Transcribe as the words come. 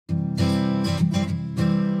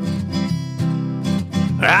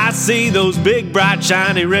I see those big, bright,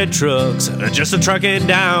 shiny red trucks just a-trucking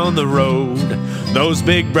down the road. Those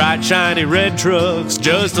big, bright, shiny red trucks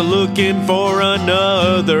just a-looking for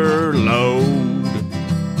another load.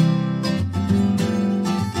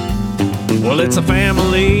 Well, it's a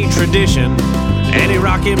family tradition, any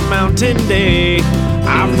Rocky Mountain day.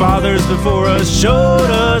 Our fathers before us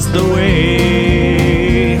showed us the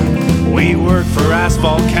way. We work for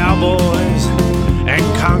asphalt cowboys and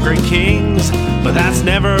concrete kings, but that's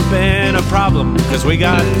never been a problem, cause we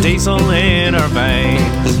got diesel in our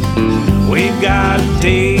veins. We've got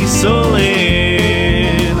diesel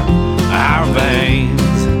in our veins.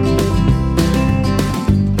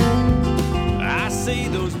 I see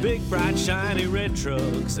those big, bright, shiny red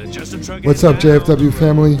trucks just a truck. What's up, JFW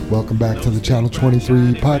family? Welcome back to the Channel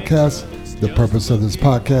 23 podcast. The purpose of this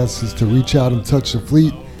podcast is to reach out and touch the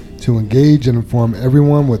fleet, to engage and inform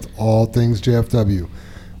everyone with all things JFW.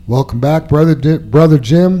 Welcome back, Brother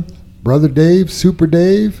Jim, Brother Dave, Super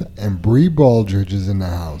Dave, and Brie Baldridge is in the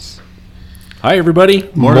house. Hi, everybody.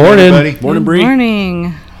 Morning, everybody. Morning, Brie. Morning.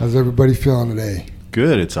 How's everybody feeling today?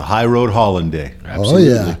 Good. It's a high road hauling day. Absolutely.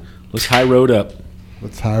 Oh, yeah. Let's high road up.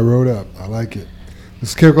 Let's high road up. I like it.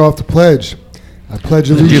 Let's kick off the pledge. I pledge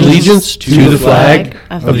allegiance to the flag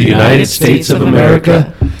of the United States of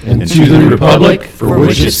America and to the republic for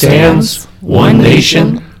which it stands, one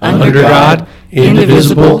nation, under God,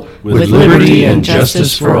 indivisible, with liberty and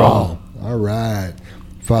justice for all. All right.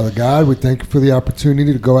 Father God, we thank you for the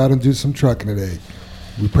opportunity to go out and do some trucking today.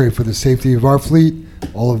 We pray for the safety of our fleet,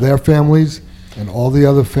 all of their families, and all the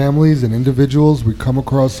other families and individuals we come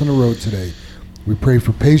across on the road today. We pray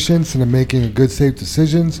for patience and in making good, safe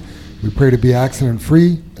decisions. We pray to be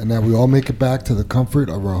accident-free and that we all make it back to the comfort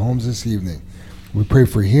of our homes this evening. We pray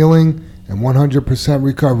for healing and 100%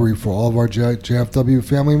 recovery for all of our JFW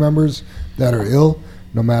family members that are ill.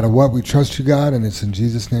 No matter what, we trust you, God, and it's in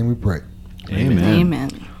Jesus' name we pray. Amen. Amen.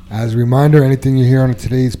 As a reminder, anything you hear on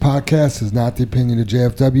today's podcast is not the opinion of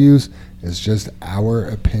JFW's. It's just our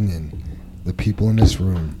opinion. The people in this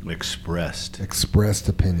room. Expressed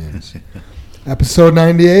opinions. Episode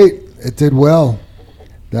 98, it did well.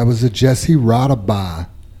 That was a Jesse Rodaba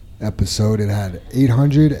episode. It had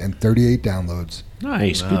 838 downloads.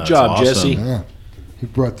 Nice. Good job, awesome. Jesse. Yeah. He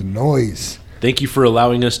brought the noise. Thank you for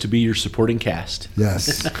allowing us to be your supporting cast.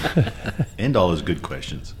 Yes. And all his good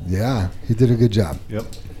questions. Yeah, he did a good job. Yep.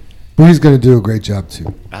 Bree's going to do a great job,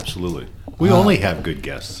 too. Absolutely. We only have good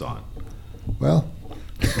guests on. Well.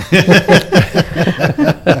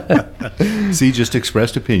 See, just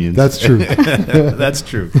expressed opinions. That's true. That's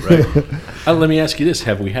true, right? Let me ask you this.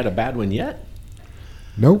 Have we had a bad one yet?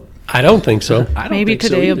 Nope. I don't think so. I don't Maybe think so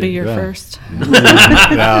today will either. be your first.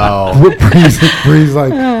 No. Bree's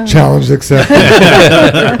like, challenge accepted.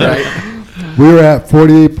 Right. We were at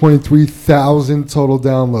 48.3 thousand total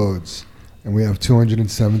downloads, and we have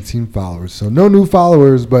 217 followers. So no new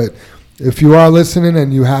followers, but if you are listening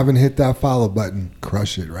and you haven't hit that follow button,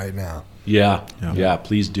 crush it right now. Yeah,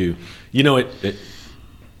 please do. You know, I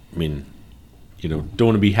mean, you know, don't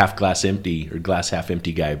want to be half glass empty or glass half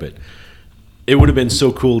empty guy, but it would have been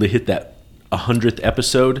so cool to hit that 100th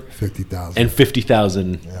episode 50,000 and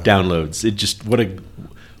 50,000 downloads. It just what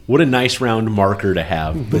a nice round marker to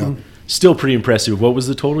have. But still pretty impressive. What was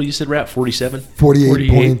the total? You said we're at 47?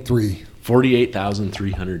 48.3.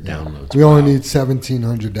 48,300 downloads. We only need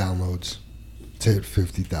 1,700 downloads to hit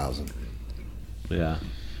 50,000. Yeah.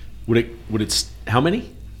 Would it how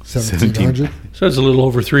many? 1,700? So it's a little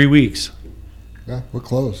over 3 weeks. Yeah, we're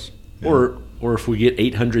close. Or if we get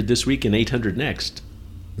 800 this week and 800 next,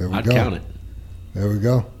 There we I'd go. count it. There we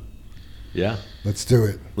go. Yeah. Let's do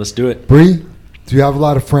it. Let's do it. Bree, do you have a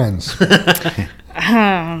lot of friends?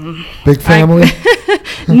 Big family?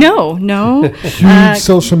 No. Huge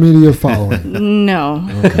social media following? No.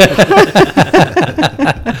 Okay.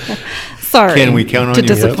 Sorry. Can we count on to you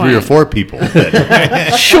disappoint. 3 or 4 people?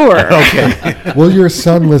 Sure. Okay. Will your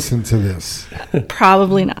son listen to this?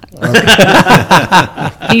 Probably not.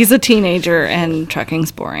 Okay. He's a teenager and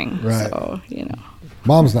trucking's boring. Right. So, you know.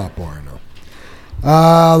 Mom's not boring,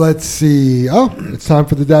 though. Let's see. Oh, it's time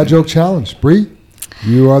for the Dad Joke Challenge. Bree,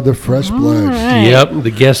 you are the fresh blood. Right. Yep,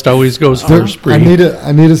 the guest always goes first, I Bree. need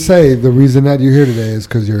to say the reason that you're here today is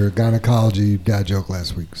because your gynecology dad joke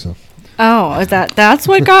last week. So Oh, that's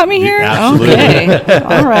what got me here? Absolutely. Okay.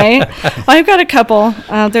 All right. Well, I've got a couple.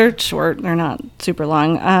 They're short. They're not super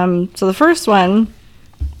long. So the first one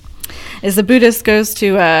is the Buddhist goes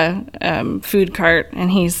to a food cart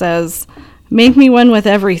and he says, "Make me one with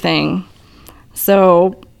everything."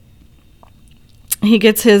 So he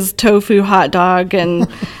gets his tofu hot dog and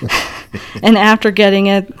and after getting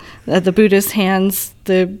it, the Buddhist hands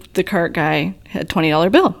the cart guy a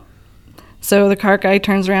 $20 bill. So the cart guy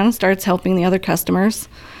turns around and starts helping the other customers.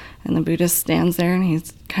 And the Buddhist stands there and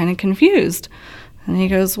he's kind of confused. And he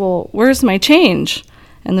goes, well, where's my change?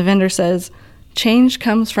 And the vendor says, change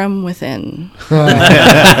comes from within. I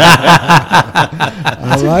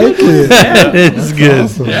like it. It's good.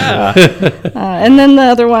 Awesome. And then the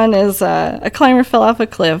other one is a climber fell off a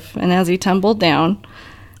cliff, and as he tumbled down,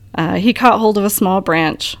 he caught hold of a small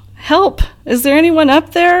branch. Help! Is there anyone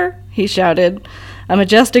up there? He shouted. A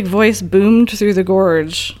majestic voice boomed through the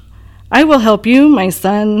gorge. I will help you, my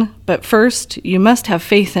son, but first you must have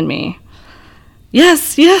faith in me.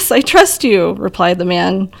 Yes, yes, I trust you, replied the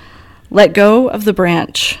man. Let go of the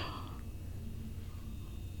branch.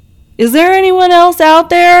 Is there anyone else out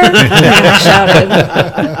there? I shouted.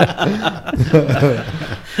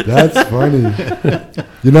 That's funny.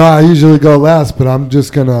 You know, I usually go last, but I'm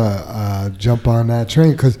just going to jump on that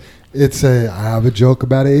train because I have a joke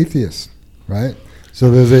about an atheist, right?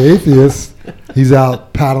 So there's an atheist. He's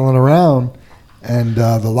out paddling around, and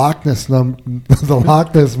the Loch Ness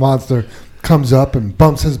monster comes up and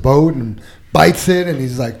bumps his boat and bites it, and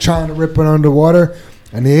he's like trying to rip it underwater.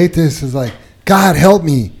 And the atheist is like, God, help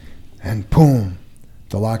me. And boom,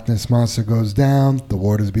 the Loch Ness monster goes down, the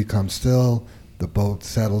waters become still, the boat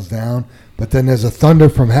settles down. But then there's a thunder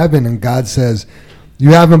from heaven, and God says, you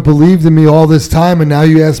haven't believed in me all this time, and now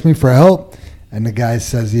you ask me for help? And the guy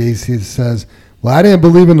says, the atheist says, well, I didn't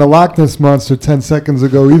believe in the Loch Ness monster 10 seconds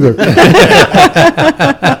ago either.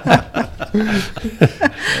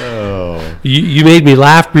 You made me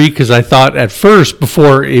laugh, Brie, because I thought at first,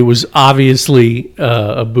 before it was obviously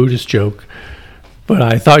a Buddhist joke, but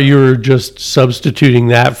I thought you were just substituting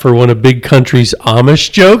that for one of Big Country's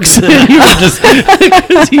Amish jokes. You were just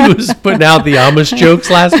because he was putting out the Amish jokes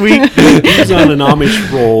last week. He was on an Amish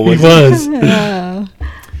roll. He was. Yeah.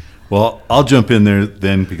 Well, I'll jump in there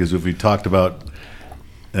then, because if we talked about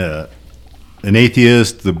an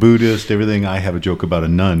atheist, the Buddhist, everything, I have a joke about a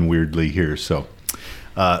nun weirdly here. So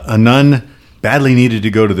a nun badly needed to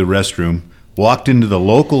go to the restroom, walked into the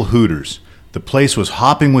local Hooters. The place was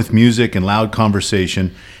hopping with music and loud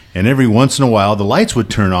conversation, and every once in a while the lights would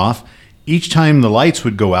turn off. Each time the lights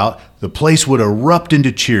would go out, the place would erupt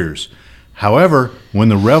into cheers. However, when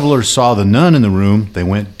the revelers saw the nun in the room, they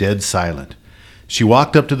went dead silent. She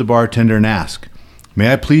walked up to the bartender and asked,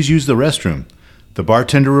 "May I please use the restroom?" The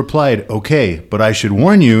bartender replied, "Okay, but I should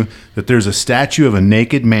warn you that there's a statue of a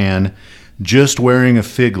naked man just wearing a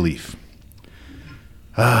fig leaf."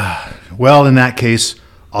 Well, in that case,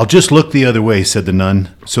 I'll just look the other way," said the nun.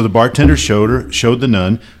 So the bartender showed the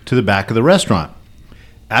nun to the back of the restaurant.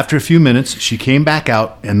 After a few minutes, she came back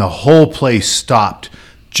out, and the whole place stopped,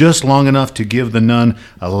 just long enough to give the nun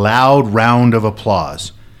a loud round of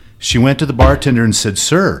applause. She went to the bartender and said,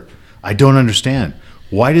 "Sir, I don't understand.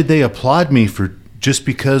 Why did they applaud me for just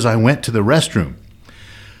because I went to the restroom?"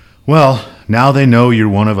 "Well, now they know you're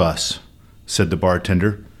one of us," said the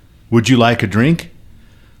bartender. "Would you like a drink?"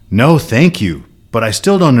 "No, thank you. But I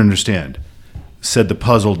still don't understand," said the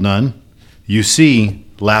puzzled nun. "You see,"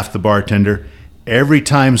 laughed the bartender, "every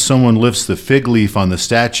time someone lifts the fig leaf on the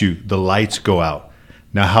statue, the lights go out.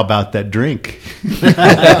 Now how about that drink?"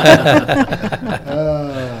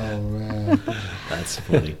 Oh, man. That's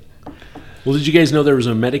funny. Well, did you guys know there was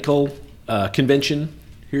a medical convention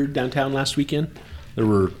here downtown last weekend? There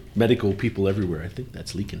were medical people everywhere. I think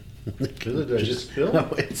that's leaking. Did I just spill? No,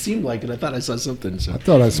 it seemed like it. I thought I saw something. So. I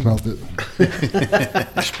thought I smelled it.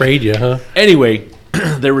 Sprayed you, huh? Anyway,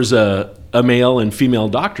 there was a male and female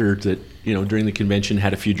doctor that, during the convention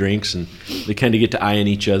had a few drinks, and they kind of get to eyeing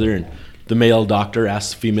each other, and the male doctor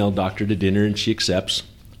asks the female doctor to dinner, and she accepts.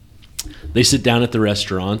 They sit down at the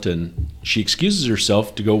restaurant, and she excuses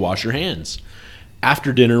herself to go wash her hands.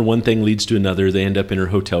 After dinner, one thing leads to another. They end up in her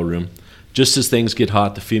hotel room. Just as things get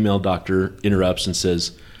hot, the female doctor interrupts and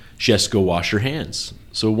says she has to go wash her hands.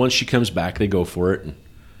 So once she comes back, they go for it. And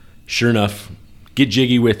sure enough, get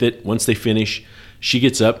jiggy with it. Once they finish, she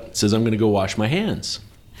gets up, says, "I'm going to go wash my hands."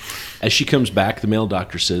 As she comes back, the male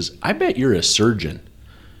doctor says, "I bet you're a surgeon."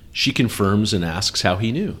 She confirms and asks how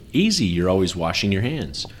he knew. "Easy, you're always washing your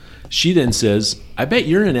hands." She then says, "I bet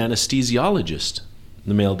you're an anesthesiologist."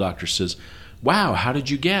 The male doctor says, "Wow, how did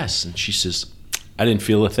you guess?" And she says, "I didn't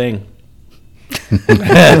feel a thing." Oh,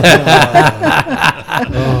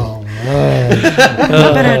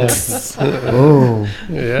 man. Oh.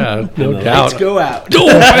 Yeah, And no the doubt. lights go out.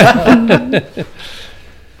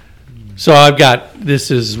 So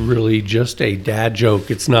this is really just a dad joke.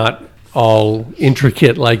 It's not all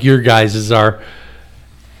intricate like your guys's are.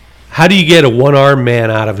 How do you get a one-armed man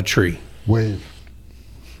out of a tree? Wave.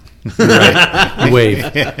 Right. Wave.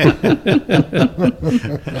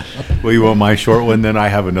 Well, you want my short one? Then I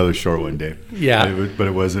have another short one, Dave. Yeah. But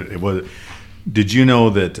it wasn't. Did you know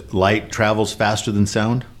that light travels faster than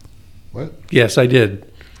sound? What? Yes, I did.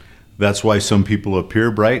 That's why some people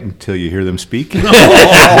appear bright until you hear them speak. That's a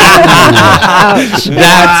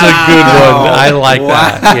good one. I like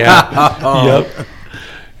that. Yeah. Yep.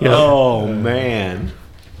 Oh, man.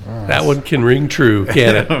 That one can ring true,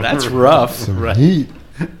 can it? That's rough. Some heat.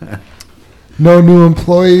 No new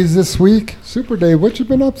employees this week. Super Dave, what you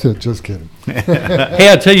been up to? Just kidding. Hey,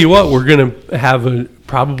 I'll tell you what, we're going to have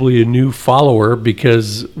probably a new follower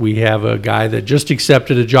because we have a guy that just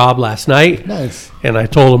accepted a job last night. Nice. And I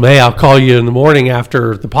told him, hey, I'll call you in the morning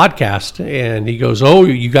after the podcast. And he goes, oh,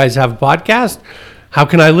 you guys have a podcast? How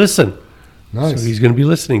can I listen? Nice. So he's going to be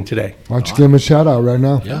listening today. Why don't you give him a shout out right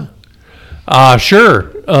now? Yeah.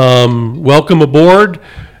 Sure. Welcome aboard.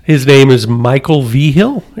 His name is Michael V.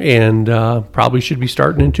 Hill, and probably should be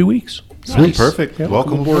starting in 2 weeks. Sweet. Perfect.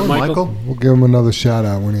 Welcome aboard, Michael. We'll give him another shout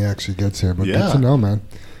out when he actually gets here. But Yeah. good to know, man.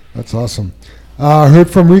 That's awesome. I heard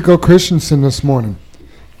from Rico Christensen this morning.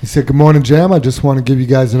 He said, good morning, Jam. I just want to give you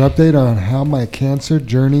guys an update on how my cancer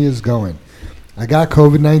journey is going. I got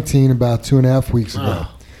COVID-19 about 2.5 weeks ago,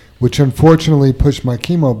 which unfortunately pushed my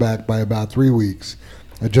chemo back by about 3 weeks.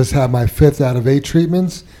 I just had my 5th out of 8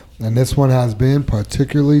 treatments, and this one has been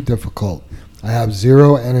particularly difficult. I have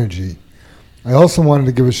zero energy. I also wanted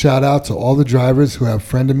to give a shout out to all the drivers who have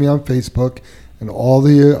friended me on Facebook and all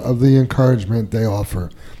of the encouragement they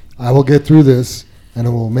offer. I will get through this, and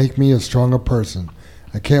it will make me a stronger person.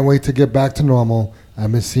 I can't wait to get back to normal. I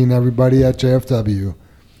miss seeing everybody at JFW.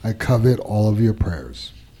 I covet all of your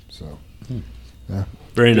prayers. So, yeah.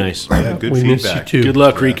 Very nice. Yeah, good We miss feedback. you too. Good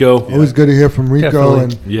luck, Rico. Always good to hear from Rico. Definitely.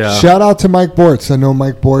 And Yeah. shout out to Mike Bortz. I know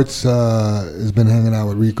Mike Bortz has been hanging out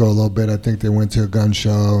with Rico a little bit. I think they went to a gun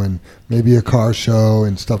show and maybe a car show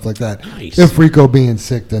and stuff like that. Nice. If Rico being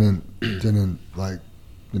sick didn't like,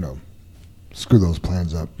 screw those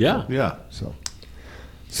plans up. Yeah. Yeah. So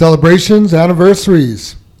celebrations,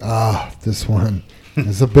 anniversaries. This one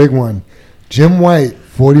is a big one. Jim White,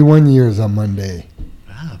 41 years on Monday.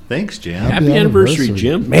 Thanks, Jam. Happy anniversary,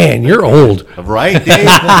 Jim. Man, you're old. Right, Dave?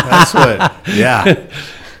 That's what. Yeah.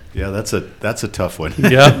 Yeah, that's a tough one.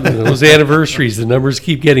 Yeah, those anniversaries, the numbers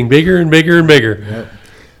keep getting bigger and bigger and bigger.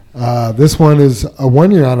 This one is a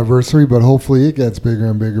 1-year anniversary, but hopefully it gets bigger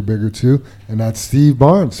and bigger too. And that's Steve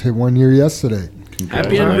Barnes, hit 1 year yesterday.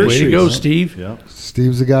 Happy All right, way anniversary. to go, Steve. Yeah.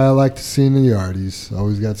 Steve's a guy I like to see in the yard. He's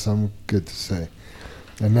always got something good to say.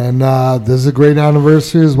 And then there's a great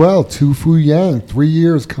anniversary as well. Tufu Yang, 3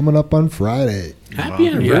 years coming up on Friday. Happy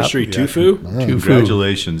anniversary, Yeah. Tufu. Yeah.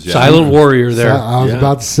 Congratulations. Yeah. Silent warrior there. I was Yeah.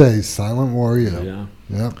 about to say, Silent Warrior.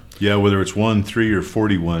 Yeah. Yep. Yeah, whether it's 1, 3, or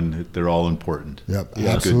 41, they're all important. Yep. Yeah.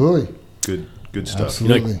 Absolutely. Good stuff.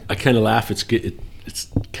 Absolutely. I kind of laugh. It's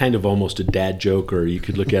kind of almost a dad joke, or you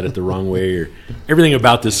could look at it the wrong way. Or everything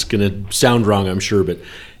about this is going to sound wrong, I'm sure. But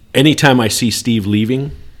anytime I see Steve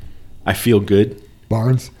leaving, I feel good.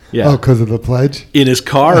 Barnes? Yeah. Oh, because of the pledge? In his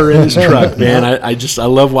car or in his truck, man. I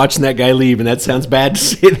love watching that guy leave, and that sounds bad to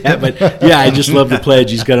say that, but yeah, I just love the pledge.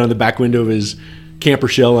 He's got on the back window of his camper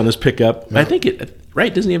shell on his pickup. Yeah. I think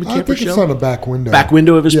right? Doesn't he have a I camper think it's shell? on the back window. Back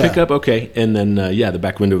window of his Yeah. pickup, okay, and then the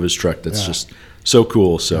back window of his truck. That's just so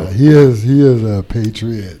cool. So He is a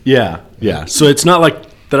patriot. yeah. So it's not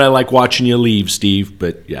like that I like watching you leave, Steve,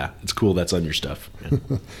 but yeah, it's cool. That's on your stuff.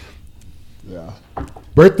 Yeah. Yeah.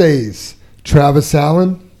 Birthdays. Travis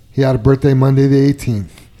Allen, he had a birthday Monday the 18th.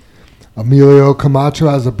 Emilio Camacho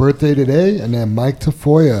has a birthday today, and then Mike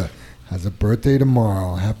Tafoya has a birthday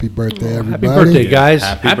tomorrow. Happy birthday, everybody. Happy birthday, guys.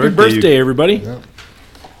 Happy birthday, everybody. Yeah.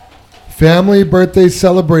 Family birthday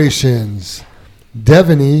celebrations.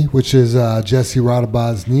 Devaney, which is Jesse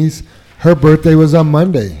Rodabah's niece, her birthday was on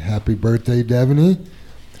Monday. Happy birthday, Devaney.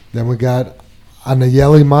 Then we got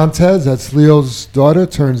Anayeli Montez, that's Leo's daughter,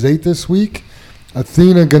 turns 8 this week.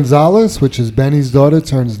 Athena Gonzalez, which is Benny's daughter,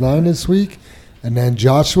 turns 9 this week. And then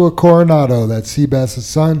Joshua Coronado, that's Seabass's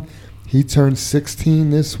son, he turns 16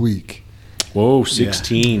 this week. Whoa,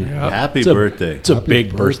 16. Happy birthday. It's a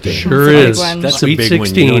big birthday. Sure That's a big is. one. That's Sweet a big 16,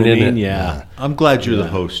 one. You know what I isn't mean? it? Yeah. I'm glad you're the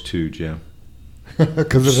host too, Jim.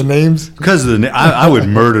 Because of the names? Because of I would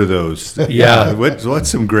murder those. Yeah. What's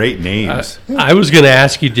some great names? I was going to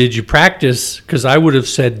ask you, did you practice? Because I would have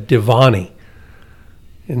said Devani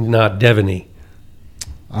and not Devaney.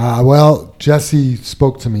 Well, Jesse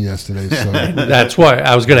spoke to me yesterday, so That's why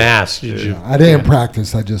I was going to ask. Did you? I didn't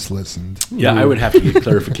practice. I just listened. Yeah, I would have to get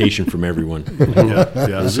clarification from everyone.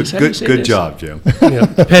 Yeah, Is this how you good say good this? job, Jim. Yeah,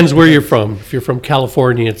 depends where you're from. If you're from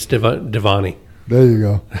California, it's Devani. There you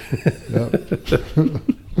go. Yep.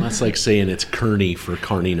 That's like saying it's Kearney for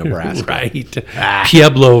Kearney, Nebraska. Right.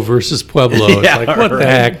 Pueblo versus Pueblo. It's Yeah, like, what the right.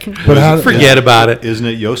 heck? But Forget about it. Isn't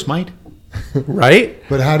it Yosemite? Right?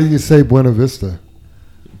 But how do you say Buena Vista?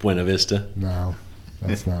 Buena Vista. No,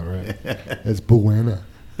 that's not right. It's Buena.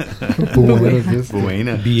 Buena Vista.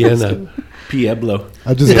 Buena. Vienna. Pueblo.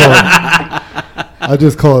 I just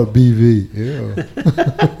call it BV. Ew.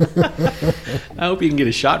 I hope you can get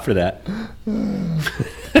a shot for that.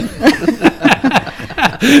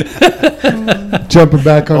 Jumping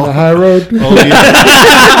back on the high road. Oh, yeah.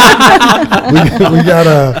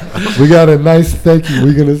 we got a nice thank you.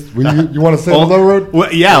 You want to say the low road?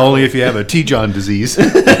 Well, yeah, only if you have a T-John disease.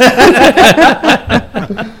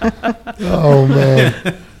 Oh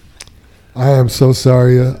man, I am so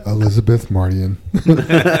sorry, Elizabeth Mardian.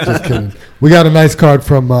 Just kidding. We got a nice card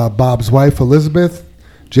from Bob's wife, Elizabeth.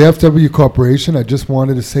 JFW Corporation. I just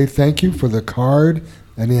wanted to say thank you for the card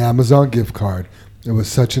and the Amazon gift card. It was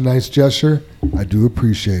such a nice gesture. I do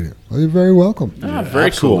appreciate it. Well, you're very welcome. Ah, very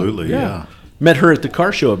Absolutely, cool. yeah. Met her at the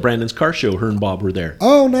car show, at Brandon's car show. Her and Bob were there.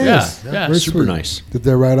 Oh, nice. Yeah, very super sweet. nice. Did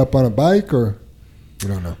they ride up on a bike or you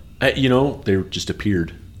don't know? They just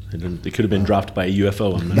appeared. They could have been dropped by a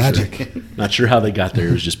UFO. I'm not Magic. sure. Not sure how they got there.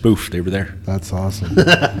 It was just poof. They were there. That's awesome.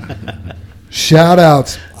 Shout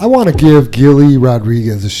outs. I want to give Gilly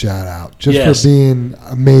Rodriguez a shout out just Yes. for being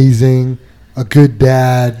amazing, a good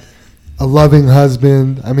dad, a loving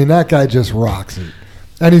husband. I mean, that guy just rocks it.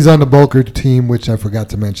 And he's on the Bulker team, which I forgot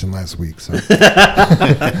to mention last week. So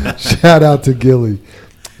shout out to Gilly.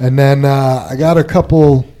 And then I got a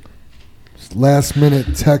couple last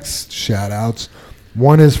minute text shout outs.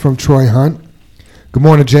 One is from Troy Hunt. Good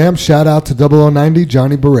morning, Jam. Shout out to 0090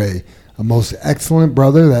 Johnny Beret, a most excellent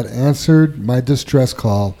brother that answered my distress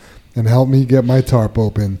call and helped me get my tarp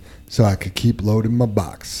open so I could keep loading my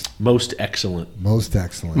box. Most excellent. Most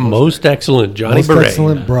excellent. Most excellent, Johnny Most Beret.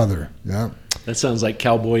 excellent brother. Yeah. That sounds like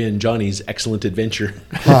Cowboy and Johnny's excellent adventure.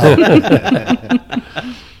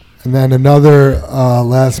 And then another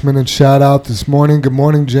last minute shout out this morning. Good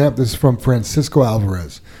morning, Jam. This is from Francisco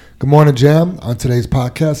Alvarez. Good morning, Jam. On today's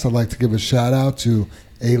podcast, I'd like to give a shout out to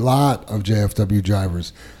a lot of JFW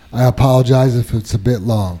drivers. I apologize if it's a bit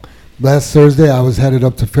long. Last Thursday, I was headed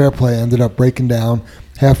up to Fairplay, ended up breaking down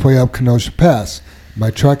halfway up Kenosha Pass.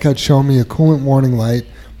 My truck had shown me a coolant warning light,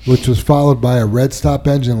 which was followed by a red stop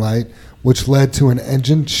engine light, which led to an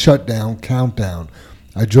engine shutdown countdown.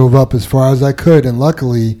 I drove up as far as I could, and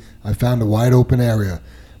luckily, I found a wide open area.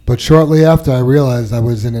 But shortly after, I realized I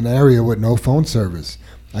was in an area with no phone service.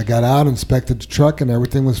 I got out, inspected the truck, and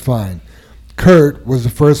everything was fine. Kurt was the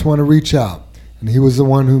first one to reach out, and he was the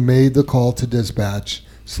one who made the call to dispatch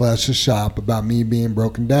 / the shop about me being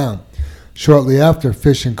broken down. Shortly after,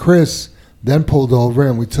 Fish and Chris then pulled over,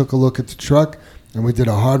 and we took a look at the truck, and we did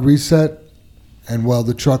a hard reset, and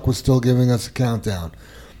the truck was still giving us a countdown.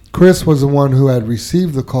 Chris was the one who had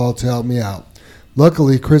received the call to help me out.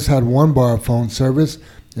 Luckily, Chris had one bar of phone service,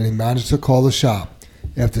 and he managed to call the shop.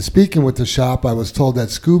 After speaking with the shop, I was told that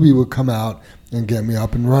Scooby would come out and get me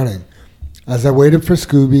up and running. As I waited for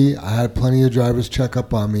Scooby, I had plenty of drivers check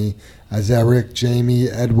up on me, as Eric, Jamie,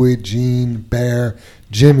 Edward, Gene, Bear,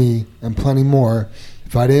 Jimmy, and plenty more.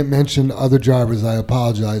 If I didn't mention other drivers, I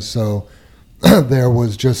apologize, so there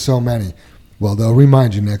was just so many. Well, they'll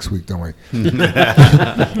remind you next week, don't worry.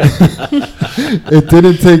 It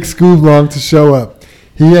didn't take Scoob long to show up.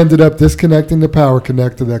 He ended up disconnecting the power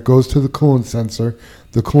connector that goes to the coolant sensor.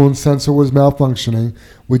 The coolant sensor was malfunctioning.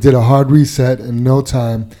 We did a hard reset. In no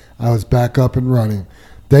time, I was back up and running.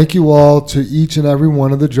 Thank you all to each and every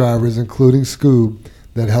one of the drivers, including Scoob,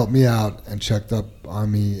 that helped me out and checked up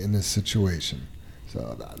on me in this situation.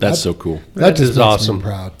 So That's so cool. That just is makes awesome. me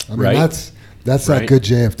proud. I mean, Right? that's that Right. good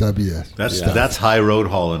JFW. That's high road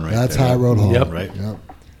hauling right That's there. high road haul. Yep. Right. Yep.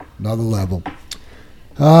 Another level.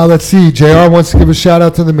 Let's see. JR wants to give a shout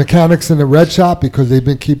out to the mechanics in the red shop because they've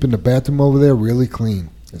been keeping the bathroom over there really clean.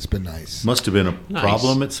 It's been nice. Must have been a Nice.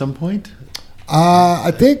 problem at some point.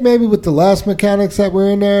 I think maybe with the last mechanics that were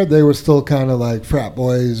in there, they were still kind of like frat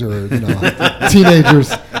boys or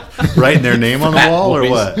teenagers. Writing their name on the wall or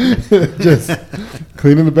what? Just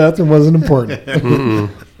cleaning the bathroom wasn't important.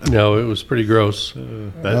 No, it was pretty gross.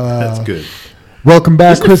 That's good. Welcome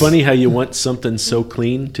back, Isn't it Chris. funny how you want something so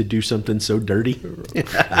clean to do something so dirty?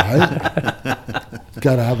 Right?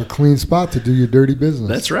 Got to have a clean spot to do your dirty business.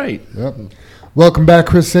 That's right. Yep. Welcome back,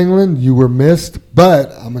 Chris England. You were missed,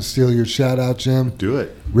 but I'm going to steal your shout out, Jim. Do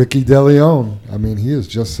it. Ricky DeLeon. I mean, he is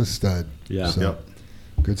just a stud. Yeah. So, Yep.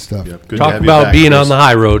 good stuff. Yep. Good to Talk have you about back, being Chris. on the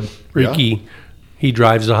high road. Ricky, he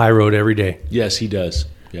drives the high road every day. Yes, he does.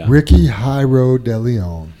 Yeah. Ricky High Road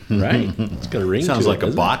DeLeon. Right. It's got a ring Sounds to like it, a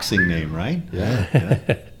doesn't it? boxing name, right?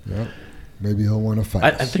 Yeah. Yep. Maybe he'll want to fight.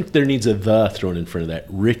 I think there needs a "the" thrown in front of that.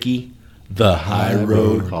 Ricky, the High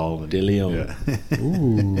Road de Leon. Yeah.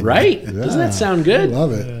 Ooh, Right? Doesn't that sound good? I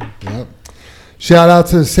love it. Yep. Shout out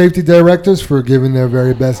to the safety directors for giving their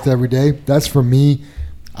very best every day. That's for me.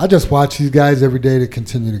 I just watch these guys every day to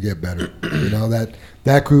continue to get better. You know,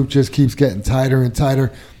 that group just keeps getting tighter and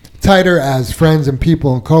tighter. Tighter as friends and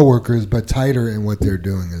people and coworkers, but tighter in what they're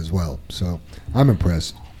doing as well. So I'm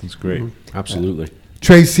impressed. That's great. Absolutely.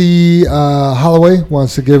 Tracy Holloway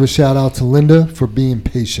wants to give a shout out to Linda for being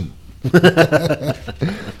patient.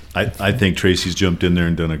 I think Tracy's jumped in there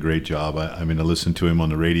and done a great job. I mean, I listened to him on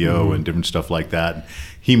the radio and different stuff like that.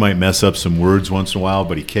 He might mess up some words once in a while,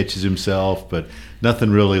 but he catches himself. But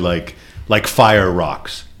nothing really like fire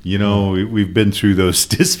rocks. You know, we've been through those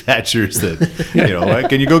dispatchers that, you know, like,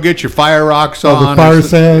 can you go get your fire rocks on? The fire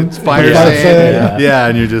sand. Fire sand. Yeah,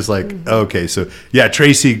 and you're just like, okay. So, yeah,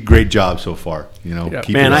 Tracy, great job so far. You know, Yeah.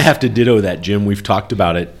 Man, I have to ditto that, Jim. We've talked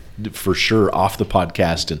about it for sure off the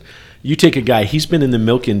podcast. And you take a guy, he's been in the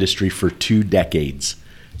milk industry for 2 decades.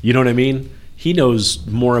 You know what I mean? He knows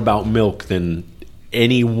more about milk than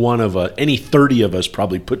any 30 of us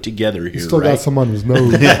probably put together here. He's still right? got some on his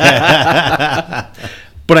nose.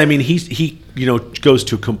 But I mean, he goes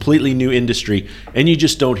to a completely new industry, and you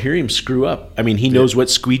just don't hear him screw up. I mean, he knows what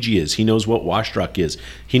squeegee is. He knows what washdrock is.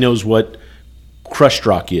 He knows what crushed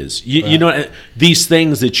rock is. You know, these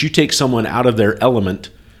things that you take someone out of their element,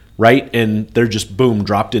 right? And they're just, boom,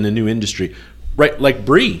 dropped in a new industry. Right, like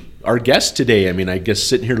Brie, our guest today. I mean, I guess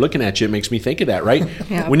sitting here looking at you, it makes me think of that, right?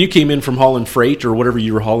 Yeah. When you came in from hauling freight or whatever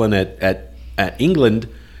you were hauling at England,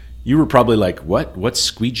 you were probably like, what? What's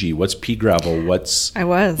squeegee? What's pea gravel? What's... I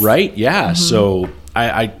was. Right? Yeah. So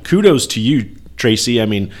I kudos to you, Tracy. I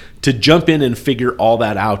mean, to jump in and figure all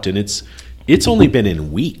that out, and it's only been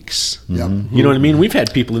in weeks. Yep. You know what I mean? We've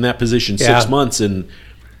had people in that position 6 months, and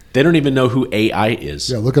they don't even know who AI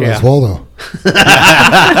is. Yeah, look at Oswaldo.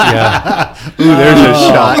 Yeah. Ooh, there's a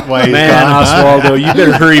shot. While he's Man, gone. Oswaldo, you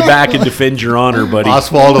better hurry back and defend your honor, buddy.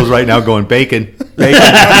 Oswaldo's right now going bacon.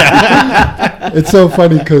 It's so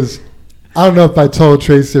funny because I don't know if I told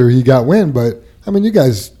Tracy or he got wind, but I mean, you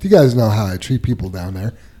guys know how I treat people down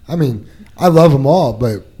there. I mean, I love them all,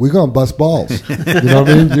 but we're gonna bust balls. You know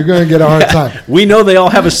what I mean? You're gonna get a hard time. We know they all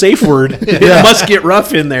have a safe word. It must get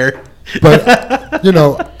rough in there. But you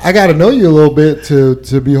know, I got to know you a little bit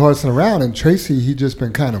to be horsing around. And Tracy, he just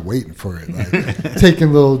been kind of waiting for it, like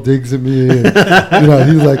taking little digs at me. And, you know,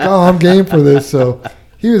 he's like, "Oh, I'm game for this." So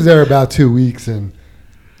he was there about 2 weeks, and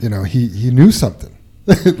you know, he knew something.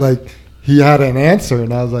 Like he had an answer,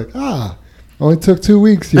 and I was like, only took 2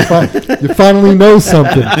 weeks. You finally know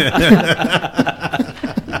something.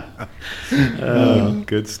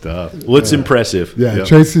 Good stuff. Well, it's impressive. Yeah, Yep.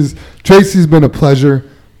 Tracy's been a pleasure.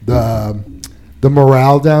 The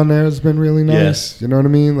morale down there has been really nice. Yes. You know what I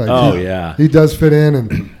mean? Like he does fit in,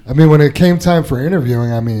 and I mean, when it came time for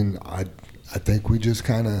interviewing, I mean, I think we just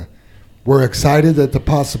kind of were excited at the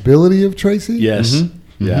possibility of Tracy. Yes. Mm-hmm.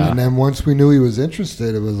 Yeah. And then once we knew he was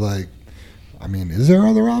interested, it was like, I mean, is there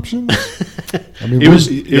other options? I mean, It was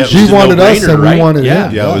he just a wanted us, no-brainer, and right? we wanted Yeah.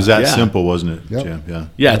 him. Yeah, it was that Yeah. simple, wasn't it, Yep. Jim? Yeah.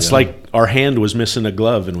 Yeah, it's like our hand was missing a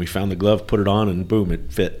glove, and we found the glove, put it on, and boom,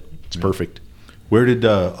 it fit. It's perfect. Where did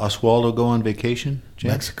Oswaldo go on vacation,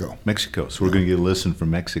 Jim? Mexico. Mexico. So we're going to get a listen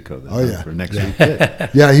from Mexico then, Oh, yeah. for next week.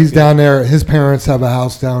 Yeah, he's down there. His parents have a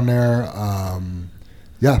house down there.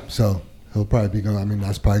 So he'll probably be going. I mean,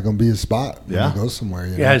 that's probably going to be his spot when Yeah. he goes somewhere.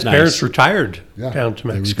 You know? Yeah, his Nice. parents retired Yeah. down to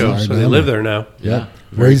They Mexico, retired so they down live there. there now. Yeah.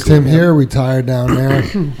 Raised him here, retired down there.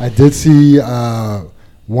 I did see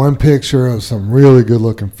one picture of some really good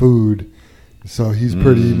looking food. So he's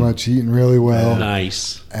pretty much eating really well.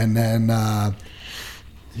 Nice. And then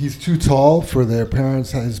he's too tall for his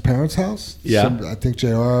parents' house. Yeah. I think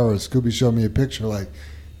JR or Scooby showed me a picture like,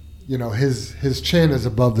 you know, his chin is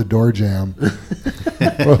above the door jamb.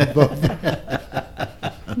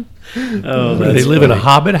 Oh, Do they live in a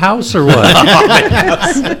hobbit house or what?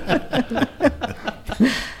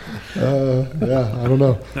 Yeah, I don't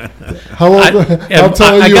know. How old? How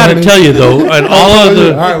tall are I you? got to honey? tell you though, on How all tall of are you?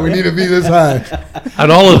 the All right, we need to be this high. on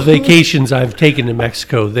all of the vacations I've taken to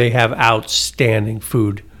Mexico, they have outstanding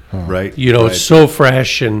food. Right? You know, right. it's so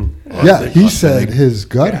fresh and Yeah, he said his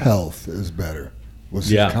gut health is better. Was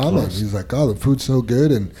his Yeah, comment? close. He's like, "Oh, the food's so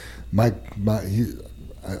good," and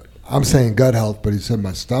I'm saying gut health, but he said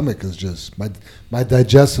my stomach is just my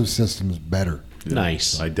digestive system is better.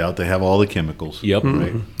 Nice. I doubt they have all the chemicals. Yep.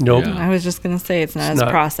 Right? nope, Yeah. I was just going to say it's not as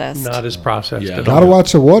processed. Not as processed Yeah. at Gotta all.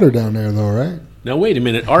 watch the water down there, though, right? Now, wait a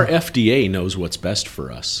minute. Our FDA knows what's best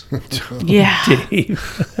for us. Yeah.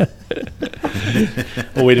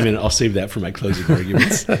 Oh, wait a minute. I'll save that for my closing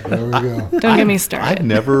arguments. There we go. Don't get me started. I've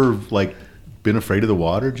never been afraid of the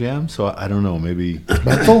water, Jam. So I don't know. Maybe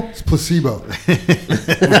Mental? It's placebo.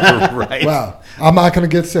 right. Wow. I'm not going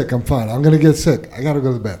to get sick. I'm fine. I'm going to get sick. I got to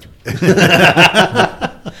go to the bathroom.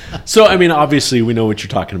 So, I mean, obviously, we know what you're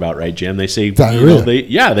talking about, right, Jam? They say,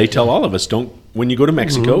 Diarrhea. they tell all of us, when you go to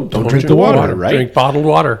Mexico, don't drink the water, right? Drink bottled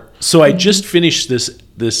water. So I just finished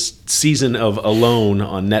this season of Alone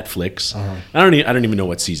on Netflix. I don't even know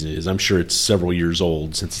what season it is. I'm sure it's several years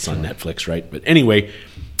old since it's on Netflix, right? But anyway,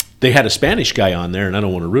 they had a Spanish guy on there, and I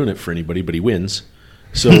don't want to ruin it for anybody, but he wins.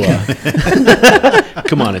 So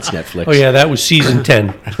come on, it's Netflix. Oh, yeah, that was season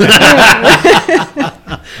 10.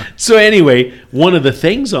 So anyway, one of the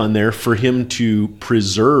things on there for him to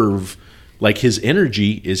preserve his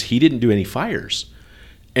energy is he didn't do any fires.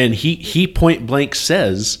 And he point blank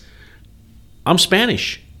says, I'm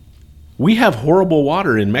Spanish. We have horrible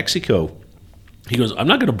water in Mexico. He goes, I'm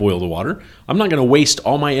not going to boil the water. I'm not going to waste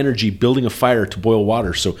all my energy building a fire to boil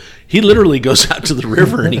water. So he literally goes out to the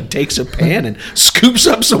river and he takes a pan and scoops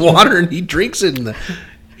up some water and he drinks it.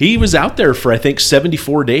 He was out there for, I think,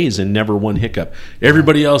 74 days and never one hiccup.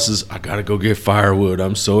 Everybody else is, I got to go get firewood.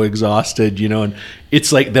 I'm so exhausted, and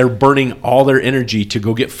it's like they're burning all their energy to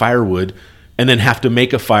go get firewood and then have to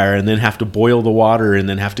make a fire and then have to boil the water and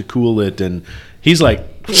then have to cool it. And he's like,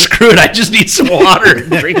 screw it, I just need some water. And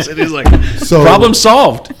drinks it. He's like, problem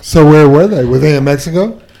solved. So where were they? Were they in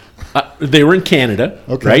Mexico? They were in Canada,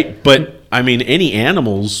 right? But, I mean, any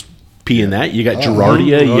animals pee in that. You got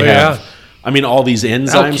Giardia, you have... I mean, all these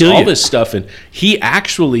enzymes, all this stuff. And he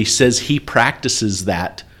actually says he practices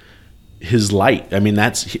that, his light. I mean,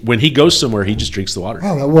 that's when he goes somewhere, he just drinks the water.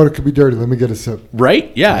 Oh, that water could be dirty. Let me get a sip.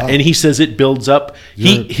 Right? Yeah. Wow. And he says it builds up.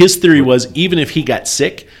 His theory was even if he got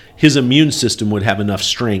sick, his immune system would have enough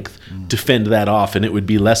strength to fend that off, and it would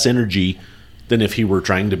be less energy than if he were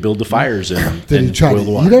trying to build the fires and Did he try boil to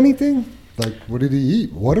the water. eat anything? Like, what did he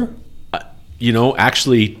eat? Water?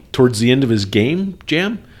 Actually, towards the end of his game,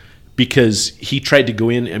 Jam, because he tried to go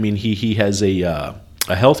in. I mean, he has a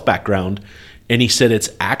health background, and he said it's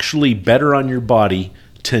actually better on your body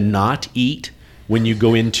to not eat when you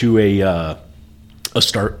go into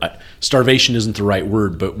starvation isn't the right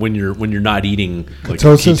word, but when you're not eating,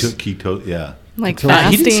 Ketosis? yeah. Like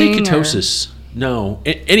fasting? He didn't say ketosis. No.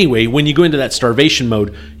 Anyway, when you go into that starvation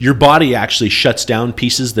mode, your body actually shuts down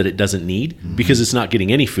pieces that it doesn't need because it's not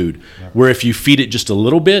getting any food. Where if you feed it just a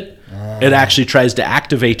little bit, it actually tries to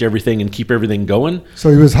activate everything and keep everything going. So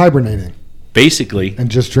he was hibernating. Basically. And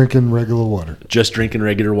just drinking regular water. Just drinking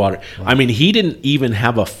regular water. Wow. I mean, he didn't even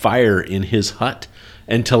have a fire in his hut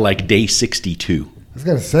until like day 62. I was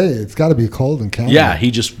going to say, it's got to be cold in Canada. Yeah,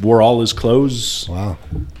 he just wore all his clothes. Wow.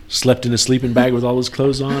 Slept in a sleeping bag with all his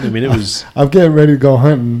clothes on. I mean, it was... I'm getting ready to go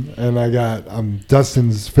hunting, and I got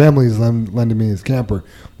Dustin's family's lending me his camper.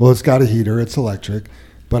 Well, it's got a heater. It's electric.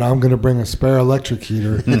 But I'm going to bring a spare electric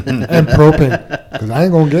heater and propane because I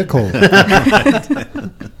ain't going to get cold.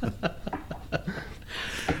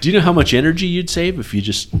 Do you know how much energy you'd save if you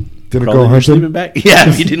just didn't go hunting? Yeah,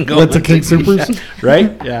 if you didn't go went to King Supers, right?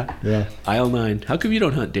 Yeah, yeah. Aisle 9. How come you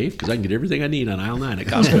don't hunt, Dave? Because I can get everything I need on aisle 9 at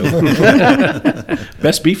Costco.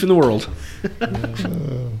 Best beef in the world.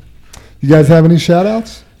 You guys have any shout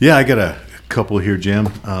outs? Yeah, I got a couple here, Jim.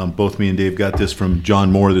 Both me and Dave got this from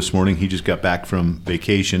John Moore this morning. He just got back from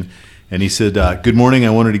vacation, and he said, "Good morning. I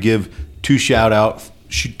wanted to give two shout outs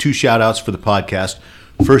for the podcast.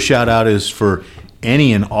 First shout out is for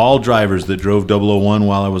any and all drivers that drove 001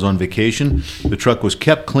 while I was on vacation. The truck was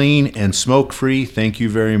kept clean and smoke free. Thank you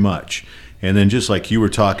very much." And then just like you were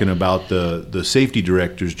talking about the safety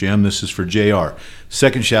directors, Jim, this is for JR.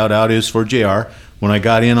 Second shout out is for JR. When I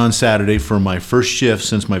got in on Saturday for my first shift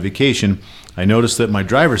since my vacation, I noticed that my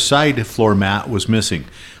driver's side floor mat was missing.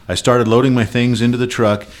 I started loading my things into the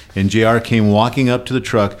truck, and JR came walking up to the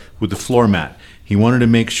truck with the floor mat. He wanted to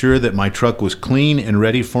make sure that my truck was clean and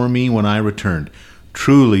ready for me when I returned.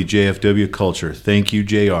 Truly JFW culture. Thank you,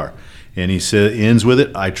 JR. And he ends with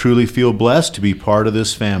it, "I truly feel blessed to be part of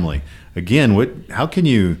this family." Again, how can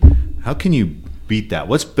you beat that?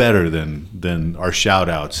 What's better than our shout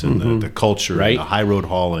outs and the culture, right? And the high road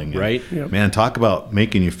hauling, right? Yep. Man, talk about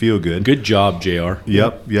making you feel good. Good job, JR.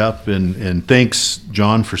 Yep. And thanks,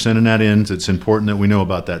 John, for sending that in. It's important that we know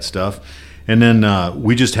about that stuff. And then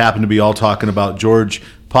we just happened to be all talking about George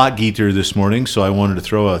Potgieter this morning, so I wanted to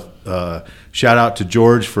throw a shout out to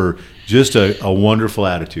George for just a wonderful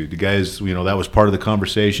attitude. The guy's, that was part of the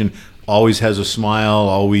conversation. Always has a smile,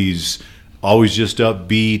 always always just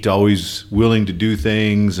upbeat, always willing to do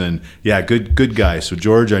things, and yeah, good guy. So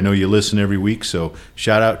George, I know you listen every week, so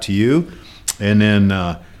shout out to you. And then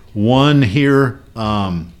one here,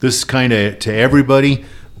 this is kind of to everybody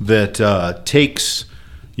that takes,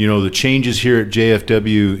 the changes here at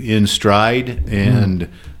JFW in stride, and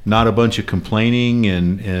not a bunch of complaining,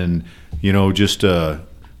 and just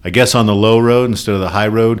I guess on the low road instead of the high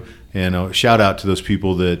road. And shout out to those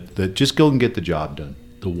people that just go and get the job done.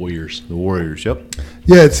 The Warriors. The Warriors, yep.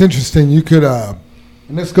 Yeah, it's interesting. You could, and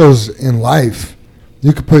this goes in life,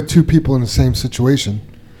 you could put two people in the same situation.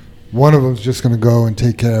 One of them's just going to go and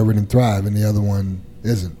take care of it and thrive, and the other one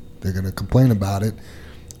isn't. They're going to complain about it,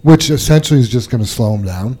 which essentially is just going to slow them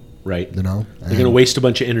down. Right. They're going to waste a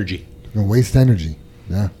bunch of energy. Going to waste energy.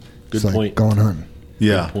 Yeah. Good it's point. Like going hunting.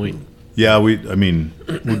 Yeah. Good point. Yeah, we'll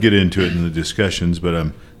get into it in the discussions,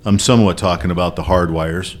 but I'm somewhat talking about the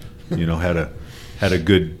hardwires. Had a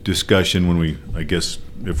good discussion when we, I guess,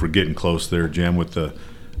 if we're getting close there, Jam, with the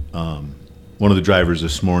one of the drivers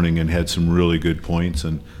this morning, and had some really good points.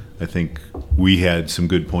 And I think we had some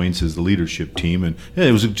good points as the leadership team, and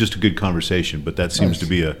it was just a good conversation. But that seems to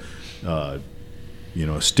be a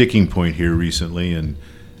sticking point here recently, and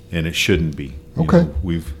it shouldn't be. Okay.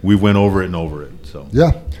 We went over it and over it. So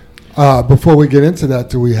yeah. Before we get into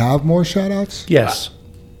that, do we have more shout-outs? Yes.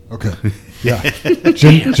 Okay. Yeah.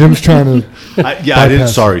 Jim's trying to. I didn't.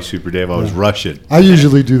 Sorry, Super Dave. I was rushing. I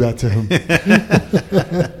usually do that to him.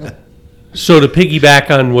 So to piggyback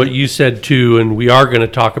on what you said too, and we are going to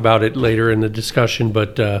talk about it later in the discussion,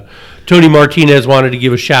 but Tony Martinez wanted to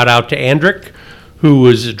give a shout out to Andrick, who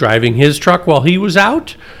was driving his truck while he was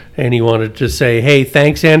out, and he wanted to say, "Hey,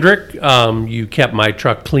 thanks, Andrick. You kept my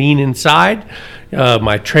truck clean inside.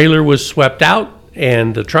 My trailer was swept out,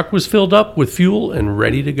 and the truck was filled up with fuel and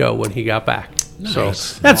ready to go when he got back." Nice.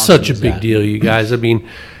 So that's such a big deal, you guys. I mean,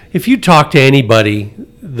 if you talk to anybody,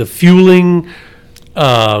 the fueling,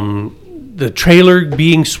 the trailer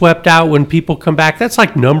being swept out when people come back, that's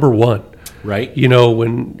like number one. Right.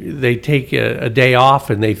 When they take a day off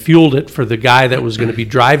and they fueled it for the guy that was going to be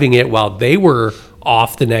driving it while they were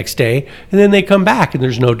off the next day, and then they come back and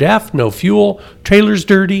there's no DEF, no fuel, trailer's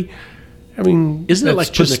dirty. I mean, isn't it like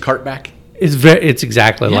putting the cart back? It's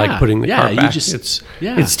exactly like putting the cart back.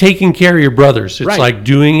 It's taking care of your brothers. It's like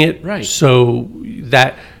doing it so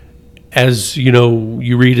that, as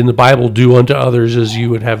you read in the Bible, do unto others as you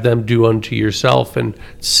would have them do unto yourself, and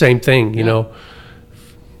same thing,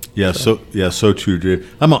 Yeah, so true,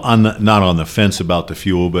 Dave. I'm not on the fence about the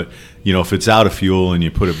fuel, but if it's out of fuel and you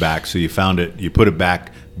put it back, so you found it, you put it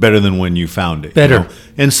back better than when you found it. Better.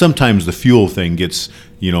 And sometimes the fuel thing gets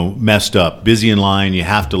messed up. Busy in line, you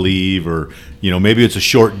have to leave, or maybe it's a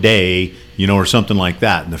short day, or something like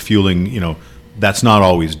that, and the fueling, that's not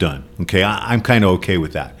always done. Okay, I'm kind of okay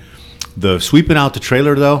with that. The sweeping out the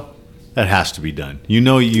trailer, though, that has to be done.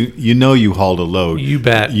 You hauled a load. You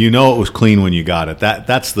bet. It was clean when you got it.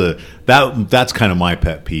 That's kind of my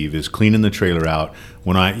pet peeve, is cleaning the trailer out.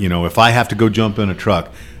 When if I have to go jump in a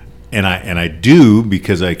truck, and I do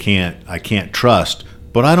because I can't trust,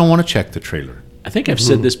 but I don't want to check the trailer. I think I've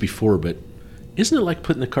said this before, but isn't it like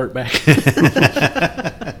putting the cart back?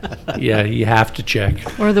 Yeah, you have to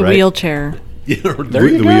check. Or the wheelchair. Yeah, there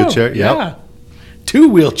you the go. Wheelchair. Yep. Yeah. 2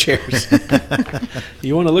 wheelchairs.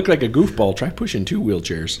 You want to look like a goofball, try pushing 2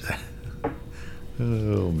 wheelchairs.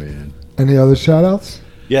 Oh, man. Any other shout-outs?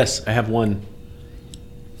 Yes, I have one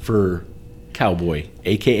for Cowboy,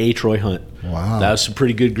 a.k.a. Troy Hunt. Wow. That was some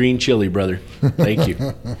pretty good green chili, brother. Thank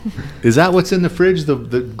you. Is that what's in the fridge, the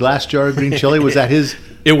glass jar of green chili? Was that his?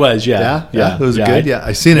 It was, yeah. Yeah, it was good. Yeah,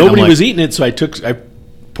 I seen it. Nobody was eating it, so I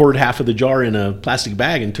poured half of the jar in a plastic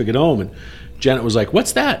bag and took it home. And Janet was like,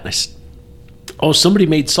 "What's that?" And I said, "Oh, somebody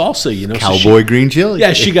made salsa, Cowboy green chili."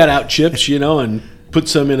 Yeah, she got out chips, and put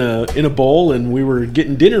some in a bowl, and we were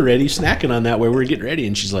getting dinner ready, snacking on that way. We were getting ready,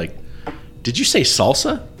 and she's like, "Did you say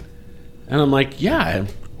salsa?" And I'm like, "Yeah,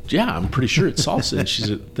 I'm pretty sure it's salsa." And she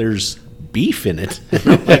said, "There's beef in it." And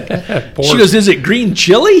I'm like, she goes, "Is it green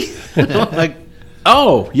chili?" And I'm like,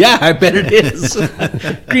 "Oh, yeah, I bet it is."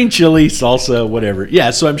 Green chili, salsa, whatever.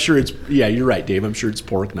 Yeah, so I'm sure you're right, Dave. I'm sure it's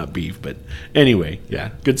pork, not beef. But anyway,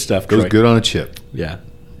 yeah, good stuff. Goes Troy. good on a chip. Yeah.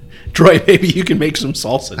 Troy, maybe you can make some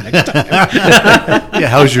salsa next time. Yeah,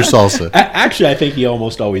 how's your salsa? Actually, I think he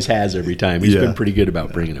almost always has every time. He's been pretty good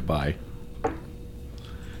about bringing it by.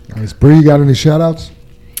 Nice. Brie, you got any shout-outs?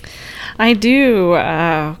 I do.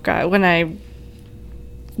 When I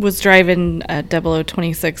was driving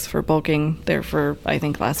 0026 for bulking there for, I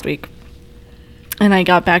think, last week, and I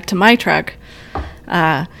got back to my truck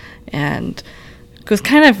and was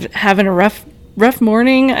kind of having a rough rough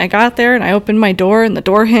morning. I got there and I opened my door and the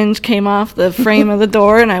door hinge came off the frame of the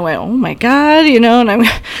door and I went, oh my God, and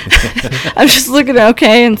I'm just looking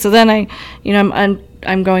okay. And so then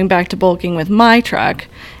I'm going back to bulking with my truck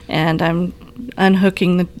and I'm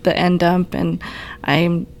unhooking the end dump and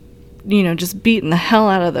I'm, just beating the hell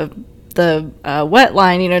out of the wet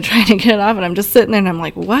line, trying to get it off, and I'm just sitting there and I'm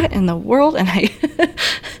like, what in the world? And I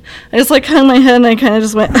just hung my head and I kind of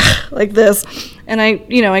just went like this. And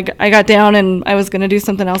I got down and I was going to do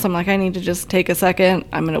something else. I'm like, I need to just take a second.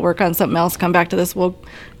 I'm going to work on something else, come back to this. Well,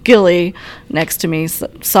 Gilly next to me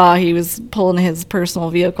saw he was pulling his personal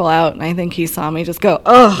vehicle out, and I think he saw me just go,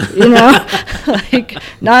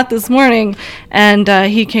 not this morning. And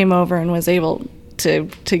he came over and was able to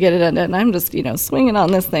get it undone. And I'm just, swinging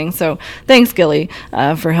on this thing. So thanks, Gilly,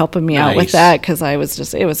 for helping me out with that, because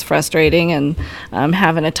it was frustrating. And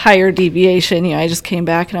having a tire deviation, I just came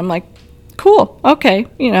back and I'm like, cool, okay,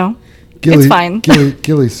 it's fine.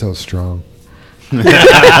 Gilly's so strong.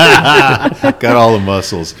 Got all the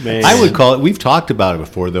muscles. Man. I would call it, we've talked about it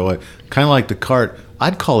before, though, kind of like the cart.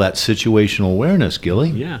 I'd call that situational awareness, Gilly.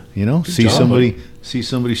 Yeah. See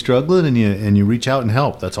somebody struggling and you reach out and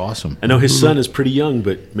help. That's awesome. I know his son is pretty young,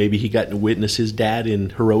 but maybe he got to witness his dad in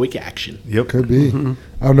heroic action. Yep. Could be.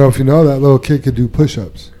 I don't know if you know, that little kid could do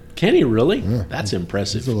push-ups. Can he really? Yeah. That's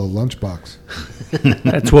impressive. It's a little lunchbox.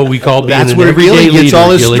 That's what we call being That's an where everyday Gilly gets leader,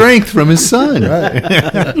 all his Gilly. strength from his son.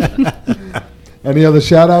 Right. Any other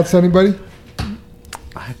shout-outs, anybody?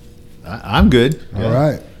 I'm good. All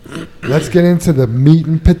right. Let's get into the meat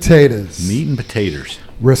and potatoes. Meat and potatoes.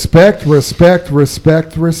 Respect, respect,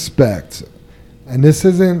 respect, respect. And this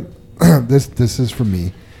isn't this is for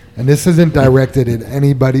me. And this isn't directed at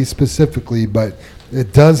anybody specifically, but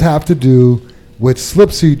it does have to do with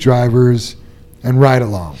slip seat drivers and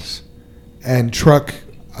ride-alongs and truck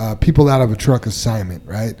people out of a truck assignment,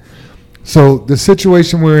 right? So the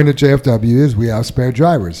situation we're in at JFW is we have spare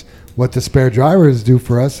drivers. What the spare drivers do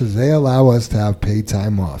for us is they allow us to have paid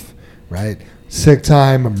time off, right? Sick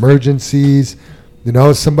time, emergencies.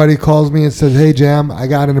 Somebody calls me and says, hey, Jam, I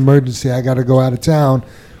got an emergency. I got to go out of town.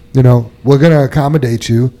 We're going to accommodate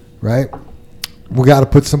you, right? We got to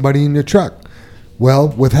put somebody in your truck. Well,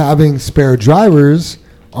 with having spare drivers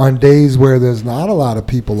on days where there's not a lot of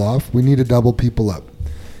people off, we need to double people up.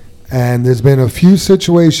 And there's been a few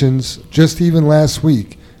situations just even last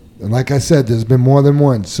week. And like I said, there's been more than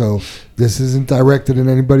one. So this isn't directed at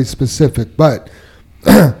anybody specific. But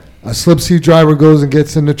a slip seat driver goes and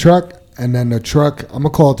gets in the truck. And then the truck, I'm going to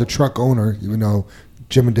call it the truck owner, even though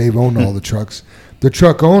Jim and Dave own all the trucks. The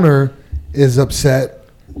truck owner is upset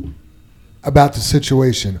about the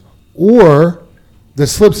situation. Or the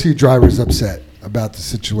slip seat driver is upset about the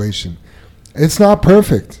situation. It's not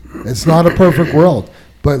perfect. It's not a perfect world.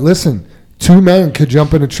 But listen, two men could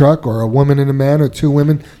jump in a truck, or a woman and a man, or two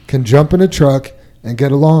women can jump in a truck and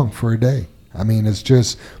get along for a day. I mean, it's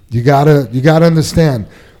just, you gotta understand,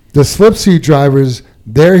 the slip seat drivers,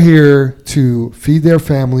 they're here to feed their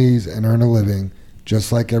families and earn a living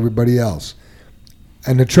just like everybody else.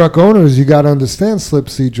 And the truck owners, you got to understand, slip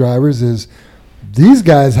seat drivers, is these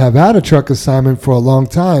guys have had a truck assignment for a long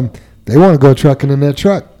time. They want to go trucking in their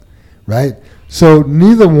truck, right? So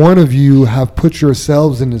neither one of you have put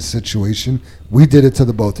yourselves in this situation. We did it to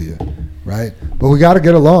the both of you, right? But we got to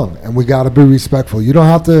get along, and we got to be respectful. You don't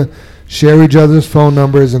have to share each other's phone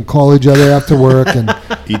numbers and call each other after work and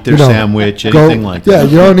eat their sandwich, anything like that. Yeah,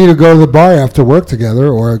 you don't need to go to the bar after work together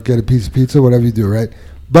or get a piece of pizza, whatever you do, right?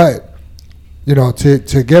 But,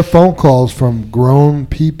 to get phone calls from grown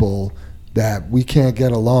people that we can't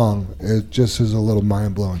get along, it just is a little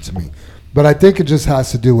mind-blowing to me. But I think it just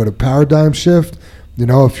has to do with a paradigm shift.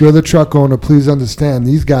 If you're the truck owner, please understand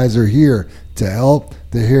these guys are here to help.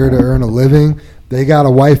 They're here to earn a living. They got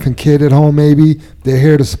a wife and kid at home, maybe. They're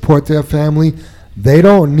here to support their family. They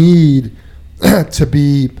don't need to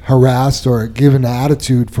be harassed or given an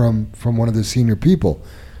attitude from one of the senior people.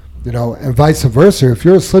 And vice versa. If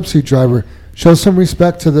you're a slip seat driver, show some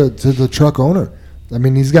respect to the truck owner. I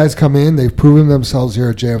mean, these guys come in, they've proven themselves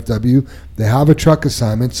here at JFW. They have a truck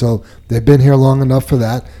assignment, so they've been here long enough for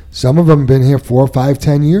that. Some of them have been here 4, 5,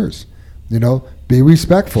 10 years. Be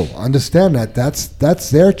respectful. Understand that. That's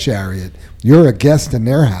their chariot. You're a guest in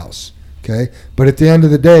their house, okay? But at the end of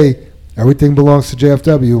the day, everything belongs to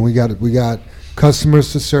JFW, and we got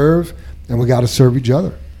customers to serve, and we got to serve each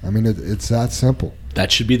other. I mean, it's that simple. That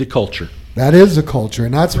should be the culture. That is the culture,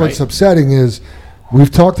 and that's what's Right. upsetting is we've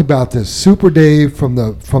talked about this. Super Dave, from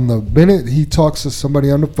the minute he talks to somebody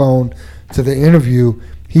on the phone to the interview,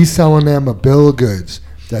 he's selling them a bill of goods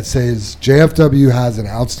that says JFW has an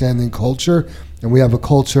outstanding culture and we have a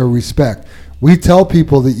culture of respect. We tell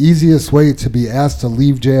people the easiest way to be asked to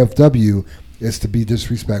leave JFW is to be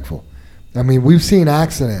disrespectful. I mean, we've seen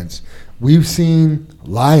accidents. We've seen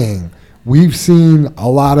lying. We've seen a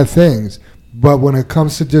lot of things. But when it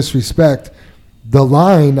comes to disrespect, the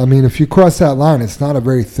line, I mean, if you cross that line, it's not a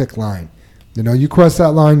very thick line. You know, you cross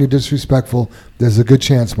that line, you're disrespectful, there's a good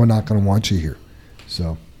chance we're not going to want you here.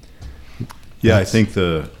 So, yeah, I think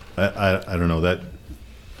I don't know, that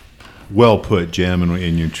well put, Jim,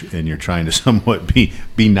 and you're trying to somewhat be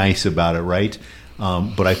nice about it, right?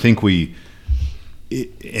 But I think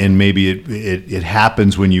and maybe it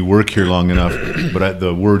happens when you work here long enough, but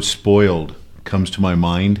the word spoiled comes to my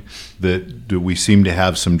mind, that we seem to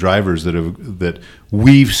have some drivers that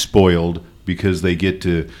we've spoiled because they get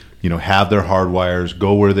to, you know, have their hard wires,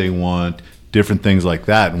 go where they want, different things like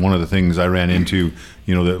that. And one of the things I ran into,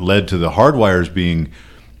 you know, that led to the hard wires being,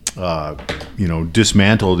 you know,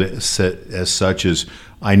 dismantled as such as,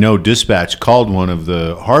 I know dispatch called one of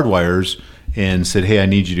the hard wires and said, "Hey, I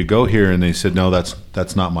need you to go here," and they said, "No,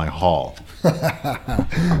 that's not my haul."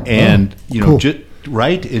 And you know, cool.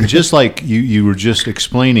 Right, and just like you were just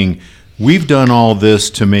explaining, we've done all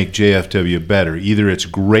this to make JFW better. Either it's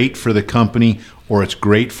great for the company, or it's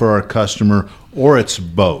great for our customer, or it's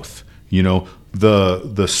both. You know,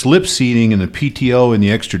 the slip seating and the PTO and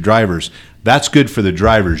the extra drivers, that's good for the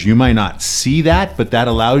drivers. You might not see that, but that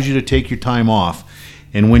allows you to take your time off.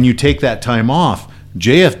 And when you take that time off,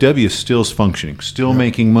 JFW still is functioning, still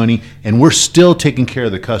making money, and we're still taking care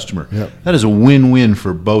of the customer. Yep. That is a win-win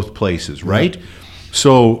for both places, right? Yep.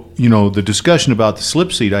 So, you know, the discussion about the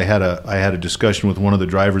slip seat, I had a discussion with one of the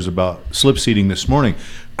drivers about slip seating this morning.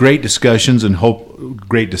 Great discussion, and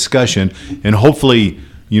hopefully,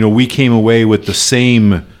 you know, we came away with the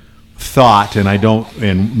same thought. And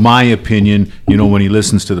in my opinion, you know, when he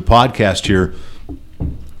listens to the podcast here,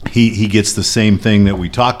 he gets the same thing that we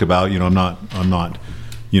talked about. You know, I'm not,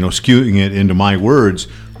 you know, skewing it into my words,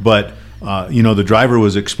 but you know, the driver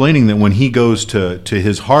was explaining that when he goes to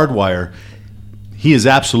his hardwire, he has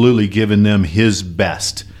absolutely given them his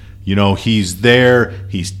best. You know, he's there,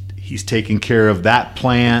 he's taking care of that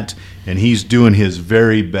plant, and he's doing his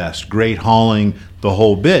very best, great hauling, the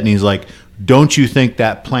whole bit. And he's like, "Don't you think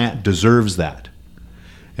that plant deserves that?"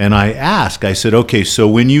 And I said, "Okay, so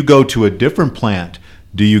when you go to a different plant,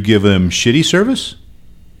 do you give them shitty service?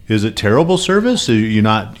 Is it terrible service? Are you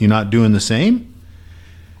not doing the same?"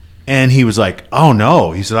 And he was like, "Oh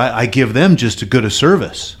no." He said, I give them just as good a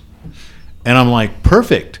service." And I'm like,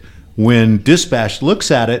 perfect. When dispatch looks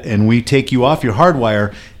at it and we take you off your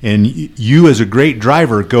hardwire and you as a great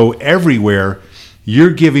driver go everywhere, you're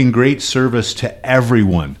giving great service to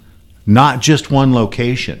everyone, not just one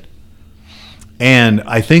location. And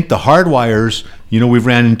I think the hardwires, you know, we've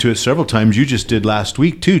ran into it several times. You just did last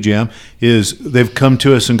week too, Jam, is they've come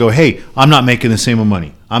to us and go, "Hey, I'm not making the same amount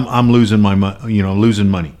of money. I'm losing losing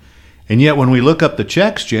money." And yet when we look up the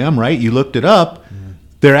checks, Jam, right? You looked it up.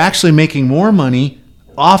 They're actually making more money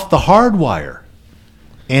off the hardwire.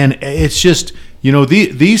 And it's just, you know,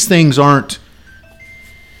 these things aren't,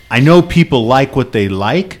 I know people like what they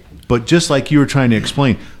like, but just like you were trying to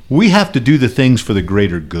explain, we have to do the things for the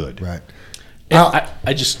greater good. Right.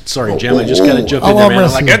 I just, sorry, Jim, I just got to jump in there, man.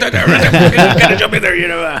 I'm like, got to jump in there, you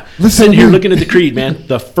know. Listen, you're looking at the creed, man.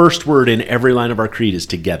 The first word in every line of our creed is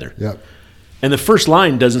together. Yep. And the first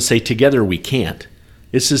line doesn't say together we can't.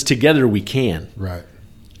 It says together we can. Right.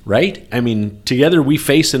 Right? I mean, together we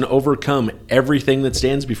face and overcome everything that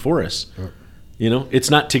stands before us. Yep. You know, it's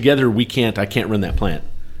not together we can't, I can't run that plant.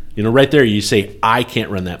 You know, right there you say, I can't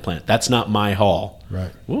run that plant. That's not my haul. Right.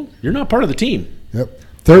 Well, you're not part of the team. Yep.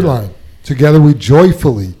 Third line. Together we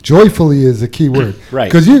joyfully. Joyfully is a key word.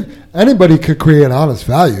 Right. Because anybody could create an honest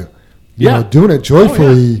value. You know, doing it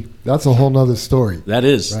joyfully, that's a whole nother story. That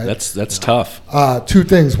is. Right? That's tough. Two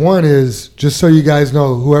things. One is, just so you guys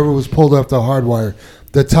know, whoever was pulled off the hardwire,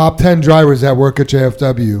 the top 10 drivers that work at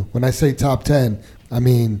JFW, when I say top 10, I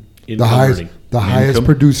mean the highest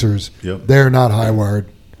producers. Yep. They're not high-wired.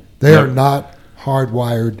 They are not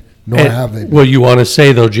hardwired, nor have they been. What you want to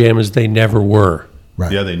say, though, Jam, is they never were.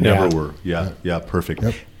 Right. Yeah, they never were. Yeah, perfect.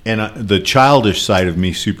 Yep. And the childish side of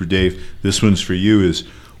me, Super Dave, this one's for you, is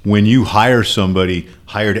when you hired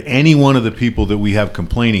any one of the people that we have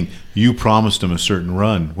complaining, you promised them a certain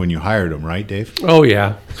run when you hired them, right, Dave? Oh,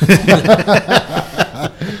 yeah.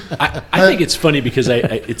 I think it's funny because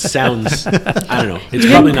it sounds, I don't know. It's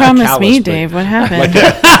probably not promise callous, me, Dave. What happened?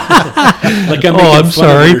 Like I'm making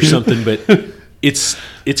fun of you or something, but it's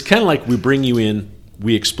kind of like we bring you in,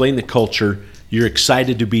 we explain the culture, you're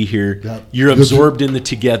excited to be here, you're absorbed in the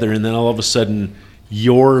together, and then all of a sudden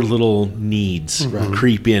your little needs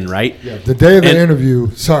creep in, right? Yeah, the day of the interview,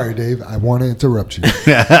 sorry, Dave, I want to interrupt you.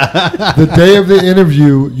 The day of the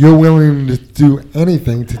interview, you're willing to do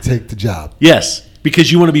anything to take the job. Yes,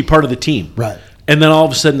 because you want to be part of the team. Right. And then all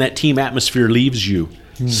of a sudden that team atmosphere leaves you.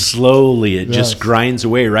 Slowly, it just grinds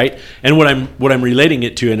away, right? And what I'm relating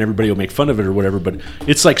it to, and everybody will make fun of it or whatever, but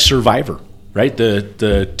it's like Survivor, right?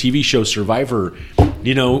 The TV show Survivor,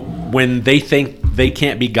 when they think they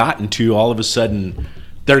can't be gotten to, all of a sudden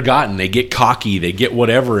they're gotten. They get cocky, they get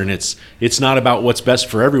whatever, and it's not about what's best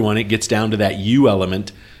for everyone. It gets down to that you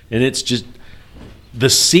element, and it's just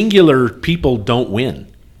the singular people don't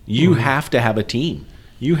win. You have to have a team.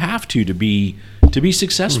 You have to be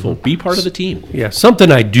successful. Be part of the team. Yeah,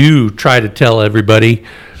 something I do try to tell everybody,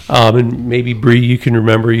 and maybe Brie, you can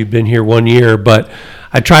remember, you've been here 1 year, but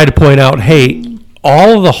I try to point out, hey,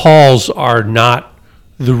 all of the halls are not,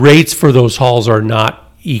 the rates for those halls are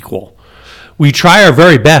not equal. We try our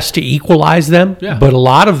very best to equalize them, but a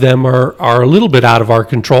lot of them are a little bit out of our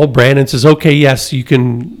control. Brandon says, okay, yes, you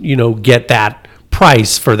can, get that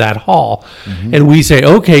price for that hall. And we say,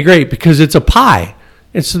 okay, great, because it's a pie.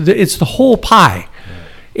 It's the whole pie.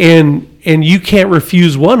 And you can't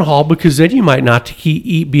refuse one hall because then you might not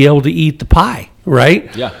be able to eat the pie,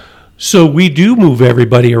 right? Yeah. So we do move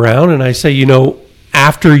everybody around, and I say,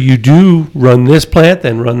 after you do run this plant,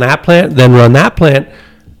 then run that plant, then run that plant,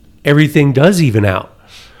 everything does even out.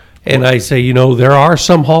 And I say, there are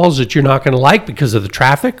some halls that you're not going to like because of the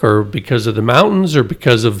traffic or because of the mountains or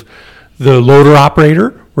because of the loader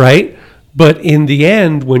operator, right? But in the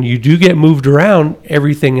end, when you do get moved around,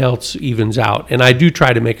 everything else evens out. And I do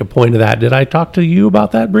try to make a point of that. Did I talk to you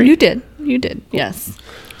about that, Brie? You did, yes.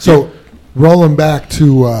 So rolling back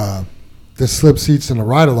to the slip seats and the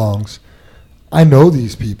ride-alongs, I know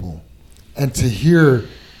these people. And to hear,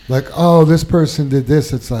 like, oh, this person did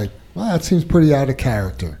this, it's like, well, that seems pretty out of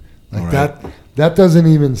character. Like that doesn't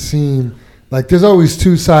even seem, like there's always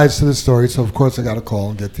two sides to the story, so of course I got to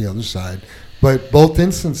call and get the other side. But both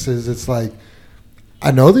instances, it's like,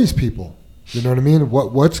 I know these people. You know what I mean?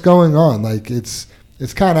 What's going on? Like it's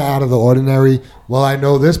kind of out of the ordinary. Well, I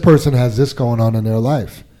know this person has this going on in their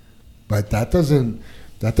life, but that doesn't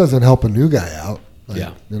help a new guy out.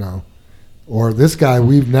 Like, or this guy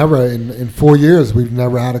we've never in 4 years we've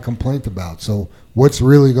never had a complaint about. So what's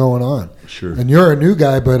really going on? Sure. And you're a new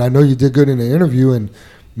guy, but I know you did good in the interview. And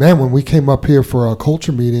man, when we came up here for our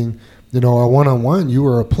culture meeting, our one-on-one, you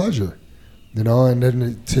were a pleasure. And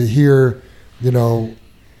then to hear, the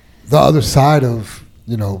other side of,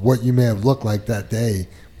 what you may have looked like that day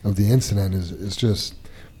of the incident is just,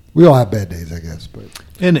 we all have bad days, I guess. But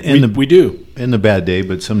we do. In the bad day,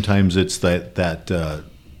 but sometimes it's that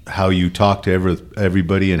how you talk to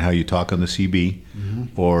everybody and how you talk on the CB,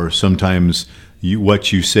 or sometimes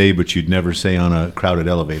what you say but you'd never say on a crowded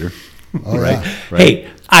elevator. Oh, right?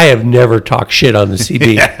 Hey, I have never talked shit on the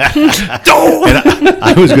CB. And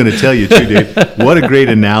I was going to tell you too, Dave, what a great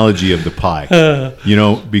analogy of the pie.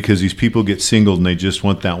 Because these people get singled and they just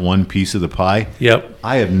want that one piece of the pie. Yep.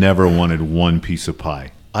 I have never wanted one piece of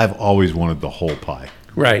pie. I've always wanted the whole pie.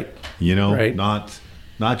 Right. Right. Not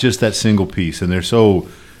just that single piece. And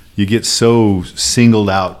you get so singled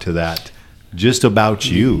out to that. Just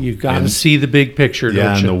about you. You've got to see the big picture,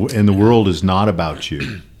 don't you? And the world is not about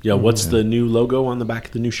you. Yeah, what's the new logo on the back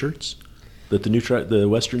of the new shirts? That the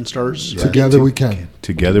Western Stars? Together we can.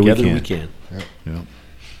 Together we can. Yep.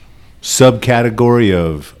 Subcategory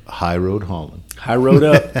of High Road Holland. High Road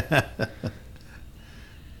up.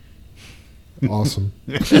 Awesome.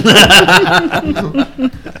 It's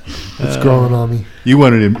growing on me. You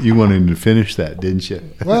wanted him to finish that, didn't you?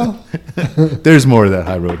 Well, there's more of that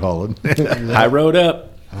High Road Holland. High Road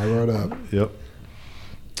up. High Road up. Yep.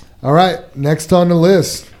 All right, next on the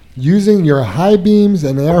list, using your high beams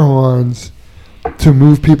and air horns to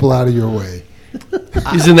move people out of your way.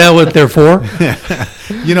 Isn't that what they're for?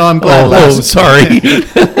 I'm glad. Sorry.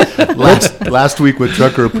 last week with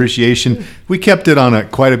Trucker Appreciation, we kept it on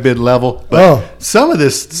quite a bit level. But some of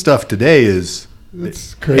this stuff today is...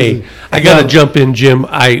 It's crazy. Hey, I got to jump in, Jim.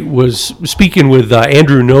 I was speaking with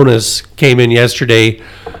Andrew Nonas, came in yesterday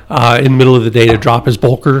in the middle of the day to drop his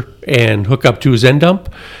bulker and hook up to his end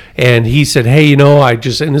dump. And he said, hey, and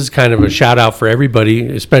this is kind of a shout out for everybody,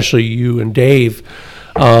 especially you and Dave.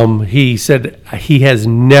 He said he has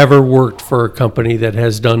never worked for a company that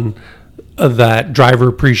has done that driver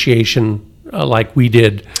appreciation like we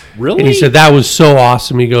did. Really? And he said that was so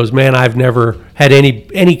awesome. He goes, man, I've never had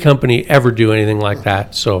any company ever do anything like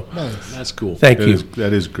that. So nice. That's cool. Thank you.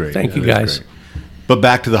 That is great. Thank you, guys. Great. But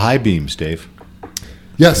back to the high beams, Dave.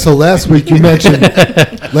 Yeah, so last week you mentioned,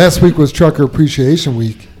 last week was Trucker Appreciation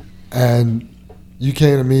Week, and, you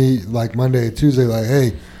came to me like Monday or Tuesday, like,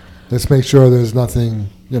 hey, let's make sure there's nothing,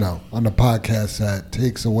 on the podcast that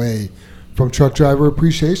takes away from Truck Driver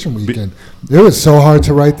Appreciation Weekend. It was so hard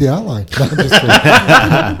to write the outline. No, I'm just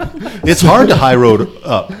kidding. It's hard to high road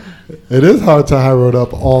up. It is hard to high road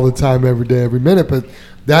up all the time, every day, every minute, but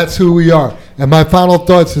that's who we are. And my final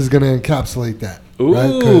thoughts is going to encapsulate that. Ooh.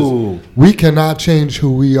 Right? 'Cause we cannot change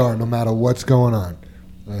who we are no matter what's going on.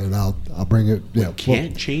 And I'll bring it. Yeah,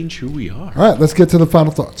 Can't change who we are. all right, let's get to the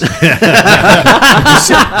final thoughts. Sorry,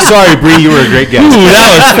 Brie, you were a great guest. Ooh,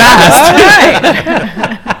 that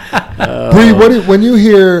was fast. Brie, when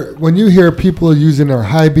you hear people using their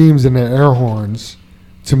high beams and their air horns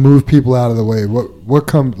to move people out of the way, what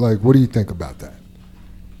do you think about that?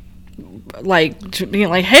 Like,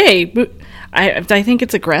 hey, I think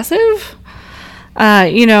it's aggressive.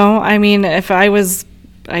 I mean, if I was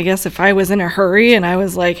in a hurry and I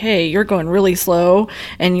was like, hey, you're going really slow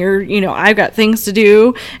and I've got things to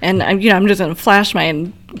do and I'm just going to flash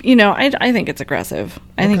I think it's aggressive.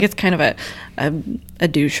 I think it's kind of a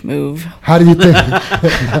douche move. How do you think?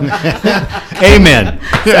 Amen.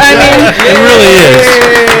 I mean, It really is.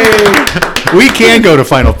 We can go to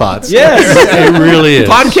final thoughts. Yes. It really is.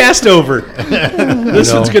 Podcast over.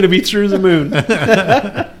 This one's going to be through the moon.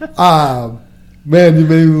 Man, you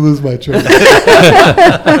made me lose my train.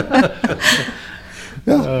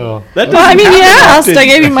 Oh. That well, I mean, doesn't you happen asked. often. I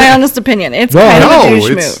gave you my honest opinion. It's No, kind of no, a douche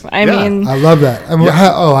it's- move. I yeah. mean, I love that. I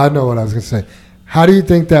know what I was going to say. How do you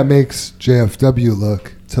think that makes JFW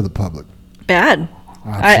look to the public? bad.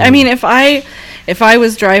 I Absolutely. mean, if I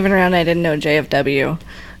was driving around, and I didn't know JFW,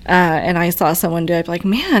 and I saw someone do it, I'd be like,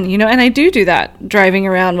 man, and I do that driving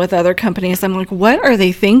around with other companies. I'm like, what are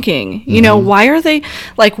they thinking? Why are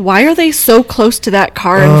they so close to that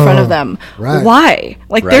car in front of them? right. Why?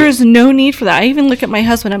 Like, Right. there is no need for that. I even look at my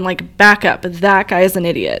husband. I'm like, back up. That guy is an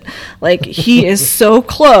idiot. Like, he is so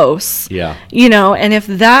close. Yeah. And if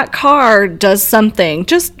that car does something,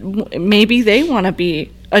 just maybe they want to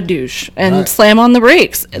be a douche and Right. slam on the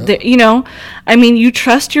brakes. I mean, you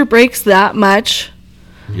trust your brakes that much.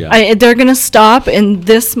 Yeah. They're going to stop in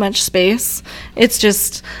this much space. It's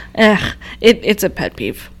just, it's a pet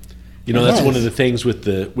peeve. That's one of the things with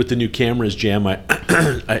the new cameras, Jam.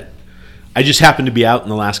 I just happened to be out in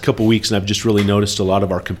the last couple weeks, and I've just really noticed a lot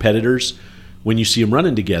of our competitors when you see them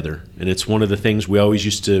running together. And it's one of the things we always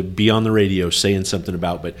used to be on the radio saying something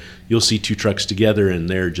about, but you'll see two trucks together, and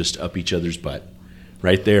they're just up each other's butt.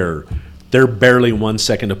 Right there. They're barely 1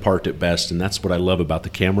 second apart at best, and that's what I love about the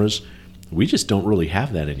cameras. We just don't really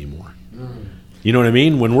have that anymore. You know what I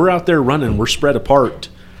mean? When we're out there running, we're spread apart.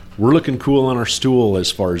 We're looking cool on our stool as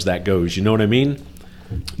far as that goes. You know what I mean?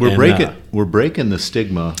 We're And, breaking the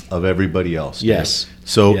stigma of everybody else. Yes.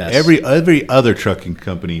 So Yes. every other trucking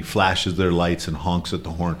company flashes their lights and honks at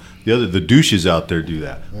the horn. The douches out there do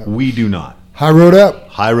that. We do not. High road up.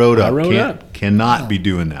 High road up. road up. Cannot be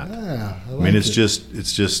doing that. Yeah, I mean, it's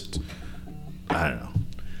just I don't know.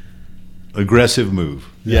 Aggressive move.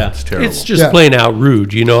 Yeah. It's terrible. It's just Yeah. plain out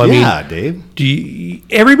rude, I mean, Dave.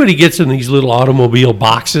 everybody gets in these little automobile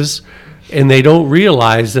boxes, and they don't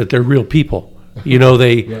realize that they're real people. But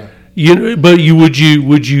would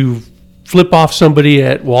you flip off somebody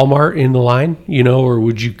at Walmart in the line, or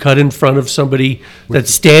would you cut in front of somebody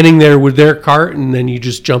that's standing there with their cart, and then you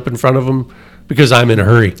just jump in front of them because I'm in a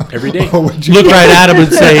hurry? Every day. Or would you, Look right at them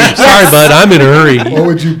and say, "Sorry, bud, I'm in a hurry." or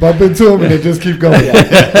would you bump into them and they just keep going?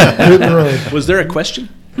 Hit and run. Was there a question?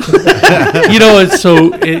 It's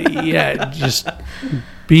so just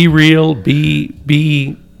be real, be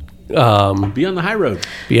Be on the high road. on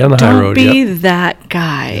the high Don't road. be Yep. that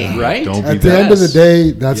guy. Right? Don't be At the that. end of the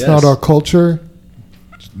day, that's Yes. not our culture.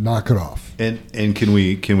 Just knock it off. And can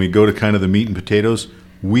we go to kind of the meat and potatoes?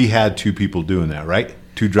 We had two people doing that, right?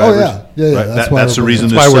 Two drivers. Yeah. Right? That's why That's the we're- reason.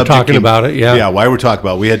 That's this why we're subject talking about it, yeah. Yeah, why we're talking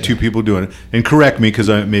about it. We had two people doing it. And correct me because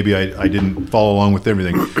I didn't follow along with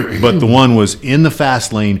everything. But the one was in the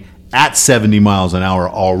fast lane at 70 miles an hour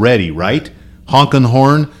already, right? Honking the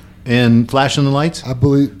horn and flashing the lights, I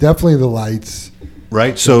believe definitely the lights.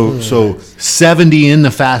 right? So 70 in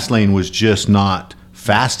the fast lane was just not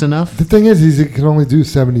fast enough. The thing is, he can only do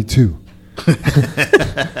 72.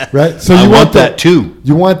 Right? So I you want that too.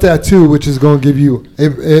 You want that too, which is going to give you,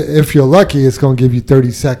 if you're lucky, it's going to give you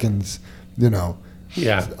 30 seconds,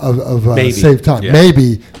 Yeah. of Maybe. save time. Yeah.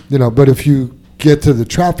 Maybe, but if you get to the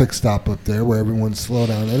traffic stop up there where everyone's slow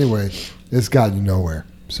down anyway, it's got you nowhere.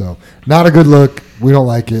 So not a good look. We don't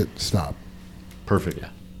like it. Stop. Perfect.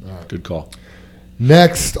 Good call.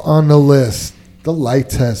 Next on the list, the light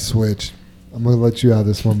test switch. I'm going to let you have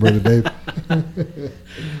this one, Brother Dave.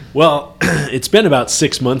 Well, it's been about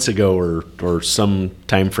 6 months ago or some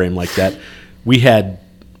time frame like that. we had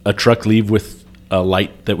a truck leave with a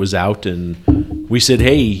light that was out, and we said,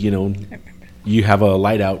 hey, you have a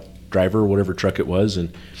light out, driver, whatever truck it was.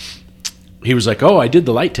 And he was like, oh, I did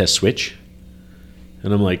the light test switch.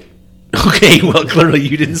 And I'm like, okay, well, clearly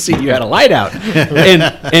you didn't see you had a light out.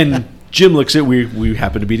 And Jim looks at, we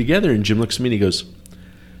happen to be together, and Jim looks at me and he goes,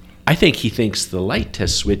 I think he thinks the light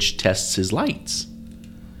test switch tests his lights.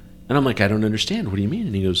 And I'm like, I don't understand. What do you mean?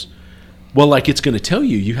 And he goes, well, like it's going to tell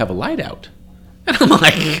you have a light out. And I'm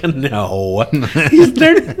like, no,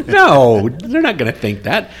 they're not going to think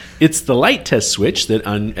that. It's the light test switch that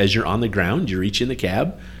as you're on the ground, you reach in the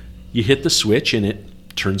cab, you hit the switch, and it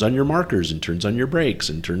turns on your markers and turns on your brakes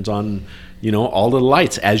and turns on, all the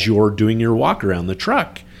lights as you're doing your walk around the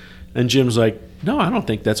truck. And Jim's like, no, I don't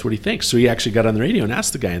think that's what he thinks. So he actually got on the radio and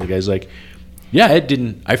asked the guy, and the guy's like, yeah, it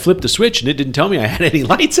didn't. I flipped the switch and it didn't tell me I had any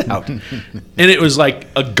lights out. And it was like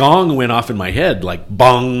a gong went off in my head, like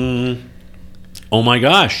bong. Oh my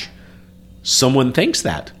gosh, someone thinks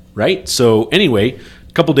that, right? So anyway,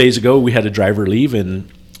 a couple days ago, we had a driver leave, and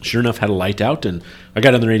sure enough, had a light out. And I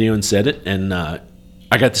got on the radio and said it, and I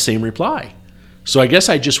got the same reply. So I guess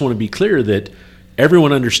I just want to be clear that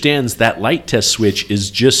everyone understands that light test switch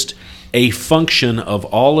is just a function of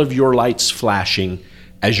all of your lights flashing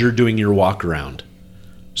as you're doing your walk around.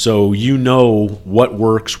 So you know what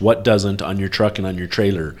works, what doesn't on your truck and on your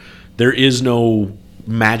trailer. There is no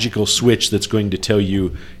magical switch that's going to tell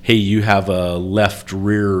you, hey, you have a left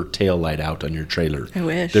rear tail light out on your trailer. I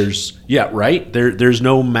wish. There's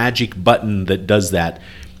no magic button that does that.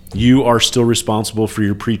 You are still responsible for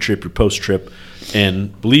your pre-trip, your post-trip.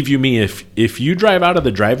 And believe you me, if you drive out of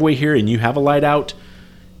the driveway here and you have a light out,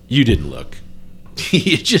 you didn't look.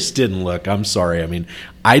 You just didn't look. I'm sorry. I mean,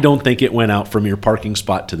 I don't think it went out from your parking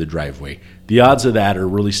spot to the driveway. The odds of that are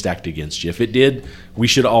really stacked against you. If it did, we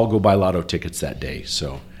should all go buy lotto tickets that day.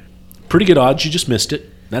 So pretty good odds. You just missed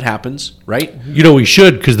it. That happens, right? We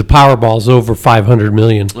should, because the Powerball's over $500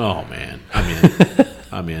 million. Oh, man.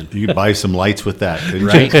 I'm in. You could buy some lights with that, couldn't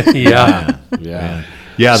Right? you? Yeah.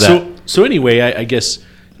 Yeah. So anyway, I guess,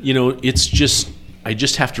 it's just, I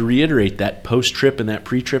just have to reiterate that post-trip and that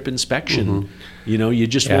pre-trip inspection. Mm-hmm. You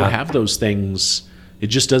just won't have those things. It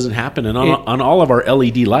just doesn't happen. And on all of our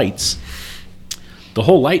LED lights, the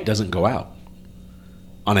whole light doesn't go out.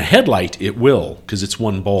 On a headlight, it will, because it's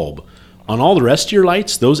one bulb. On all the rest of your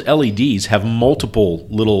lights, those LEDs have multiple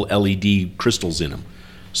little LED crystals in them.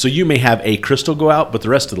 So you may have a crystal go out, but the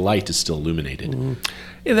rest of the light is still illuminated.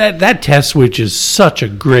 Mm-hmm. That test switch is such a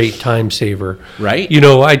great time saver. Right?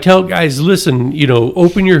 I tell guys, listen,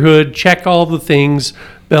 open your hood, check all the things,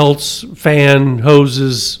 belts, fan,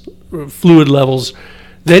 hoses, fluid levels.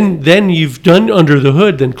 Then you've done under the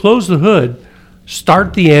hood, then close the hood,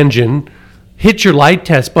 start the engine, hit your light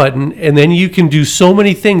test button, and then you can do so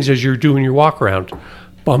many things as you're doing your walk around.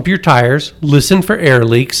 Bump your tires, listen for air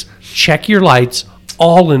leaks, check your lights,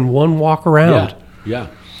 all in one walk around. Yeah.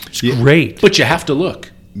 It's great. But you have to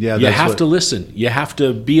look. Yeah, you have to listen. You have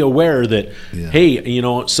to be aware that, hey,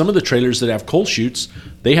 some of the trailers that have coal chutes,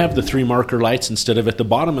 they have the 3 marker lights instead of at the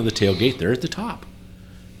bottom of the tailgate, they're at the top.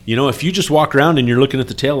 If you just walk around and you're looking at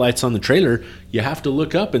the tail lights on the trailer, you have to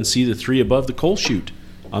look up and see the 3 above the coal chute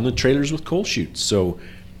on the trailers with coal chutes. So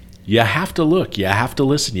you have to look. You have to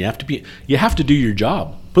listen. You have to do your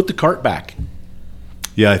job. Put the cart back.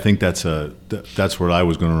 Yeah, I think that's what I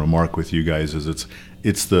was going to remark with you guys is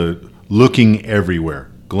it's the looking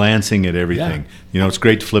everywhere, glancing at everything. Yeah. It's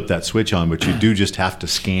great to flip that switch on, but you do just have to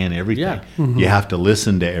scan everything. Yeah. Mm-hmm. You have to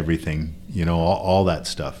listen to everything, all that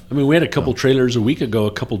stuff. I mean, we had a couple trailers a week ago,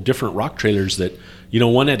 a couple different rock trailers that,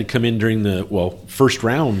 one had to come in during the, first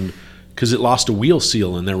round because it lost a wheel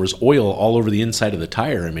seal and there was oil all over the inside of the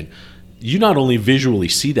tire. I mean, you not only visually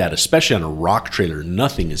see that, especially on a rock trailer,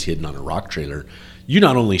 nothing is hidden on a rock trailer. You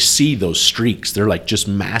not only see those streaks, they're like just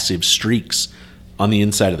massive streaks on the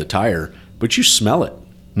inside of the tire, but you smell it.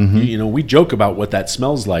 Mm-hmm. We joke about what that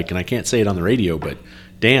smells like, and I can't say it on the radio, but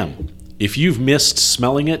damn, if you've missed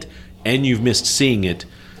smelling it and you've missed seeing it,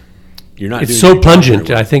 you're not doing it. It's so your job pungent,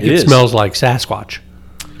 very well. I think it smells like Sasquatch.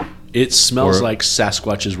 It smells like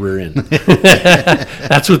Sasquatch's rear end.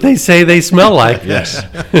 That's what they say they smell like. Yes.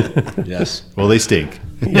 Yes. Well, they stink.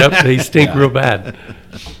 Yep, they stink real bad.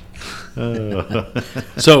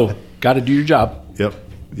 So, got to do your job.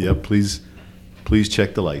 Yep. Please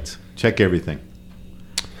check the lights. Check everything.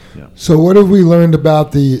 Yeah. So what have we learned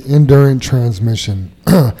about the Endurant transmission?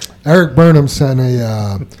 Eric Burnham sent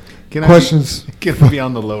a questions. Can I be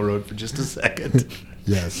on the low road for just a second?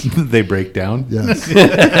 Yes. They break down. Yes.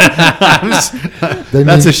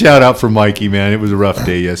 That's a shout out for Mikey, man. It was a rough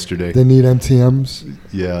day yesterday. They need MTMs.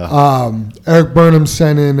 Yeah. Eric Burnham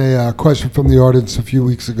sent in a question from the audience a few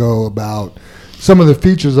weeks ago about some of the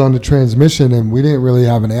features on the transmission, and we didn't really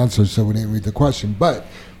have an answer, so we didn't read the question. But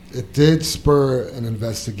it did spur an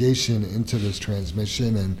investigation into this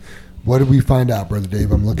transmission, and what did we find out, Brother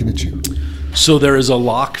Dave? I'm looking at you. So there is a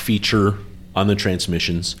lock feature on the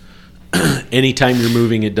transmissions. Anytime you're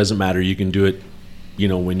moving, it doesn't matter. You can do it,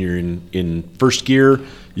 when you're in first gear.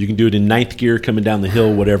 You can do it in ninth gear, coming down the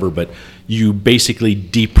hill, whatever. But you basically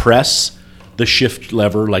depress the shift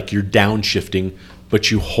lever like you're downshifting,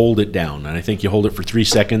 but you hold it down. And I think you hold it for 3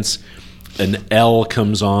 seconds. An L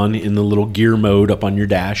comes on in the little gear mode up on your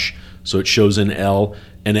dash. So it shows an L,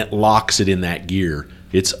 and it locks it in that gear.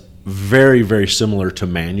 It's very, very similar to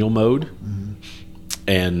manual mode. Mm-hmm.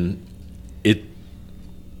 And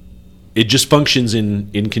it just functions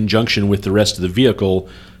in conjunction with the rest of the vehicle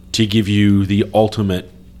to give you the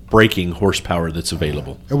ultimate braking horsepower that's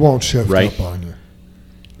available. It won't shift right? up on you.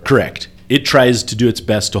 Correct. It tries to do its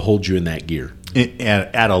best to hold you in that gear.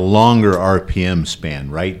 At a longer RPM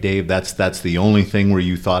span, right, Dave? That's the only thing where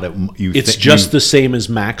you thought it. It's just the same as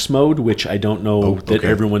max mode, which I don't know that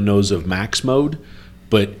everyone knows of max mode.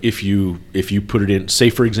 But if you put it in, say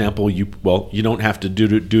for example, you don't have to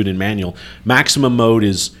do it in manual. Maximum mode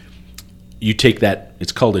is you take that.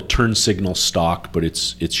 It's called a turn signal stock, but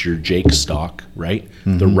it's your Jake stock, right?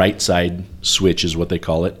 Mm-hmm. The right side switch is what they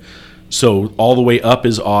call it. So all the way up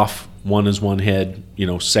is off. One is one head.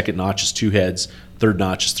 Second notch is 2 heads. Third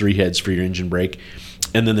notch is 3 heads for your engine brake.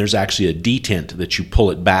 And then there's actually a detent that you pull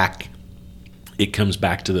it back. It comes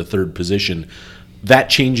back to the third position. That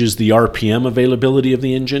changes the RPM availability of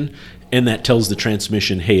the engine, and that tells the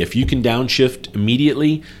transmission, hey, if you can downshift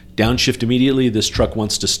immediately, this truck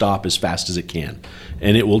wants to stop as fast as it can.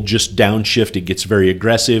 And it will just downshift. It gets very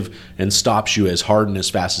aggressive and stops you as hard and as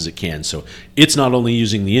fast as it can. So it's not only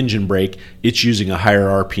using the engine brake, it's using a higher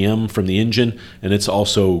RPM from the engine, and it's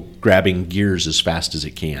also grabbing gears as fast as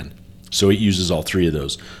it can. So it uses all 3 of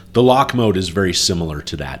those. The lock mode is very similar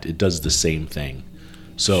to that. It does the same thing.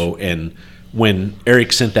 So, and when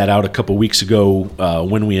Eric sent that out a couple weeks ago,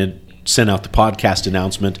 when we had sent out the podcast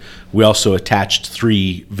announcement, we also attached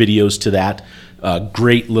 3 videos to that.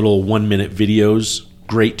 Great little 1-minute videos,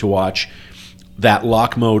 great to watch. That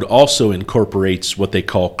lock mode also incorporates what they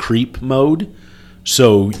call creep mode.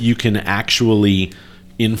 So you can actually,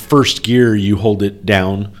 in first gear, you hold it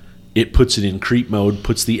down, it puts it in creep mode,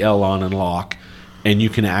 puts the L on and lock, and you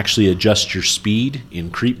can actually adjust your speed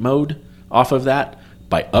in creep mode off of that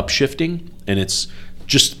by upshifting. And it's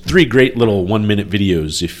just 3 great little 1-minute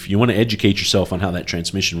videos. If you want to educate yourself on how that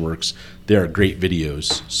transmission works, they are great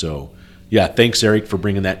videos. So, yeah, thanks, Eric, for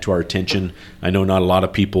bringing that to our attention. I know not a lot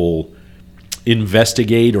of people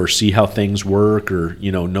investigate or see how things work or,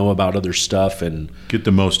 know about other stuff and get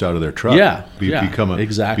the most out of their truck. Yeah, become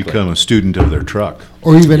exactly. a student of their truck.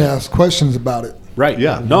 Or even ask questions about it. Right.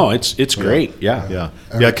 Yeah. No, it's great. Yeah.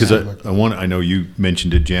 Yeah. Because I know you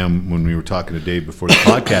mentioned it, Jam, when we were talking to Dave before the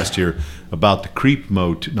podcast here about the creep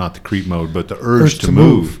mode, not the creep mode, but the urge to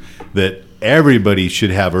move. That everybody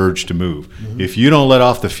should have urge to move. Mm-hmm. If you don't let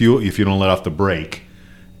off the fuel, if you don't let off the brake,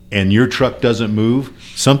 and your truck doesn't move,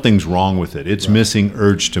 something's wrong with it. It's missing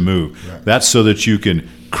urge to move. Right. That's so that you can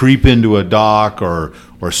creep into a dock or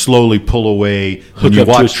slowly pull away. Hook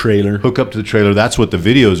up to the trailer. That's what the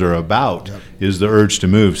videos are about, is the urge to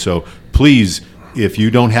move. So please, if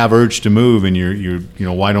you don't have urge to move and you're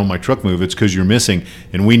why don't my truck move? It's because you're missing,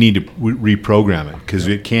 and we need to reprogram it because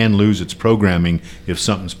it can lose its programming if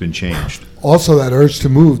something's been changed. Also, that urge to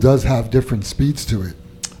move does have different speeds to it.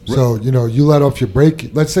 So, you let off your brake.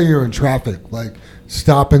 Let's say you're in traffic, like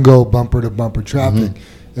stop and go bumper to bumper traffic.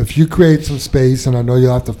 Mm-hmm. If you create some space, and I know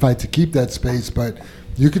you'll have to fight to keep that space, but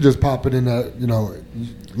you could just pop it in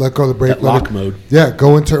let go of the brake. That lock mode. Yeah,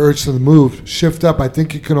 go into urge to the move, shift up. I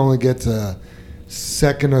think you can only get to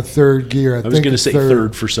second or third gear. I was going to say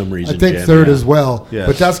third for some reason. I think third as well. Yes.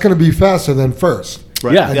 But that's going to be faster than first.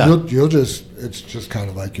 Right. Yeah. And you'll just, it's just kind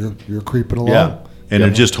of like you're creeping along. Yeah. And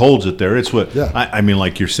it just holds it there. It's what I mean,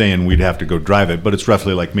 like you're saying, we'd have to go drive it, but it's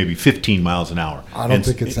roughly like maybe 15 miles an hour. I don't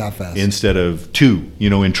think it's that fast. Instead of 2,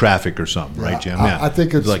 in traffic or something, right, Jim? I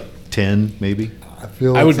think it's like 10, maybe.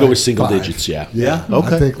 I would go with single digits. Yeah.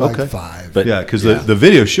 Okay. I think like 5. But because the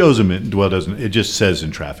video shows them. It just says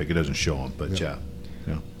in traffic. It doesn't show them. But yeah.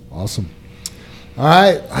 Awesome. All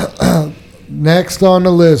right. Next on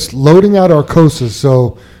the list, loading out Arcosas.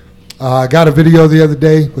 So. I got a video the other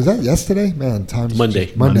day. Was that yesterday? Man, time's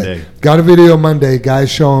Monday. Got a video Monday. Guys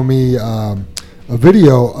showing me a a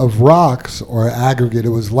video of rocks or aggregate. It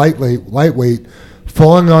was lightweight,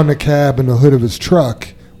 falling on the cab and the hood of his truck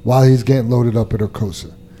while he's getting loaded up at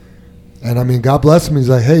Arcosa. And I mean, God bless him. He's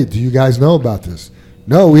like, hey, do you guys know about this?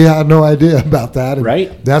 No, we had no idea about that. And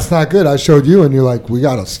right. That's not good. I showed you, and you're like, we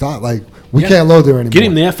got to stop. Like, we can't load there anymore. Get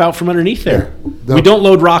him the F out from underneath there. Yeah. We don't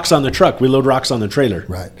load rocks on the truck. We load rocks on the trailer.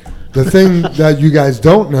 Right. The thing that you guys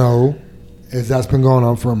don't know is that's been going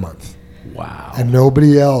on for a month. Wow. And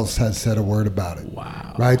nobody else has said a word about it.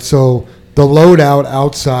 Wow. Right? So the loadout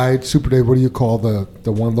outside, Super Dave, what do you call the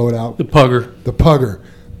one loadout? The pugger. The pugger.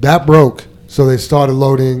 That broke. So they started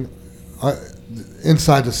loading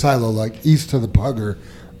inside the silo, like east of the pugger.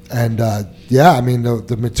 And, I mean,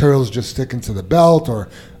 the material's just sticking to the belt, or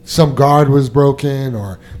some guard was broken,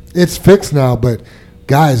 or it's fixed now. But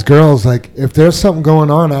guys, girls, like, if there's something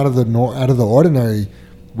going on out of the ordinary,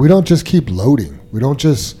 we don't just keep loading. We don't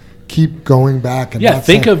just keep going back. And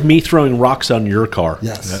think of me throwing rocks on your car.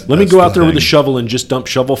 Yes. Let me go out there with a shovel and just dump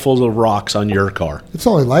shovelfuls of rocks on your car. It's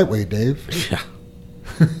only lightweight, Dave. Yeah.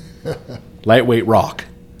 Lightweight rock.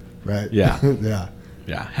 Right. Yeah. Yeah.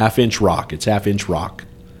 Yeah. Half-inch rock. It's half-inch rock.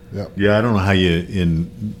 Yep. Yeah, I don't know how you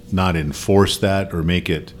not enforce that or make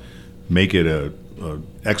it a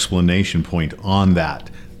explanation point on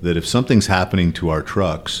that if something's happening to our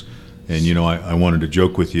trucks, and I wanted to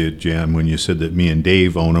joke with you, Jan, when you said that me and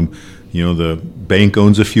Dave own them. The bank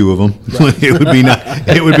owns a few of them. Right. It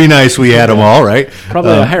would be nice we had them all, right?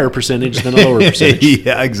 Probably a higher percentage than a lower percentage.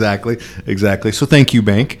 Yeah, exactly. So thank you,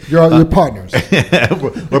 bank. You're partners.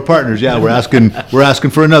 We're partners. Yeah, we're asking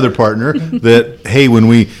for another partner. That, hey, when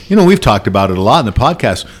we've talked about it a lot in the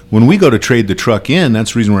podcast. When we go to trade the truck in,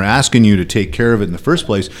 that's the reason we're asking you to take care of it in the first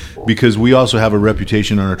place, because we also have a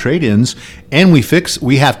reputation on our trade-ins, and we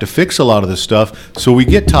have to fix a lot of this stuff, so we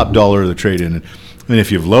get top dollar of the trade-in. And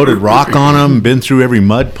if you've loaded rock on them, been through every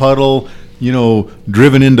mud puddle,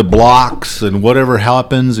 driven into blocks and whatever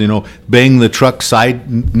happens, bang the truck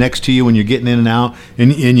side next to you when you're getting in and out,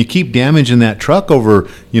 and you keep damaging that truck over,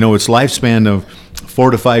 its lifespan of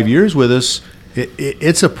 4 to 5 years with us,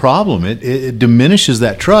 it's a problem. It diminishes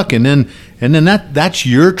that truck, and then that's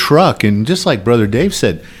your truck. And just like Brother Dave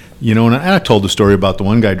said, and I told the story about the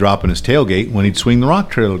one guy dropping his tailgate when he'd swing the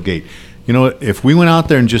rock tailgate. If we went out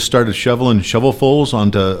there and just started shoveling shovelfuls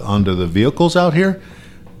onto the vehicles out here,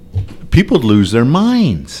 people would lose their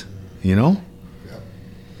minds,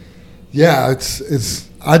 Yeah, it's.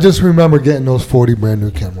 I just remember getting those 40 brand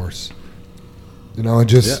new Kenworths, and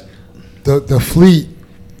just the fleet,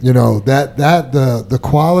 the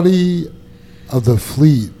quality of the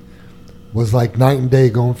fleet was like night and day,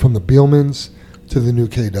 going from the Beelmans to the new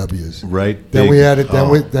KWs. Right. Then we added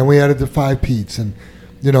the 5 Pete's, and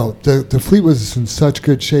the fleet was in such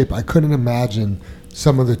good shape. I couldn't imagine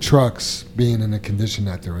some of the trucks being in the condition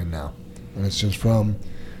that they're in now. And it's just from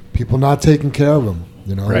people not taking care of them,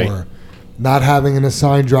 right. Or not having an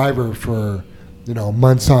assigned driver for,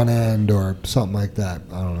 months on end or something like that.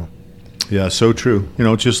 I don't know. Yeah, so true.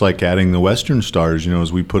 It's just like adding the Western Stars,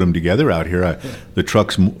 as we put them together out here. The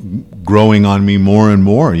truck's growing on me more and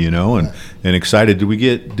more, and excited. Did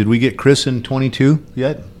we get Chris in 22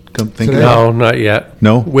 yet? No, not yet.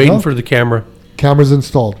 No? Waiting for the camera. Camera's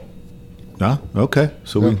installed. Ah, okay.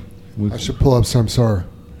 So I should pull up Samsara.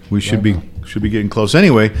 We should be getting close.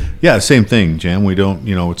 Anyway, yeah, same thing, Jan. We don't,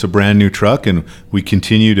 it's a brand new truck, and we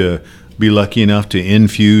continue to be lucky enough to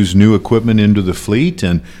infuse new equipment into the fleet,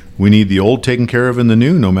 and we need the old taken care of in the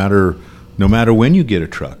new, no matter when you get a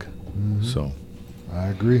truck. Mm-hmm. So, I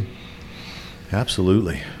agree.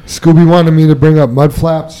 Absolutely. Scooby wanted me to bring up mud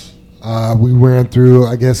flaps. We ran through,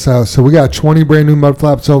 I guess, so we got 20 brand new mud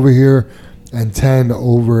flaps over here and 10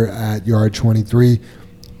 over at yard 23.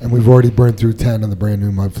 And we've already burned through 10 of the brand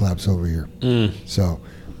new mud flaps over here. So,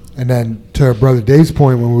 and then to Brother Dave's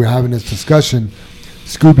point, when we were having this discussion,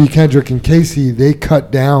 Scooby, Kendrick, and Casey, they cut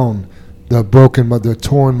down the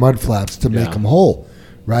torn mud flaps to make them whole,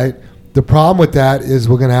 right? The problem with that is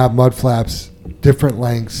we're going to have mud flaps, different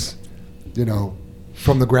lengths,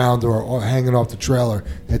 from the ground or hanging off the trailer.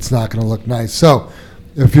 It's not going to look nice. So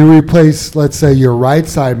if you replace, let's say, your right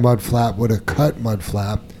side mud flap with a cut mud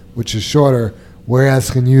flap, which is shorter, we're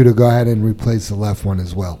asking you to go ahead and replace the left one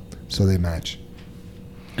as well, so they match.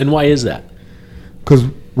 And why is that? Because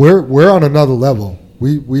we're on another level.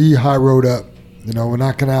 We high road up. We're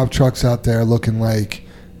not going to have trucks out there looking like,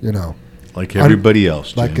 like everybody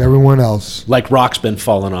else. Like everyone else. Like rock's been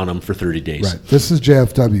falling on them for 30 days. Right. This is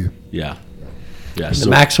JFW. Yeah. And the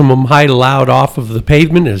maximum height allowed off of the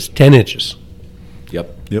pavement is 10 inches.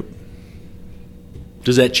 Yep.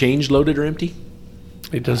 Does that change loaded or empty?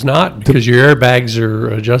 It does not, because your airbags are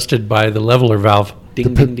adjusted by the leveler valve.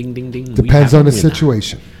 Ding, ding, ding, ding, ding. Depends on the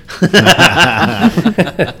situation.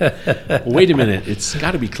 Wait a minute. It's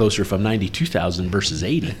got to be closer if I'm 92,000 versus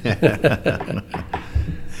 80.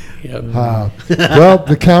 Well,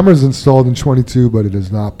 the camera's installed in 22, but it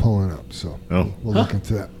is not pulling up. So we'll look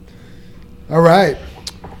into that. All right.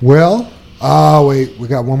 Well, wait, we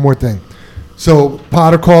got one more thing. So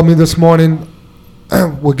Potter called me this morning.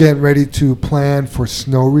 We're getting ready to plan for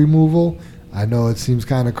snow removal. I know it seems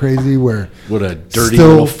kind of crazy. What a dirty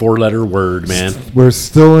little 4-letter word, man. We're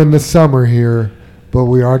still in the summer here, but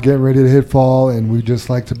we are getting ready to hit fall, and we just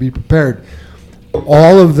like to be prepared.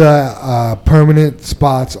 All of the permanent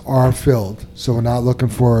spots are filled, so we're not looking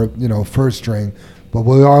for first string, but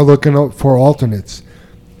we are looking for alternates.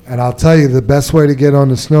 And I'll tell you, the best way to get on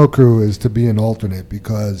the snow crew is to be an alternate,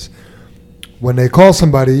 because when they call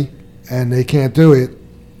somebody and they can't do it,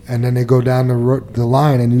 and then they go down the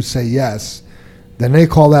line and you say yes, then they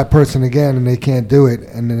call that person again and they can't do it,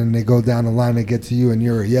 and then they go down the line and get to you and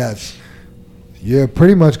you're a yes. You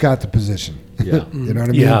pretty much got the position. Yeah. You know what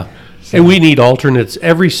I mean? Yeah. So. And we need alternates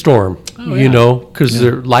every storm, because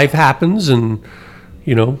life happens and,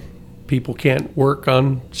 people can't work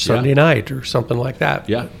on Sunday night or something like that.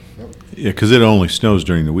 Yeah. Yeah, because it only snows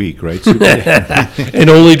during the week, right? And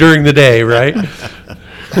only during the day, right?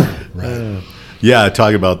 Right. Yeah,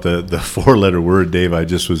 talking about the 4-letter word, Dave, I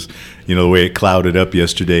just was, the way it clouded up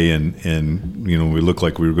yesterday and we looked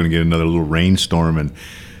like we were going to get another little rainstorm, and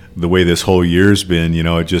the way this whole year's been,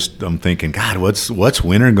 I'm thinking, God, what's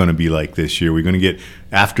winter going to be like this year? We're going to get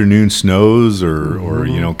afternoon snows or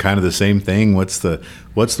kind of the same thing. What's the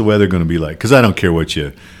weather going to be like? Because I don't care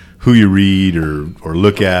who you read or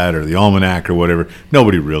look at or the almanac or whatever.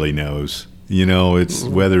 Nobody really knows.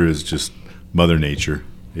 Weather is just Mother Nature.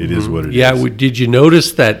 It is what it is. Yeah, did you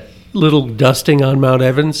notice that little dusting on Mount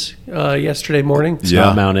Evans yesterday morning? It's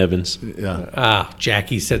not Mount Evans. Yeah.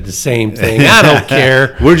 Jackie said the same thing. I don't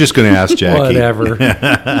care. We're just going to ask Jackie. Whatever.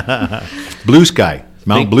 Blue sky.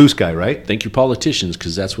 Blue sky, right? Thank your politicians,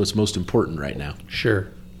 because that's what's most important right now. Sure.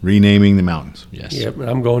 Renaming the mountains. Yes. Yep,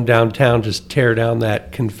 I'm going downtown to tear down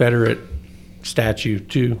that Confederate statue,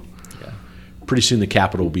 too. Yeah. Pretty soon the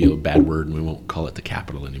Capitol will be a bad word, and we won't call it the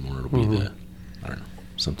Capitol anymore. It'll be I don't know,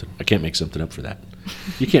 something. I can't make something up for that.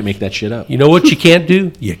 You can't make that shit up. You know what you can't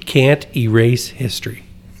do? You can't erase history.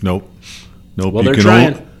 Nope. Well, they're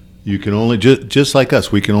trying. You can only just like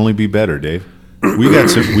us. We can only be better, Dave. We got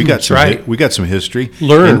some history.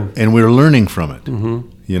 Learn, and we're learning from it.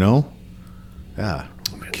 That's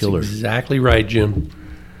killer. Exactly right, Jim.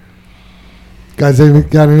 Guys,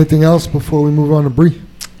 got anything else before we move on to Brie?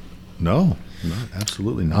 No,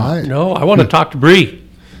 absolutely not. All right. No, I want to talk to Brie.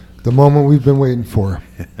 The moment we've been waiting for.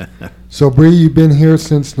 So, Brie, you've been here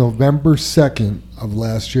since November 2nd of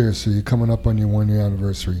last year, so you're coming up on your 1-year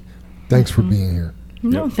anniversary. Thanks for being here.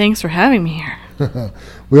 No, thanks for having me here.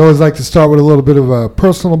 We always like to start with a little bit of a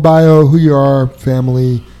personal bio, who you are,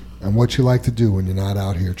 family, and what you like to do when you're not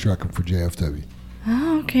out here trucking for JFW.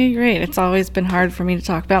 Oh, okay, great. It's always been hard for me to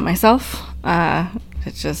talk about myself.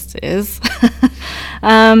 It just is.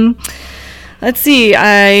 Let's see.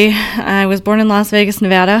 I was born in Las Vegas,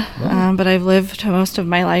 Nevada, but I've lived most of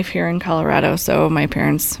my life here in Colorado. So my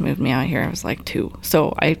parents moved me out here. I was like 2.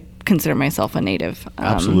 So I consider myself a native.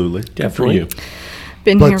 Absolutely. Definitely.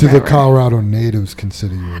 Been But here do the forever. Colorado natives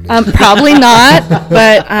consider you a native? Probably not,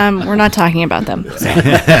 but we're not talking about them.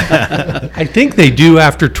 I think they do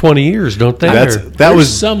after 20 years, don't they? That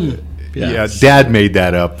was some. Yeah, Dad made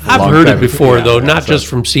that up. I've heard it before, though, not just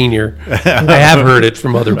from Senior. I have heard it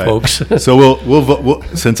from other folks. So we'll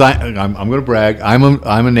since I'm going to brag. I'm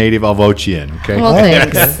a native. I'll vote you in. Okay. Well,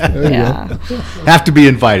 thanks. Yeah. Have to be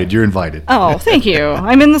invited. You're invited. Oh, thank you.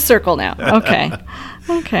 I'm in the circle now. Okay.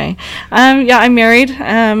 Okay. I'm married.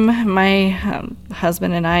 My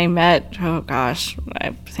husband and I met, I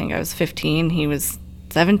think I was 15. He was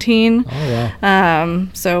 17. Oh, wow.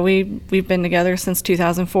 So we've been together since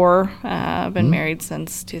 2004. Been married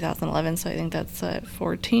since 2011. So I think that's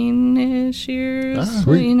 14-ish years.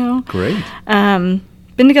 Sweet. Great. Been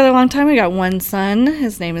together a long time. We got one son.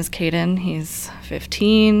 His name is Caden. He's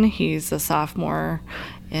 15. He's a sophomore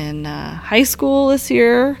in high school this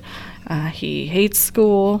year. He hates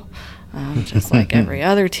school, just like every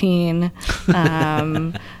other teen.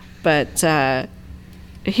 But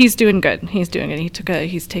he's doing good. He's doing good.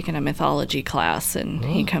 He's taken a mythology class, and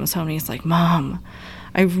he comes home and he's like, "Mom,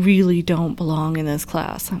 I really don't belong in this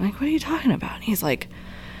class." I'm like, "What are you talking about?" And he's like,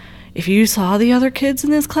 "If you saw the other kids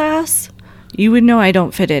in this class, you would know I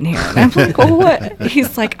don't fit in here." And I'm like, "Oh, what?"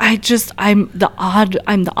 He's like, I'm the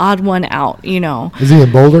odd one out, Is he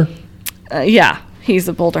in Boulder? Yeah, he's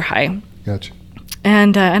a Boulder High. Gotcha.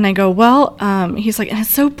 And I go, well, he's like, and it's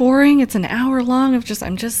so boring. It's an hour long of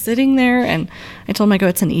I'm just sitting there. And I told him, I go,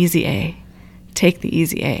 it's an easy A. Take the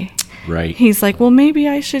easy A. Right. He's like, well, maybe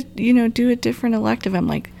I should, do a different elective. I'm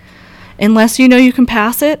like, unless you can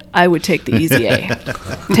pass it, I would take the easy A.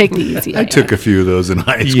 Take the easy A. I took a few of those in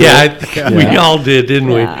high school. Yeah, we all did, didn't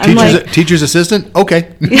we? Teacher's assistant?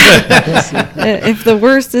 Okay. If the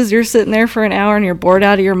worst is you're sitting there for an hour and you're bored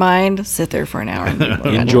out of your mind, sit there for an hour. And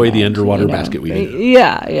Enjoy the underwater basket weaving.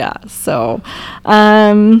 Yeah. So,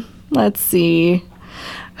 let's see.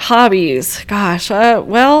 Hobbies. Gosh,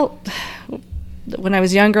 when I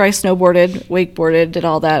was younger, I snowboarded, wakeboarded, did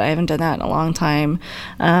all that. I haven't done that in a long time.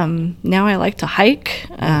 Now I like to hike,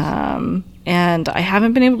 and I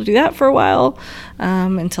haven't been able to do that for a while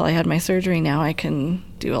until I had my surgery. Now I can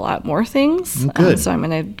do a lot more things. Good. So I'm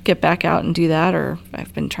going to get back out and do that, or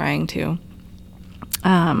I've been trying to.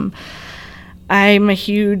 I'm a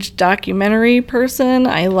huge documentary person.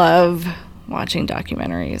 I love watching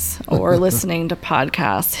documentaries or listening to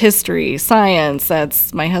podcasts, history, science.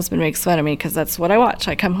 That's my husband makes fun of me because that's what I watch.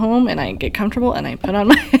 I come home and I get comfortable and I put on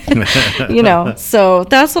my, so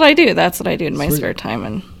that's what I do. That's what I do in my spare time.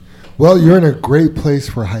 And well, you're in a great place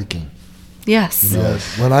for hiking. yes.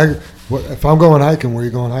 If I'm going hiking, where are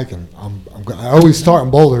you going hiking? I always start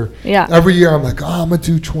in Boulder. Yeah. Every year I'm like, I'm going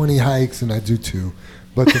to do 20 hikes, and I do 2.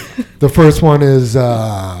 But the first one is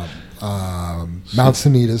Mount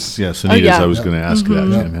Sanitas. Yeah, Sanitas, yeah. I was going to ask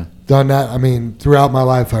that. Yeah. Done that. I mean, throughout my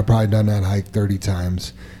life, I've probably done that hike 30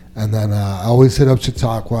 times. And then I always hit up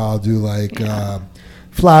Chautauqua. I'll do like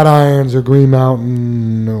Flatirons or Green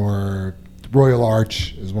Mountain, or Royal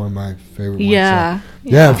Arch is one of my favorite ones. Yeah. So,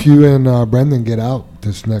 yeah, if you and Brendan get out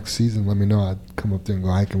this next season, let me know. I'd come up there and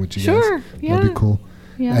go hiking with you guys. Sure, yeah. That'd be cool.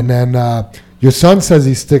 Yeah. And then your son says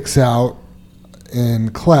he sticks out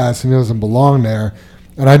in class and he doesn't belong there.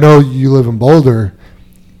 And I know you live in Boulder,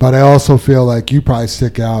 but I also feel like you probably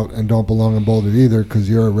stick out and don't belong in Boulder either because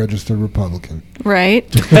you're a registered Republican. Right.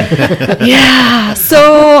 Yeah.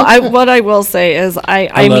 So what I will say is I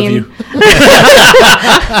love mean, you.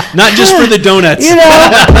 Not just for the donuts.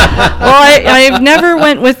 Well, I've never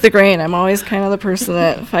went with the grain. I'm always kind of the person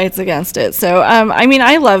that fights against it. So, I mean,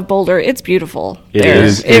 I love Boulder. It's beautiful. It there.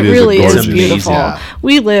 is. It really is gorgeous. beautiful. Yeah.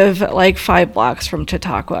 We live like 5 blocks from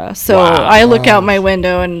Chautauqua. So Wow. I look out my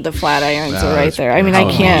window and the Flatirons are right there. I mean,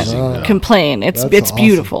 I can't complain. It's That's awesome.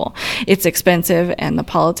 beautiful. It's expensive and the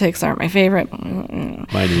politics aren't my favorite. Mine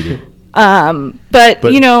either. But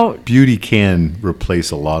beauty can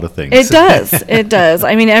replace a lot of things. it does. It does.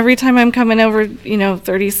 I mean, every time I'm coming over,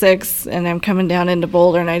 36, and I'm coming down into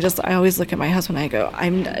Boulder, and I always look at my husband. And I go,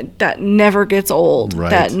 that never gets old. Right.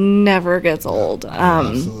 That never gets old.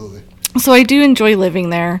 Absolutely. So I do enjoy living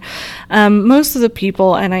there. Most of the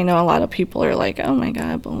people, and I know a lot of people are like, oh my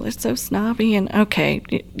God, Boulder's so snobby. And okay,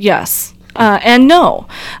 yes. And no.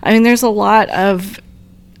 I mean, there's a lot of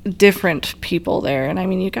different people there, and I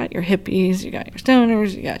mean, you got your hippies, you got your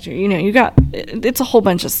stoners, you got it's a whole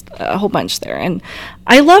bunch there, and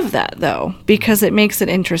I love that though because it makes it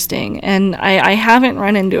interesting. And I haven't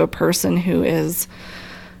run into a person who is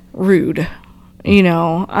rude.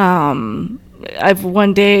 I've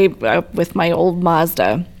one day with my old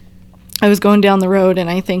Mazda, I was going down the road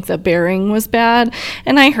and I think the bearing was bad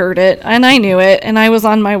and I heard it and I knew it and I was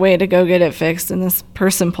on my way to go get it fixed, and this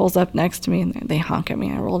person pulls up next to me and they honk at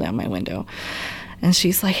me. I roll down my window and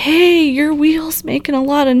she's like, hey, your wheel's making a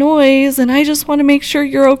lot of noise and I just want to make sure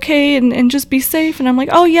you're okay and just be safe. And I'm like,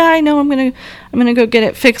 oh yeah, I know, I'm gonna go get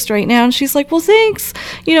it fixed right now. And she's like, well, thanks,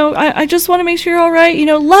 I just want to make sure you're all right,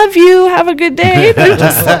 love you, have a good day. They're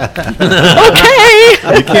just like, okay.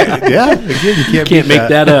 You Can't make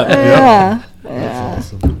that up. Yeah.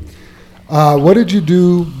 That's awesome. What did you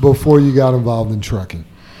do before you got involved in trucking?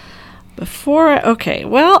 I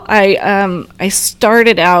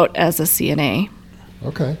started out as a CNA.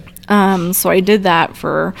 Okay. So I did that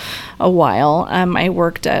for a while. I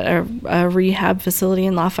worked at a rehab facility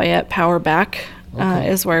in Lafayette. Power Back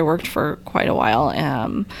is where I worked for quite a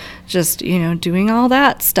while. Just doing all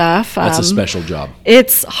that stuff. That's a special job.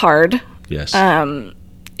 It's hard. Yes.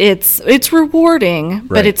 It's rewarding,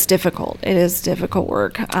 but Right. it's difficult. It is difficult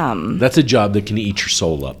work. That's a job that can eat your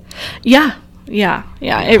soul up. Yeah.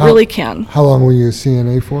 It really can. How long were you a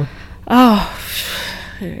CNA for? Oh,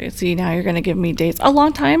 see, now you're going to give me dates. A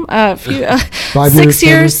long time. A few, 5 years, 6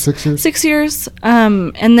 years. 6 years? 6 years.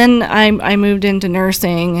 And then I moved into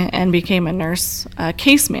nursing and became a nurse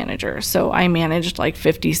case manager. So I managed like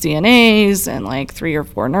 50 CNAs and like 3 or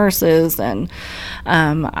 4 nurses. And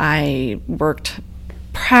I worked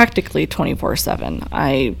practically 24/7.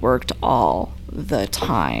 I worked all the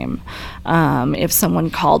time. If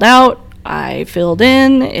someone called out, I filled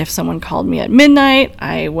in. If someone called me at midnight,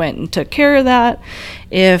 I went and took care of that.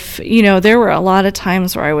 If, there were a lot of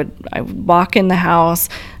times where I would walk in the house,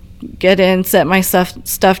 get in, set my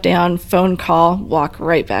stuff down, phone call, walk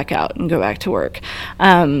right back out and go back to work.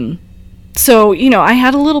 So, I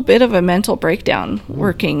had a little bit of a mental breakdown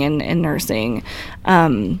working in nursing,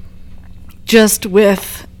 just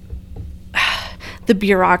with the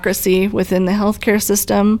bureaucracy within the healthcare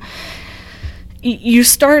system. You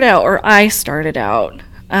start out, or I started out,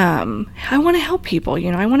 I want to help people,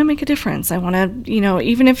 I want to make a difference. I want to,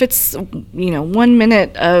 even if it's, 1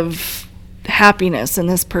 minute of happiness in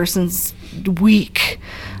this person's week,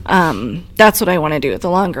 that's what I want to do. The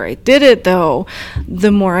longer I did it, though,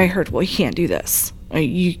 the more I heard, well, you can't do this.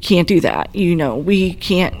 You can't do that. We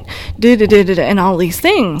can't, and all these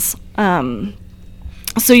things.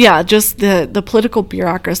 So yeah, just the political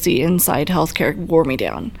bureaucracy inside healthcare wore me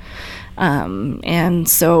down. And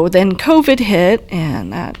so then COVID hit,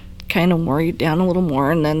 and that kind of wore you down a little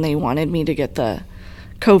more. And then they wanted me to get the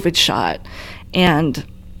COVID shot. And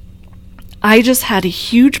I just had a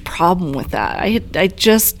huge problem with that.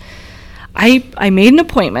 I made an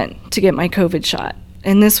appointment to get my COVID shot.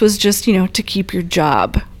 And this was just, to keep your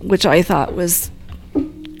job, which I thought was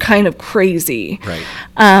kind of crazy.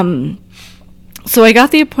 Right. So I got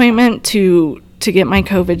the appointment to get my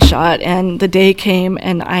COVID shot, and the day came,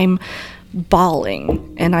 and I'm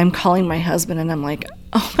bawling, and I'm calling my husband, and I'm like,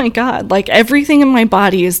 oh my God, like everything in my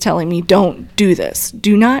body is telling me, don't do this.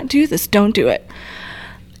 Do not do this. Don't do it.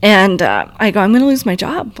 And I go, I'm going to lose my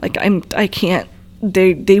job. Like I can't,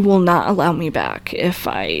 they will not allow me back if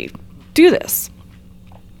I do this.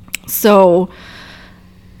 So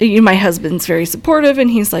my husband's very supportive, and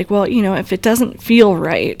he's like, well, if it doesn't feel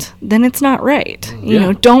right, then it's not right.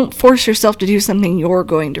 Don't force yourself to do something you're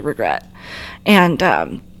going to regret. And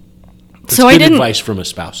so I didn't. Advice from a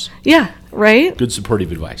spouse. Yeah, right? Good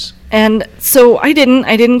supportive advice. And so I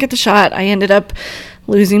didn't get the shot. I ended up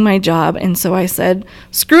losing my job, and so I said,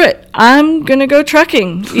 screw it, I'm gonna go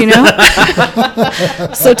trucking.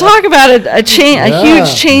 So talk about a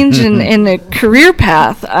huge change in a career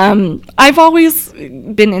path. I've always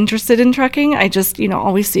been interested in trucking. I just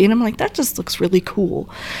always see it, I'm like, that just looks really cool.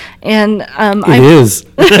 And it is.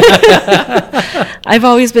 I've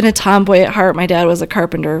always been a tomboy at heart. My dad was a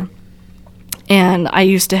carpenter, and I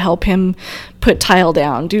used to help him put tile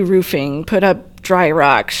down, do roofing, put up dry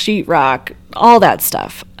rock, sheet rock, all that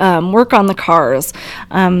stuff, work on the cars.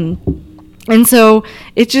 And so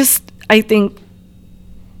it just, I think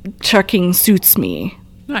trucking suits me.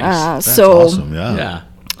 Nice. That's awesome. Yeah.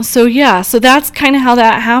 So that's kind of how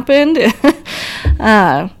that happened.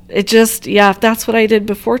 It just, that's what I did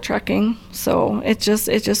before trucking. So it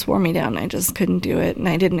just wore me down. I just couldn't do it, and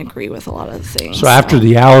I didn't agree with a lot of the things. So after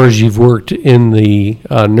the hours you've worked in the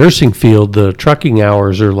nursing field, the trucking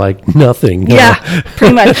hours are like nothing. Yeah,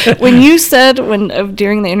 pretty much. When you said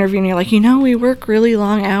during the interview, and you're like, we work really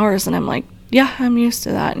long hours, and I'm like, yeah, I'm used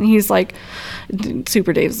to that. And he's like,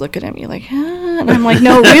 Super Dave's looking at me like, and I'm like,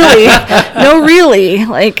 no, really,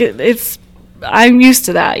 like I'm used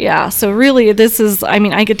to that, yeah. So really, this is,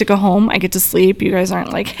 I get to go home, I get to sleep. You guys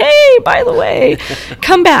aren't like, hey, by the way,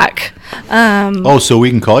 come back. So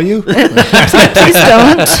we can call you? Please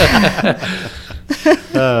don't.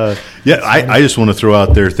 I just want to throw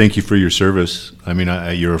out there, thank you for your service.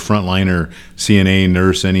 You're a frontliner, CNA,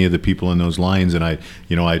 nurse, any of the people in those lines, and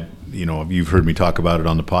you've heard me talk about it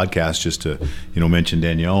on the podcast, just to mention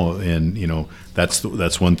Danielle, and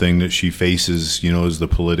that's one thing that she faces, is the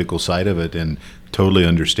political side of it, and totally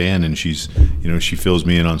understand. And she's she fills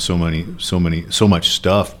me in on so much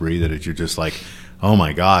stuff, Brie, that you're just like, oh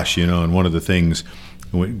my gosh, and one of the things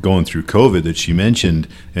going through COVID that she mentioned,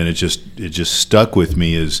 and it just stuck with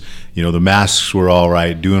me, is the masks were all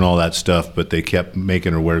right, doing all that stuff, but they kept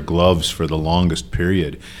making her wear gloves for the longest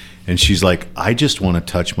period. And she's like, I just want to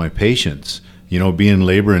touch my patients. Be in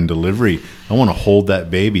labor and delivery. I want to hold that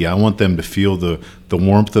baby. I want them to feel the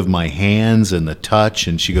warmth of my hands and the touch.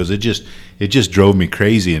 And she goes, it just drove me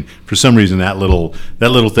crazy. And for some reason, that little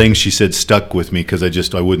thing she said stuck with me, because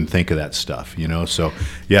I wouldn't think of that stuff. So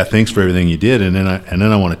yeah, thanks for everything you did. And then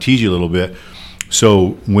I want to tease you a little bit.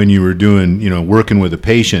 So when you were doing, working with a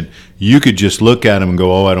patient, you could just look at them and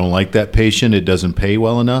go, oh, I don't like that patient. It doesn't pay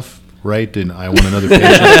well enough. Right, and I want another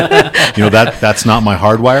patient. That's not my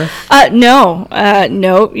hardwire.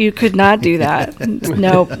 No, you could not do that.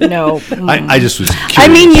 No. I just was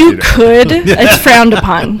curious. You could. It's frowned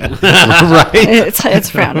upon. Right. It's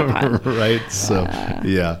frowned upon. Right. So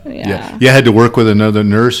yeah. You had to work with another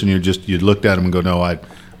nurse, and you looked at them and go, no,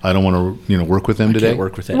 I don't want to, work with them today. Can't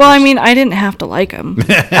work with that. Well, I mean, I didn't have to like them.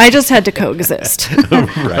 I just had to coexist.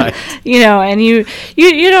 Right. And you know,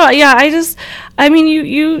 yeah, I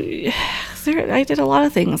did a lot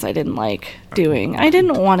of things I didn't like doing. I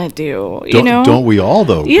didn't want to do, Don't we all,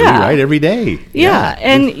 though? Yeah. Right? Every day. Yeah.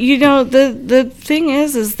 And, the thing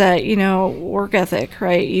is that, work ethic,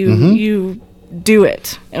 right? You do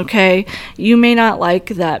it, okay? You may not like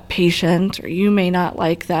that patient, or you may not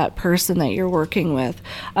like that person that you're working with,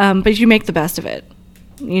 but you make the best of it.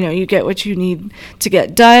 You get what you need to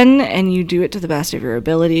get done, and you do it to the best of your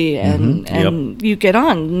ability, and you get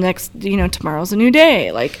on. Next, tomorrow's a new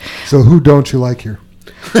day. So who don't you like here?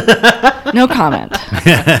 No comment.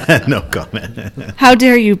 No comment. How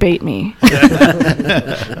dare you bait me?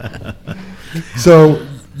 So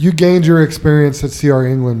you gained your experience at CR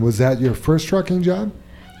England. Was that your first trucking job?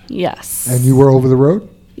 Yes. And you were over the road?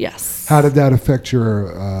 Yes. How did that affect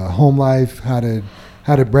your home life? How did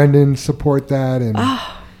Brendan support that? And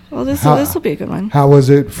Well, this will be a good one. how was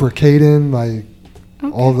it for Caden?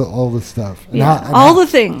 All the stuff. And all the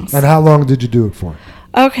things. And how long did you do it for?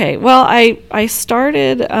 Okay. Well, I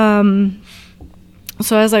started.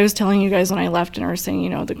 So as I was telling you guys when I left nursing,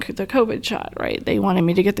 the COVID shot, right? They wanted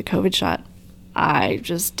me to get the COVID shot. I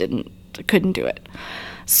just couldn't do it.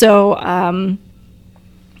 So I'm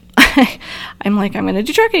like, I'm going to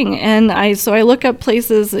do trucking. And I look up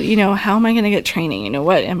places, how am I going to get training?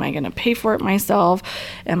 What am I going to pay for it myself?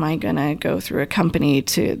 Am I going to go through a company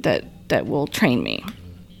that will train me?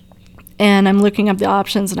 And I'm looking up the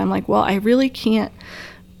options, and I'm like, well, I really can't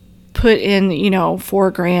put in,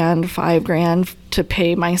 $4,000, $5,000 to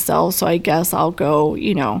pay myself. So I guess I'll go,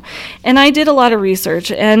 and I did a lot of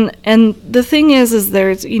research, and the thing is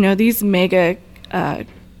there's, these mega,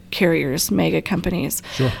 carriers, mega companies.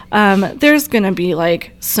 Sure. There's going to be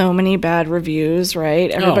so many bad reviews,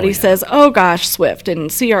 right? Everybody yeah. says, oh gosh, Swift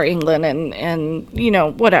and CR England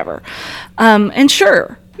and whatever. And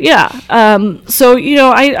sure. Yeah. So,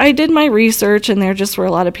 I did my research, and there just were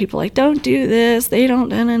a lot of people like, don't do this. They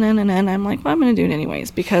don't, and I'm like, well, I'm going to do it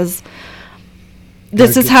anyways, because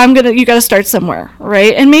this is how you got to start somewhere,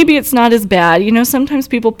 right? And maybe it's not as bad. Sometimes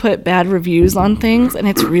people put bad reviews on things, and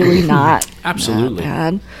it's really not Absolutely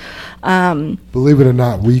that bad. Believe it or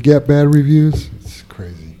not, we get bad reviews. It's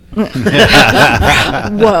crazy.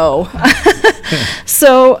 Whoa.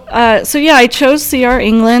 So yeah, I chose CR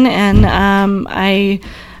England, and I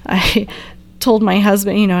told my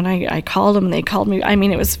husband, and I called them, and they called me. I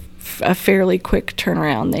mean, it was a fairly quick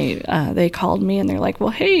turnaround. They called me, and they're like, well,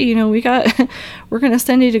 hey, we're going to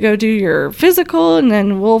send you to go do your physical, and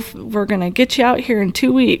then we're going to get you out here in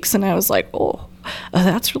 2 weeks. And I was like, oh,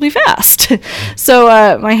 that's really fast.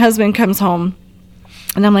 So my husband comes home,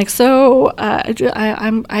 and I'm like, so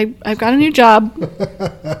I've got a new job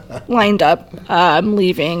lined up. I'm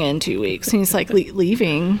leaving in 2 weeks. And he's like,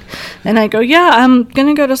 leaving? And I go, yeah, I'm going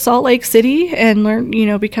to go to Salt Lake City and learn,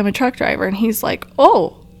 become a truck driver. And he's like,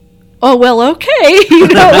 oh, well, okay.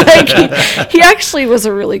 He actually was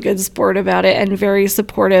a really good sport about it and very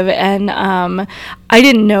supportive. And I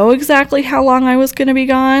didn't know exactly how long I was going to be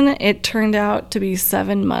gone. It turned out to be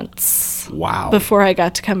 7 months. Wow. Before I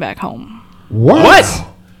got to come back home. What?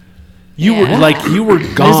 You were gone. I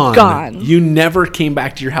was gone. You never came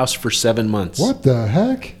back to your house for 7 months. What the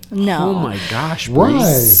heck? No. Oh my gosh, Brie.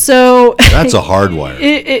 Why? So That's a hard wire.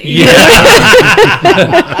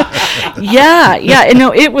 Yeah.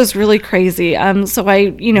 No, it was really crazy. So I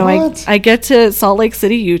get to Salt Lake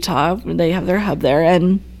City, Utah. They have their hub there,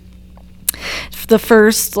 and the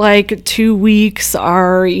first 2 weeks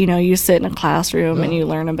are, you sit in a classroom and you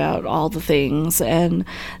learn about all the things, and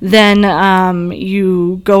then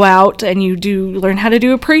you go out and you learn how to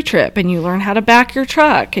do a pre-trip, and you learn how to back your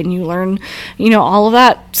truck, and you learn, all of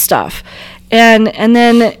that stuff. And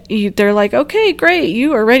then they're like, okay, great,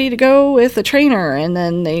 you are ready to go with a trainer. And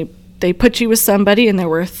then they put you with somebody, and there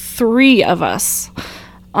were 3 of us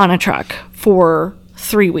on a truck for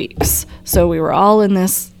 3 weeks. So we were all in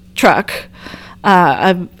this truck,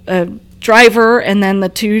 a driver, and then the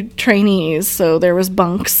 2 trainees. So there was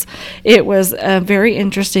bunks. It was a very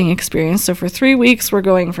interesting experience. So for 3 weeks, we're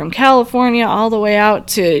going from California all the way out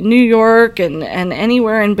to New York and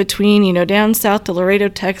anywhere in between, down south to Laredo,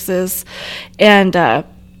 Texas. And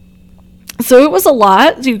so it was a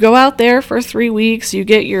lot. You go out there for 3 weeks, you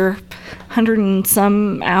get your 100 and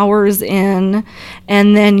some hours in,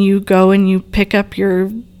 and then you go and you pick up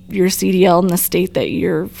your CDL in the state that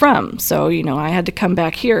you're from. So, I had to come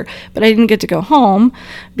back here, but I didn't get to go home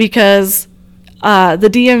because the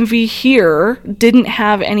DMV here didn't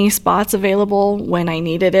have any spots available when I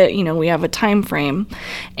needed it. You know, we have a time frame,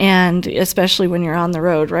 and especially when you're on the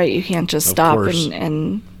road, right? You can't just stop.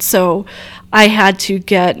 And so I had to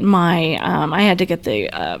get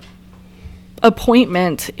the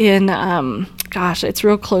appointment in, it's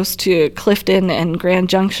real close to Clifton and Grand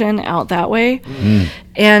Junction out that way.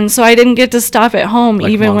 And so I didn't get to stop at home,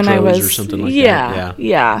 like even Montrose when I was, or something like that.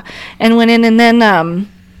 Yeah. And went in, and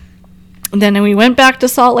then we went back to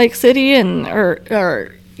Salt Lake City,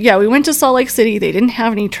 we went to Salt Lake City. They didn't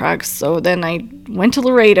have any trucks, so then I went to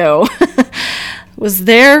Laredo. Was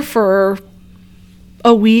there for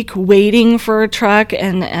a week waiting for a truck,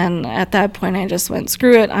 and at that point I just went,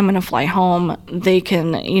 screw it, I'm going to fly home. They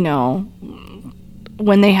can,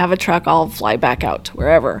 when they have a truck, I'll fly back out to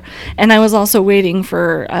wherever. And I was also waiting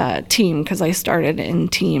for a team, because I started in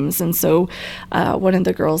teams. And so one of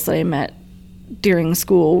the girls that I met during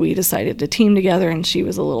school, we decided to team together, and she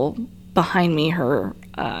was a little behind me. Her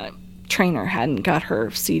trainer hadn't got her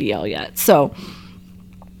CDL yet. So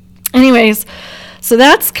anyways, so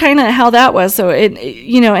that's kind of how that was. So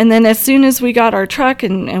and then as soon as we got our truck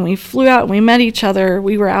and we flew out and we met each other,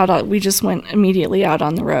 we just went immediately out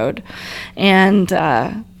on the road. And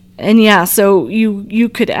so you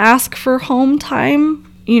could ask for home time,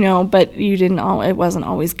 but it wasn't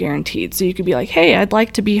always guaranteed. So you could be like, hey, I'd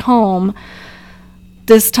like to be home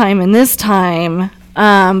this time and this time.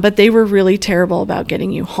 But they were really terrible about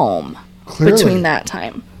getting you home between that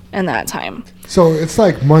time and that time. So it's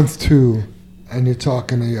like month 2, and you're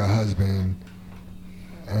talking to your husband,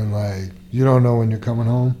 and like you don't know when you're coming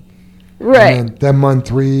home, right? And then month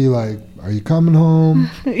 3, like, are you coming home?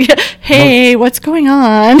 Hey, what's going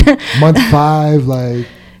on? Month 5, like,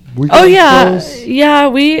 we close? Yeah.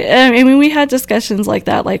 We had discussions like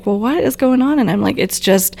that, like, well, what is going on? And I'm like, it's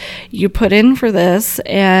just you put in for this,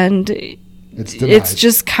 and it's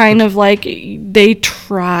just kind of like they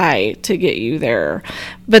try to get you there,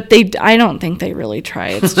 but I don't think they really try.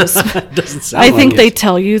 It's just doesn't sound I think like they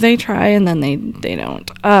tell you they try, and then they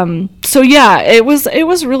don't. So yeah, it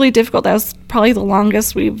was really difficult. That was probably the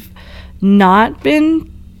longest we've not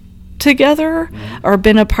been together or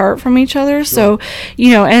been apart from each other. Sure. So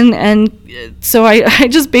so I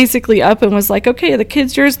just basically up and was like, okay, the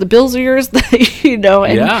kid's yours, the bills are yours, but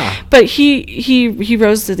he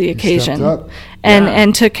rose to the occasion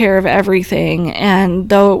and took care of everything. And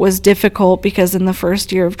though it was difficult, because in the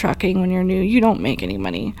first year of trucking, when you're new, you don't make any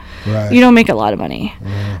money. Right. You don't make a lot of money,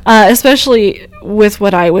 especially with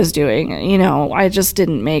what I was doing. I just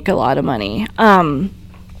didn't make a lot of money.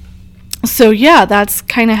 So yeah, that's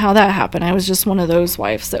kind of how that happened. I was just one of those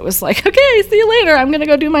wives that was like, okay, see you later, I'm going to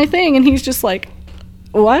go do my thing. And he's just like,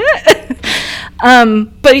 what?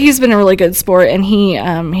 But he's been a really good sport, and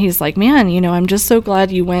he's like, man, I'm just so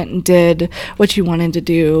glad you went and did what you wanted to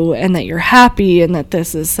do, and that you're happy, and that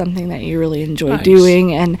this is something that you really enjoy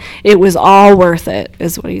doing, and it was all worth it,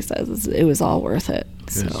 is what he says. It was all worth it.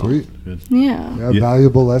 So, sweet. Good. Yeah.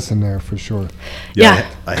 Valuable lesson there for sure. Yeah.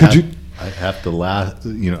 I have to laugh.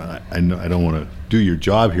 I know I don't want to do your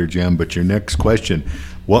job here, Jim, but your next question,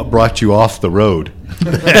 what brought you off the road?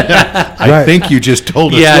 I think you just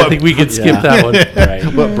told us. Yeah, I think we could skip that one. Right.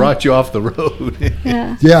 What brought you off the road?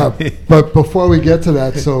 Yeah, but before we get to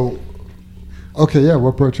that, what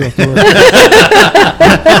brought you off the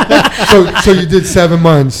road? So you did 7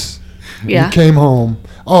 months. Yeah. You came home.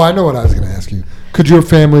 Oh, I know what I was going to ask you. Could your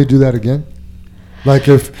family do that again? Like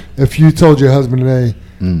if you told your husband today,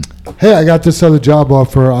 hey, I got this other job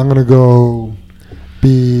offer, I'm going to go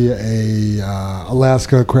be a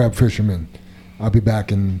Alaska crab fisherman. I'll be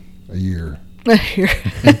back in a year.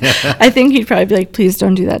 I think he'd probably be like, please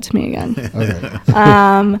don't do that to me again. Okay.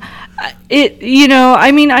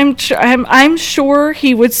 I'm sure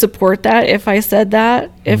he would support that if I said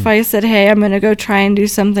that. If I said, hey, I'm going to go try and do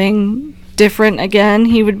something different again,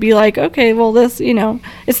 he would be like, okay, well, this,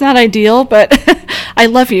 it's not ideal, but I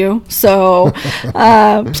love you, so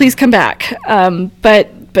please come back.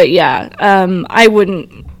 But yeah, I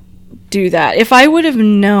wouldn't do that. If I would have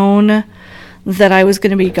known that I was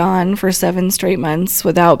going to be gone for 7 straight months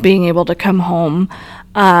without being able to come home,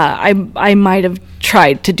 I might have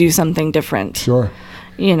tried to do something different. Sure.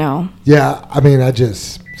 Yeah,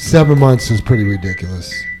 7 months is pretty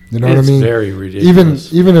ridiculous. You know what I mean? It's very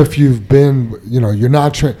ridiculous. Even if you've been, you're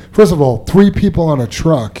not trained. First of all, 3 people on a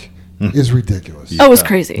truck is ridiculous. Oh, it was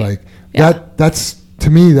crazy. Like that's to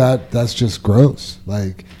me that's just gross.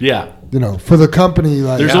 Like for the company,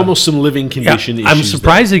 like there's almost some living condition issues. I'm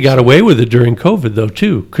surprised they got away with it during COVID though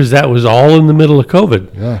too, because that was all in the middle of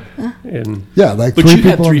COVID. Yeah. And like but you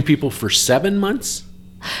had 3 people for 7 months.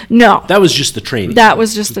 No, That was just the training. that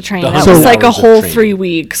was just the training. The That 100 was like a hours of whole training. 3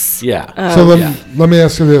 weeks. Yeah. So yeah. let me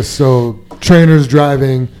ask you this. So trainers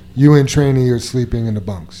driving, you and trainee are sleeping in the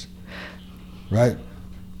bunks, right?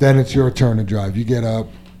 Then it's your turn to drive. You get up.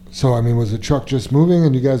 So, I mean, was the truck just moving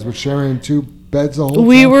and you guys were sharing 2 beds the whole time?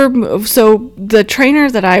 We were, so the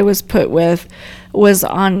trainer that I was put with was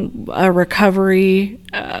on a recovery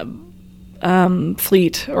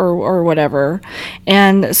fleet or whatever.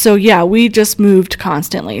 And so, yeah, we just moved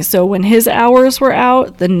constantly. So when his hours were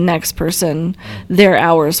out, the next person, their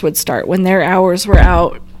hours would start. When their hours were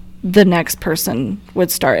out, the next person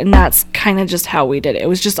would start. And that's kind of just how we did it. It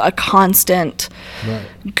was just a constant Right.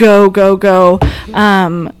 go.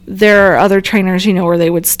 There are other trainers, where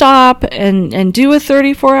they would stop and do a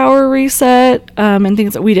 34-hour reset and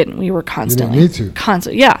things that we didn't. We were constantly. need to.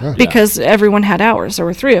 Yeah, because everyone had hours. There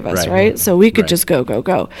were 3 of us, Right. right? So we could Right. just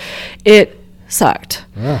go. It sucked.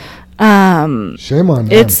 Yeah. Shame on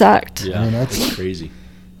them. It sucked. Yeah, I mean, that's- crazy.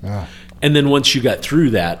 Yeah. And then once you got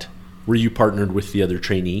through that, were you partnered with the other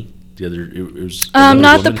trainee? It was another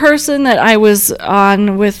Not the woman? person that I was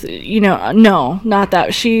on with, no, not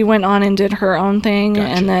that. She went on and did her own thing, Gotcha.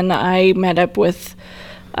 and then I met up with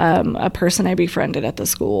a person I befriended at the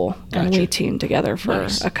school, and we Gotcha. teamed together for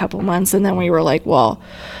Nice. a couple months, and then we were like, well,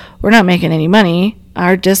 we're not making any money.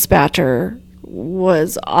 Our dispatcher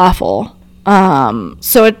was awful.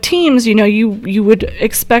 So at teams, you would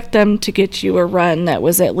expect them to get you a run that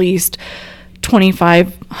was at least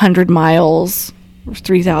 2,500 miles,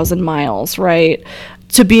 3,000 miles, right?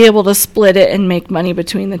 To be able to split it and make money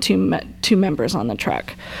between the two members on the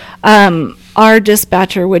truck. Our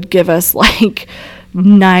dispatcher would give us like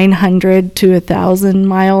 900 to 1,000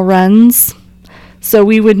 mile runs. So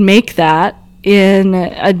we would make that in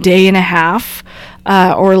a day and a half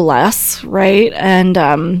or less, right?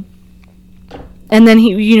 And then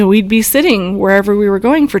we'd be sitting wherever we were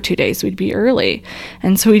going for 2 days. We'd be early.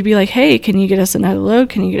 And so we'd be like, hey, can you get us another load?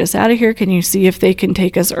 Can you get us out of here? Can you see if they can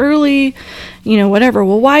take us early? Whatever.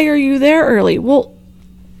 Well, why are you there early? Well,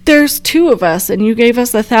 there's 2 of us and you gave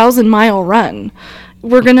us 1,000-mile run.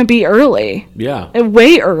 We're going to be early. Yeah.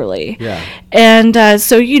 Way early. Yeah. And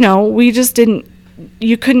so, we just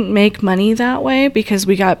you couldn't make money that way because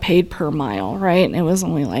we got paid per mile, right? And it was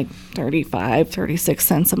only like 36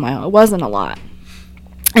 cents a mile. It wasn't a lot.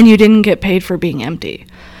 And you didn't get paid for being empty.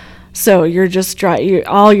 So you're just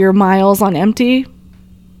all your miles on empty.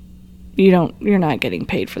 You're not getting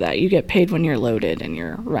paid for that. You get paid when you're loaded and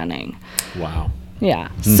you're running. Wow.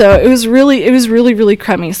 Yeah. So it was really, really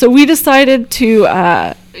crummy. So we decided to,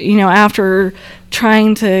 after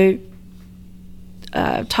trying to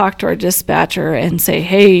talk to our dispatcher and say,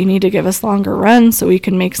 hey, you need to give us longer runs so we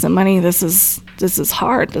can make some money. This is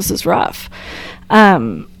hard. This is rough.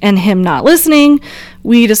 And him not listening,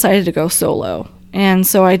 we decided to go solo. And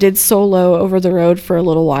so I did solo over the road for a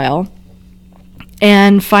little while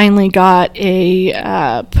and finally got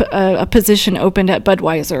a position opened at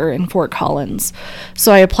Budweiser in Fort Collins.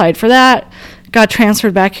 So I applied for that, got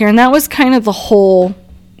transferred back here. And that was kind of the whole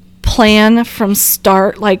plan from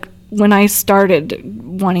start, like when I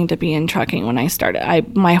started wanting to be in trucking. When I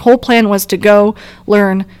started, my whole plan was to go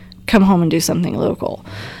learn, come home and do something local.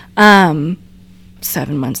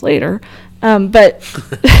 7 months later, but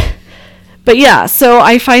yeah. So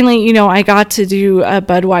I finally, I got to do a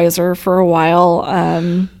Budweiser for a while,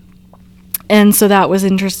 and so that was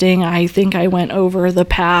interesting. I think I went over the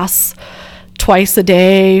pass twice a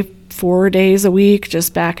day, 4 days a week,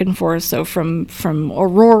 just back and forth. So from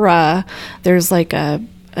Aurora, there's like a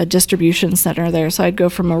distribution center there. So I'd go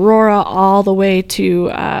from Aurora all the way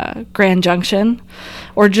to Grand Junction,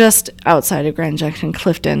 or just outside of Grand Junction,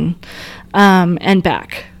 Clifton, and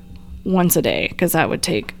back once a day, because that would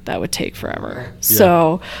take forever. Yeah.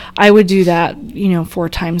 So I would do that, 4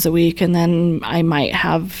 times a week, and then I might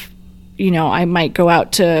have, I might go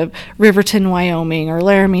out to Riverton, Wyoming, or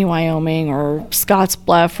Laramie, Wyoming, or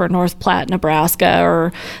Scottsbluff, or North Platte, Nebraska,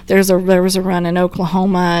 or there was a run in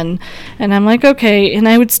Oklahoma, and I'm like, okay, and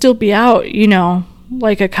I would still be out,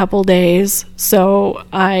 like a couple days. So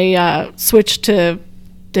I switched to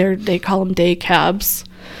they call them day cabs.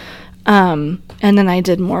 And then I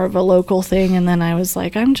did more of a local thing, and then I was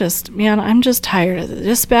like, I'm just tired of the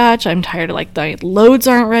dispatch. I'm tired of, like, the loads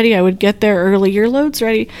aren't ready. I would get there early. Your load's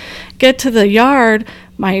ready. Get to the yard.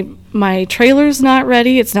 My trailer's not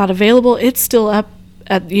ready. It's not available. It's still up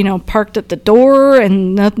at, parked at the door,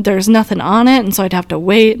 and there's nothing on it. And so I'd have to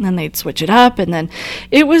wait, and then they'd switch it up. And then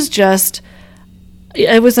it was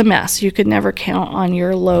a mess. You could never count on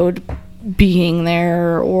your load being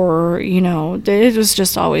there, or it was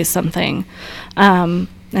just always something. And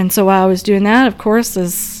so while I was doing that, of course,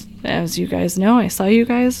 as as you guys know, I saw you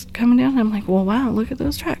guys coming down. I'm like, well, wow, look at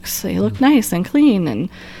those trucks. They look nice and clean and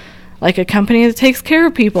like a company that takes care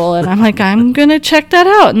of people. And I'm like, I'm going to check that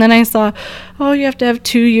out. And then I saw, oh, you have to have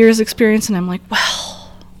 2 years experience. And I'm like,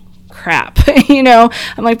 well, crap.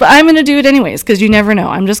 I'm like, but I'm going to do it anyways, because you never know.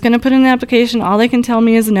 I'm just going to put in an application. All they can tell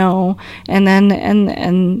me is no. And then,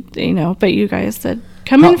 but you guys said,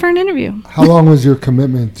 come in for an interview. How long was your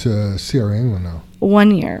commitment to CRA England now?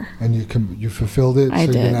 1 year. And you fulfilled it, I so you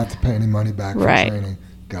did. didn't have to pay any money back for Right. training.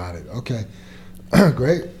 Got it. Okay.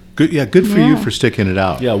 Great. Good, yeah, good for you Yeah. for sticking it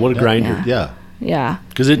out. Yeah, what a grinder. Yeah. Yeah.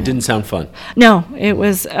 Because it didn't sound fun. No, it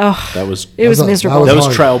was, That was it was That was- miserable. that was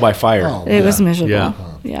hard. trial by fire. Oh, It was miserable. Yeah.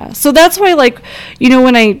 Yeah. So that's why, like,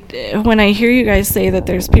 when I hear you guys say that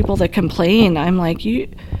there's people that complain, I'm like,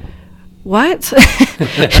 what?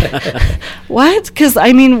 What? Because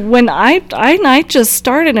when I just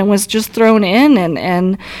started and was just thrown in,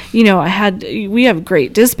 and we have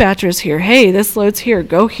great dispatchers here. Hey, this load's here.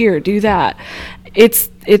 Go here. Do that. It's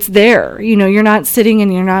there. You're not sitting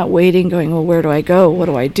and you're not waiting, going, well, where do I go? What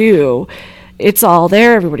do I do? It's all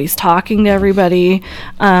there. Everybody's talking to everybody.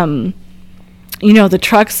 The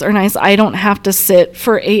trucks are nice. I don't have to sit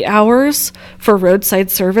for 8 hours for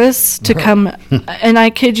roadside service to come. And I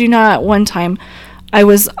kid you not, one time I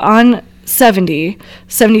was on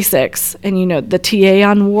 76, and the TA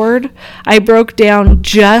on ward, I broke down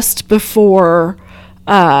just before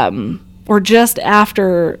or just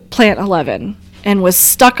after plant 11 and was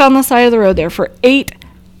stuck on the side of the road there for 8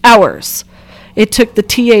 hours. It took the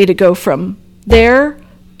TA to go from there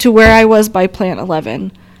to where I was by plant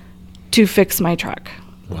 11 to fix my truck.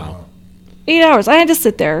 Wow. 8 hours. I had to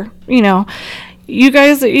sit there, You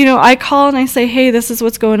guys, I call and I say, hey, this is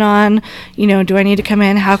what's going on. Do I need to come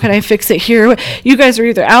in? How can I fix it here? You guys are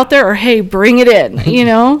either out there or, hey, bring it in, You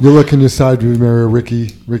look in your side view mirror,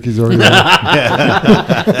 Ricky's already there.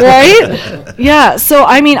 Right? Yeah. So,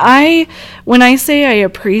 when I say I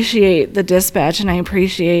appreciate the dispatch and I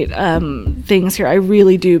appreciate things here, I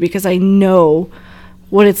really do, because I know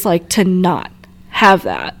what it's like to not have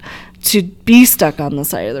that, to be stuck on the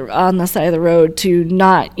side of the road, to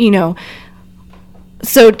not,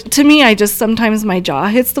 So to me, sometimes my jaw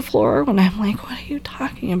hits the floor when I'm like, what are you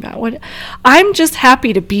talking about? I'm just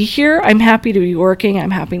happy to be here. I'm happy to be working. I'm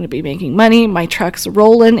happy to be making money. My truck's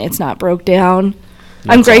rolling. It's not broke down.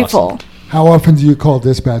 I'm grateful. awesome. How often do you call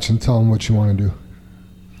dispatch and tell them what you want to do?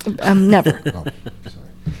 Never. Oh,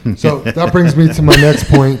 sorry. So that brings me to my next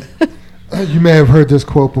point. You may have heard this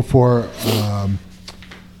quote before.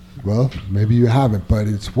 Well, maybe you haven't, but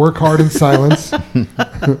it's work hard in silence.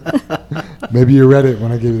 Maybe you read it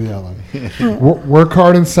when I gave you the outline. Work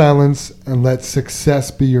hard in silence and let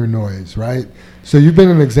success be your noise, right? So you've been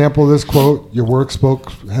an example of this quote. Your work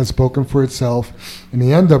has spoken for itself in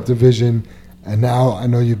the end-up division, and now I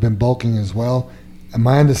know you've been bulking as well. And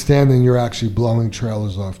my understanding, you're actually blowing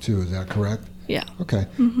trailers off too. Is that correct? Yeah. Okay.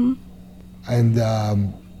 Mm-hmm. And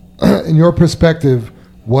in your perspective,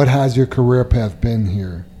 what has your career path been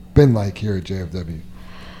like here at JFW?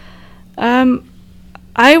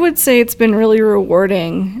 I would say it's been really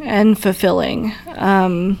rewarding and fulfilling.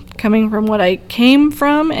 Coming from what I came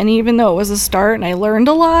from, and even though it was a start and I learned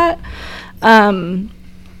a lot,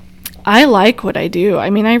 I like what I do. I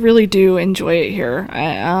really do enjoy it here.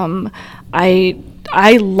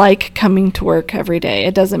 I like coming to work every day.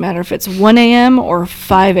 It doesn't matter if it's 1 a.m. or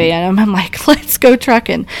 5 a.m. I'm like, let's go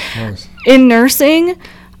trucking. Nice. In nursing,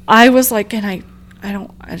 I was like, can I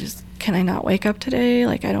not wake up today?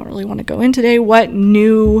 Like, I don't really want to go in today. What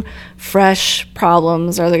new, fresh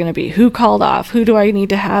problems are there going to be? Who called off? Who do I need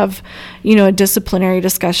to have, a disciplinary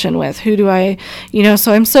discussion with? Who do I,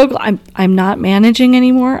 so I'm so glad I'm not managing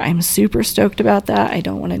anymore. I'm super stoked about that. I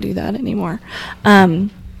don't want to do that anymore.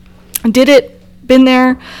 Been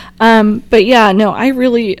there. But yeah, no, I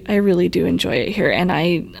really do enjoy it here. And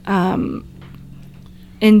I,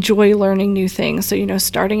 enjoy learning new things. So,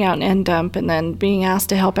 starting out in end dump and then being asked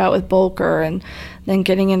to help out with bulker and then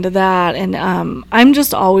getting into that. And I'm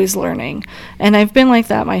just always learning. And I've been like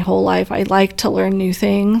that my whole life. I like to learn new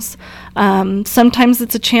things. Sometimes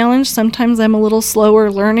it's a challenge. Sometimes I'm a little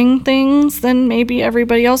slower learning things than maybe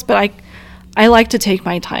everybody else. But I like to take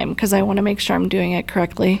my time because I want to make sure I'm doing it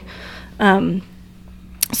correctly.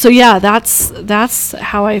 So yeah, that's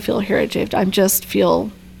how I feel here at JFW. I just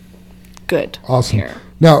feel good. Awesome. Here.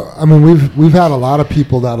 Now, we've had a lot of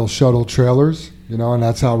people that'll shuttle trailers, and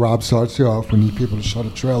that's how Rob starts you off. We need people to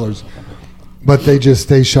shuttle trailers, but they just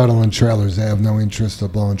stay shuttling trailers. They have no interest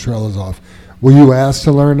of blowing trailers off. Were you asked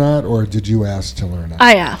to learn that, or did you ask to learn that?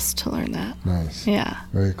 I asked to learn that. Nice. Yeah.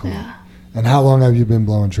 Very cool. Yeah. And how long have you been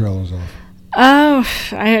blowing trailers off?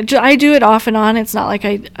 I do it off and on. It's not like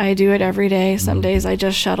I do it every day. Some days I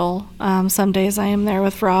just shuttle. Some days I am there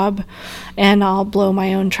with Rob, and I'll blow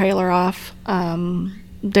my own trailer off.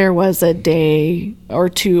 There was a day or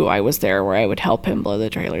two I was there where I would help him blow the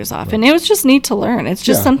trailers off. Right. And it was just neat to learn. It's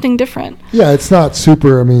just something different. Yeah, it's not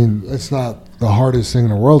super, I mean, it's not the hardest thing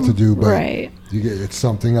in the world to do, but right. It's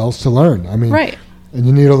something else to learn. I mean, right. And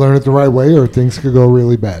you need to learn it the right way or things could go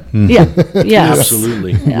really bad. Yeah, yes.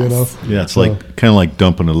 Absolutely. Yes. You know? Yeah, it's like kind of like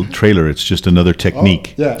dumping a trailer. It's just another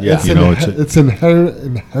technique. Yeah. It's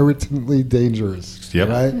inherently dangerous. Yep.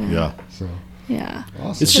 Right? Yeah. So. Yeah.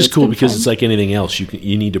 Awesome. It's just cool because it's like anything else.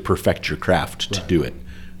 You need to perfect your craft to do it,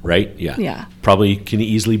 right? Yeah. Yeah. Probably can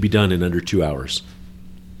easily be done in under 2 hours.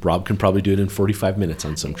 Rob can probably do it in 45 minutes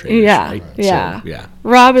on some trailers. Yeah. Right? Yeah. So, yeah.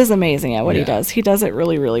 Rob is amazing at what he does. He does it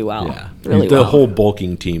really, really well. Yeah. Really the well. whole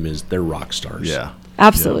bulking team they're rock stars. Yeah.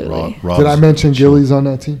 Absolutely. Yeah, Did I mention Gilly's on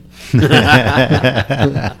that team?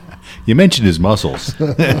 You mentioned his muscles.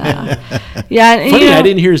 Yeah. And, Funny, I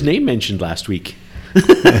didn't hear his name mentioned last week.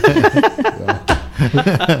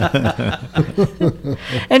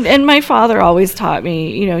 And my father always taught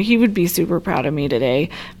me, he would be super proud of me today.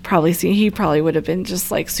 He probably would have been just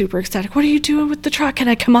like super ecstatic. What are you doing with the truck? Can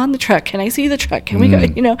I come on the truck? Can I see the truck? Can we go?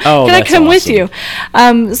 Can I come with you?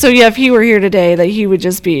 So yeah, if he were here today, that he would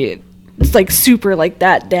just be like super like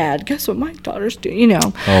that dad. Guess what my daughter's doing?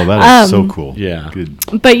 Oh, that is so cool. Yeah.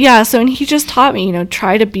 Good. But yeah, so and he just taught me,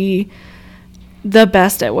 try to be the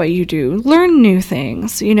best at what you do. Learn new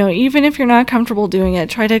things. Even if you're not comfortable doing it,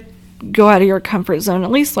 try to go out of your comfort zone. At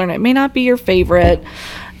least learn it. It may not be your favorite.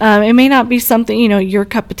 It may not be something, your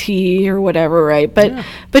cup of tea or whatever, right? But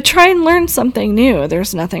try and learn something new.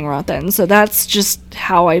 There's nothing wrong with that. And so that's just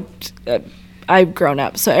how I've grown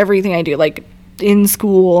up. So everything I do, like in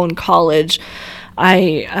school and college,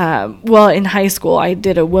 in high school, I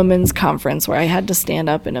did a women's conference where I had to stand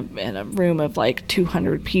up in a room of like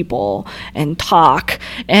 200 people and talk.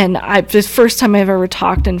 And the first time I've ever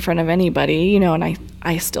talked in front of anybody, and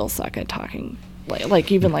I still suck at talking,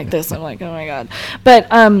 like even like this. I'm like, oh my God. But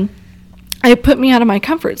it put me out of my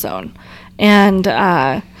comfort zone. And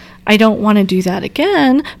I don't want to do that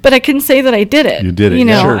again, but I can say that I did it. You did it.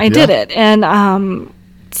 I did it. And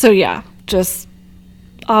so, yeah, just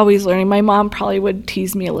always learning. My mom probably would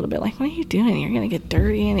tease me a little bit, like, "What are you doing? You're gonna get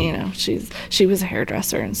dirty." And she was a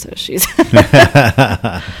hairdresser, and so she's.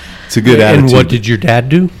 It's a good attitude. And what did your dad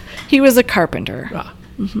do? He was a carpenter.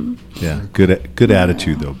 Mm-hmm. Yeah, good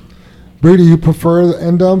attitude though. Brie, do you prefer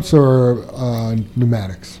end dumps or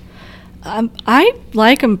pneumatics? I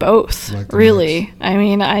like them both, really. Mix. I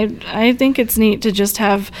mean, I think it's neat to just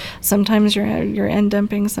have. Sometimes you're end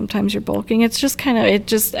dumping, sometimes you're bulking. It's just it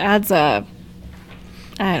just adds a.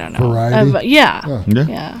 I don't know. Variety?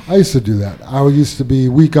 Yeah. I used to do that. I used to be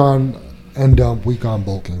week on end dump, week on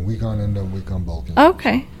bulking, week on end dump, week on bulking.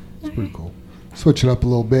 Okay. It's pretty cool. Switch it up a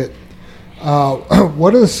little bit.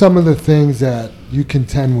 What are some of the things that you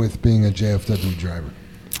contend with being a JFW driver?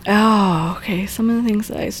 Oh, okay. Some of the things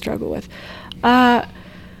that I struggle with.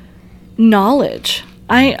 Knowledge.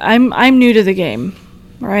 I'm new to the game,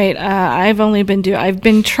 right? I've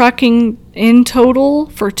been trucking in total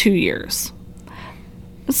for 2 years.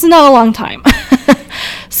 It's not a long time.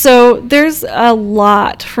 So there's a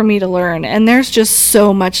lot for me to learn, and there's just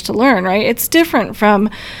so much to learn, right? It's different from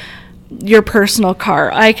your personal car.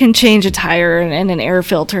 I can change a tire and an air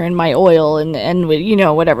filter and my oil and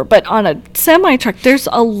whatever. But on a semi truck, there's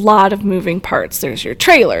a lot of moving parts. There's your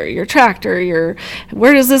trailer, your tractor,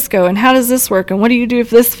 where does this go and how does this work and what do you do if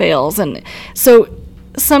this fails? And so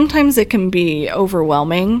sometimes it can be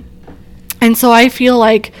overwhelming. And so I feel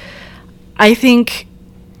like I think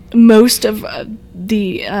most of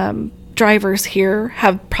the drivers here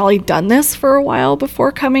have probably done this for a while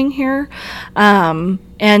before coming here, and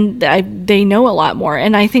they know a lot more,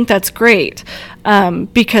 and I think that's great,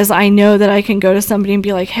 because I know that I can go to somebody and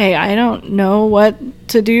be like, hey, I don't know what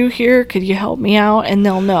to do here, could you help me out? And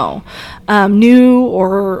they'll know, new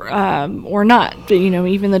or not, but,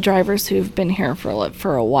 even the drivers who've been here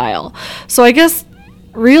for a while. So I guess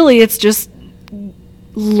really it's just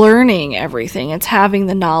learning everything. It's having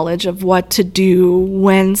the knowledge of what to do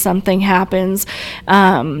when something happens.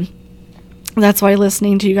 That's why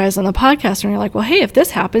listening to you guys on the podcast, and you're like, well, hey, if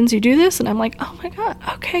this happens, you do this. And I'm like, oh my God,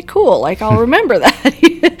 okay, cool. Like, I'll remember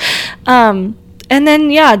that. And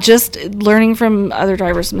then, just learning from other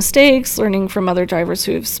drivers' mistakes, learning from other drivers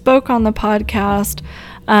who have spoke on the podcast.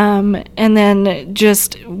 And then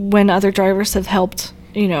just when other drivers have helped,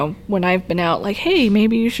 when I've been out, like, hey,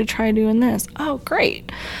 maybe you should try doing this. Oh,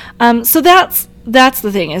 great. So that's that's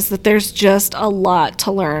the thing, is that there's just a lot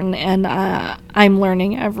to learn, and I'm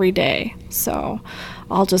learning every day. So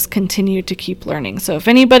I'll just continue to keep learning. So if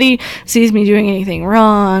anybody sees me doing anything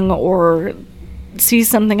wrong or sees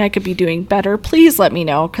something I could be doing better, please let me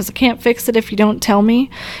know, because I can't fix it if you don't tell me.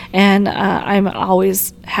 And I'm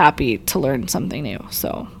always happy to learn something new.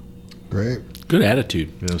 So Great. Good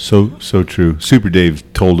attitude. Yeah, so true. Super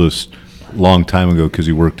Dave told us a long time ago, because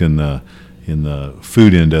he worked in the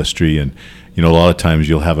food industry, and a lot of times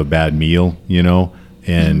you'll have a bad meal,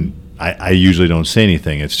 and I usually don't say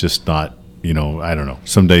anything. It's just not, I don't know.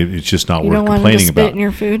 Someday it's just not worth complaining want to spit about. in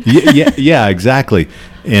your food. yeah, exactly.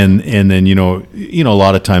 And then a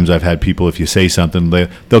lot of times I've had people, if you say something,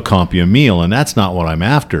 they'll comp you a meal, and that's not what I'm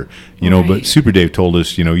after. Right. But Super Dave told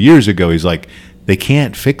us, years ago, he's like, they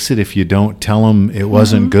can't fix it if you don't tell them it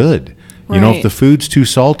wasn't good. Right. If the food's too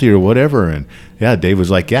salty or whatever. And Dave was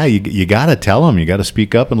like, you got to tell them. You got to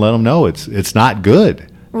speak up and let them know it's not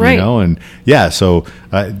good. Right. And so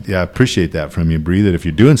I appreciate that from you, Brie, that if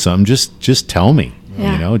you're doing something, just tell me.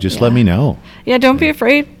 Yeah. Let me know. Yeah, don't be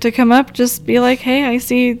afraid to come up. Just be like, hey, I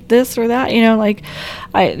see this or that. Like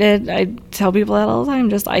I tell people that all the time.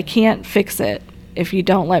 Just, I can't fix it if you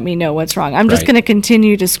don't let me know what's wrong. I'm just going to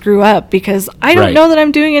continue to screw up because I don't know that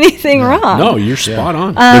I'm doing anything wrong. No, you're spot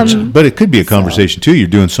on. But it could be a conversation too. You're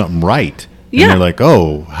doing something right. And Yeah. they're like,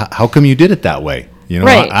 oh, how come you did it that way?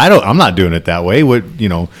 Right. I'm not doing it that way. What,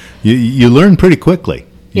 you learn pretty quickly,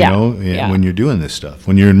 Yeah. when you're doing this stuff,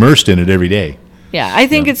 when you're immersed in it every day. Yeah, I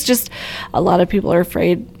think it's just a lot of people are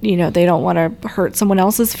afraid, they don't want to hurt someone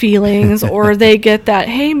else's feelings, or they get that,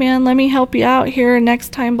 hey, man, let me help you out here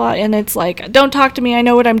next time. And it's like, don't talk to me. I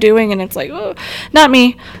know what I'm doing. And it's like, oh, not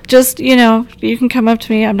me. Just, you can come up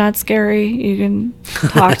to me. I'm not scary. You can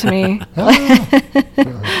talk to me.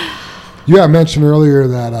 I mentioned earlier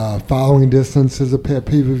that following distance is a pet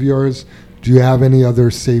peeve of yours. Do you have any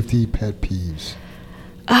other safety pet peeves?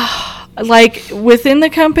 Like within the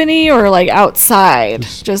company or like outside?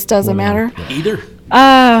 Just doesn't matter? Either.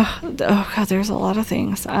 God, there's a lot of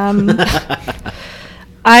things.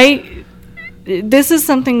 This is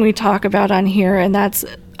something we talk about on here, and that's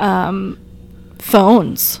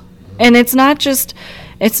phones. And it's not just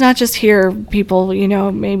here, people,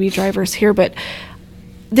 maybe drivers here, but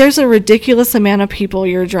there's a ridiculous amount of people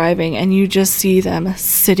you're driving and you just see them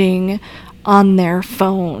sitting on their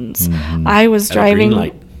phones. Mm-hmm. I was driving. Green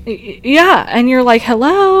light. Yeah, and you're like,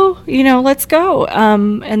 hello, let's go.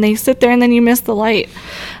 And they sit there, and then you miss the light.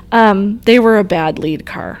 They were a bad lead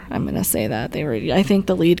car. I'm going to say that. I think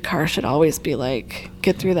the lead car should always be like,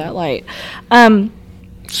 get through that light.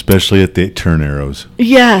 Especially at the turn arrows.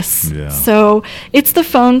 Yes. Yeah. So it's the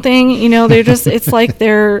phone thing, they're just, it's like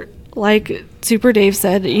they're, like Super Dave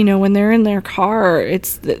said, when they're in their car,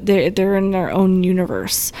 they're in their own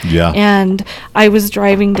universe. Yeah. And I was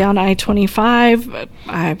driving down I-25.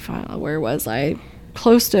 Where was I?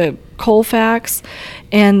 Close to Colfax,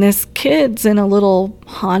 and this kid's in a little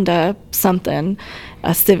Honda something,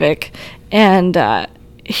 a Civic, and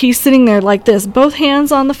he's sitting there like this, both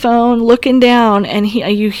hands on the phone, looking down, and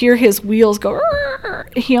you hear his wheels go.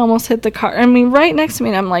 Rrr. He almost hit the car. I mean, right next to me,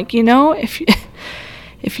 and I'm like,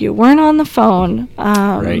 if you weren't on the phone,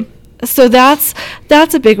 Right. So that's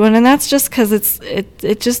a big one, and that's just because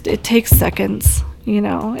it takes seconds.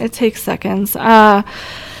 It takes seconds.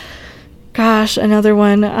 Gosh, another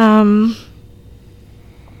one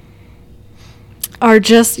are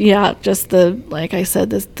just the, like I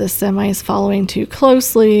said, the semis following too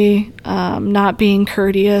closely, not being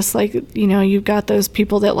courteous. Like, you've got those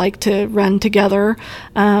people that like to run together,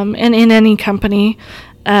 and in any company.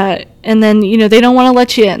 And then, they don't want to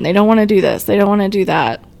let you in. They don't want to do this. They don't want to do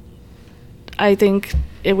that. I think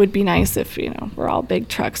it would be nice if, we're all big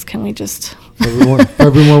trucks. Can we just...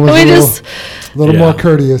 Everyone was a little more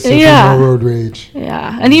courteous. Yeah. No road rage.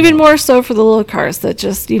 Yeah. And even more so for the little cars that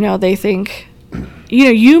just, they think,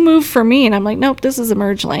 you move for me. And I'm like, nope, this is a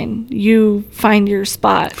merge lane. You find your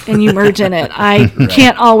spot and you merge in it. I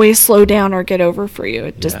can't always slow down or get over for you.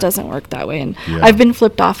 It just doesn't work that way. And I've been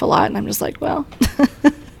flipped off a lot, and I'm just like, well...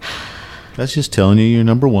 That's just telling you you're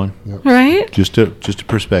number one. Yep. Right? Just a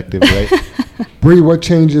perspective, right? Bree, what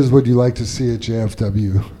changes would you like to see at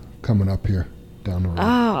JFW coming up here down the road?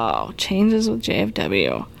 Oh, changes with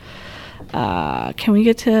JFW. Can we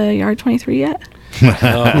get to Yard 23 yet?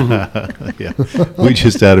 Yeah. We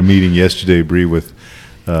just had a meeting yesterday, Bree, with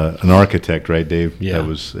an architect, right, Dave? Yeah.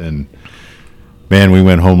 And man, we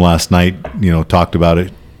went home last night, talked about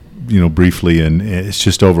it, briefly, and it's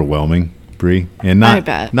just overwhelming, Bree. And I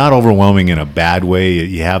bet. not overwhelming in a bad way.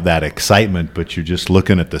 You have that excitement, but you're just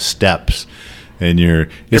looking at the steps and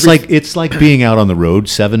it's like being out on the road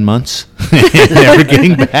 7 months and never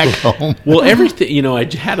getting back home. Well, everything,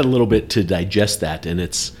 I had a little bit to digest that, and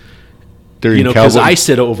it's, During because I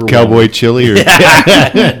sit over cowboy chili, or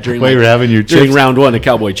during you were having your during chicks. round one of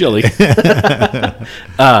cowboy chili.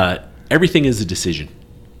 Everything is a decision.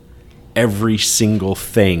 Every single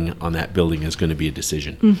thing on that building is going to be a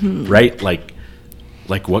decision, right? Like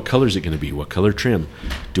what color is it going to be? What color trim?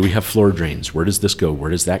 Do we have floor drains? Where does this go? Where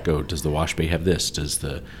does that go? Does the wash bay have this? Does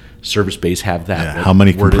the service bays have that? How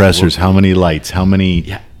many compressors? How many lights? How many?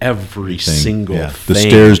 Yeah, every single thing. The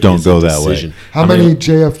stairs don't is go a that way. decision. How many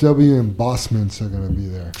JFW embossments are going to be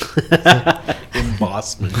there?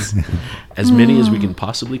 Embossments. As many as we can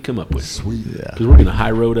possibly come up with. Sweet. Because we're going to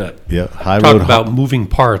high road up. Yeah, high Talk road. about moving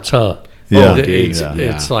parts, huh? Yeah.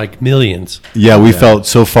 It's like millions. Yeah, we felt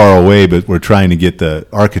so far away, but we're trying to get the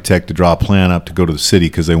architect to draw a plan up to go to the city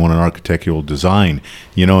because they want an architectural design,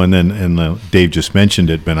 and then Dave just mentioned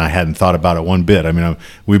it, but I hadn't thought about it one bit. I mean,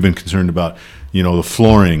 we've been concerned about, the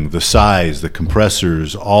flooring, the size, the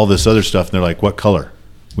compressors, all this other stuff, and they're like, what color?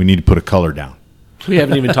 We need to put a color down. We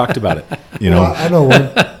haven't even talked about it. Well, I know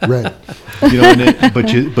one. Red.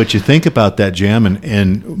 But you think about that, Jam,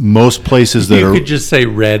 and most places that You could just say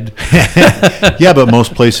red. yeah, but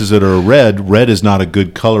most places that are red is not a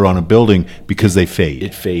good color on a building because they fade.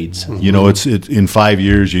 It fades. It's in 5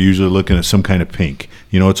 years you're usually looking at some kind of pink.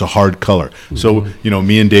 It's a hard color. So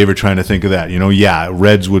me and Dave are trying to think of that.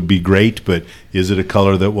 Reds would be great, but is it a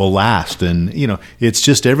color that will last? And it's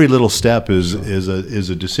just every little step is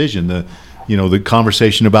a decision. The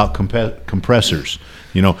conversation about compressors.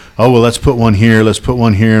 Let's put one here, and let's put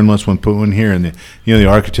one here, and the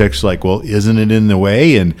architect's like, well, isn't it in the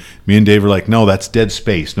way? And me and Dave are like, no, that's dead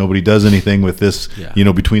space. Nobody does anything with this,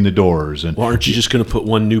 between the doors. And well, aren't you just going to put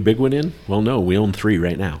one new big one in? Well, no, we own 3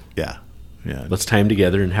 right now. yeah. Let's tie them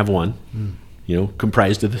together and have one.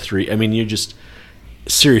 Comprised of the 3. I mean, you just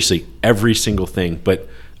seriously every single thing. But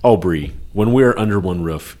Brie, when we're under one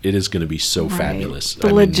roof, it is going to be so fabulous.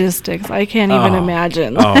 The logistics, I can't even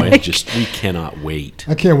imagine. We cannot wait.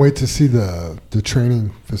 I can't wait to see the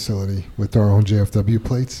training facility with our own JFW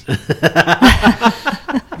plates.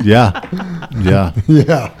 Yeah.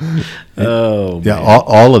 Yeah. Oh, yeah. man.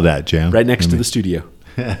 All of that, Jam. Right next to the studio.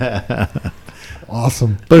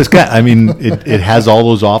 Awesome. But it's got. I mean, it has all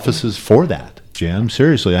those offices for that, Jam.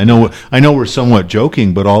 Seriously, I know we're somewhat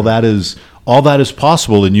joking, but all that is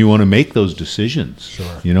possible, and you want to make those decisions,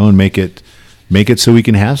 sure. And make it so we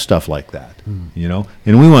can have stuff like that, And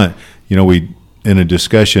we want, we in a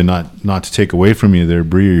discussion, not to take away from you there,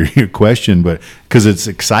 Brie, your question, but because it's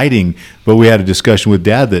exciting. But we had a discussion with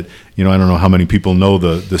Dad that I don't know how many people know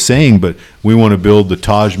the saying, but we want to build the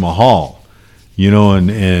Taj Mahal.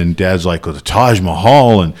 And Dad's like, well, the Taj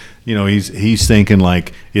Mahal, and he's thinking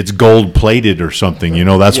like it's gold plated or something.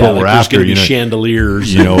 That's what we're after. There's gonna be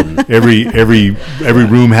chandeliers. Every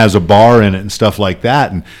room has a bar in it and stuff like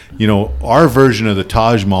that. And our version of the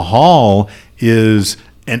Taj Mahal is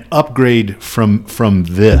an upgrade from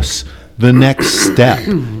this. The next step,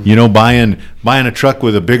 buying a truck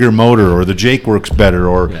with a bigger motor, or the Jake works better,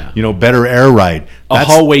 or better air ride. A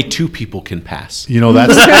hallway 2 people can pass. That's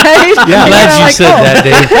Right? yeah. Glad you said that,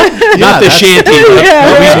 Dave. Not the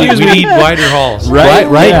shanty. We need wider halls. Right,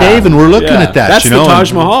 Yeah. Dave, and we're looking at that. That's the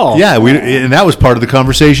Taj Mahal. Yeah, and that was part of the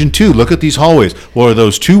conversation too. Look at these hallways. Well, are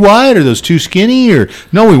those too wide? Are those too skinny? Or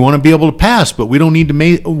no, we want to be able to pass, but we don't need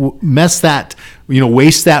to mess that.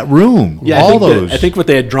 Waste that room. Yeah, I think what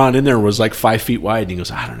they had drawn in there was like 5 feet wide. And he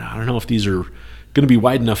goes, I don't know if these are going to be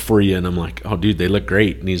wide enough for you. And I'm like, oh, dude, they look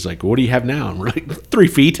great. And he's like, what do you have now? And we're like, 3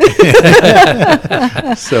 feet.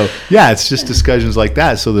 So yeah, it's just discussions like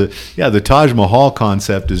that. So the Taj Mahal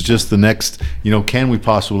concept is just the next. Can we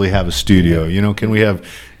possibly have a studio? Can we have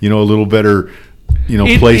a little better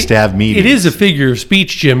place to have meetings? It is a figure of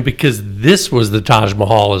speech, Jim, because this was the Taj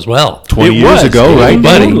Mahal as well. 20 years ago, right,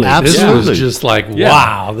 buddy? Totally. This was just like,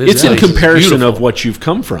 wow. It's in place is comparison beautiful. of what you've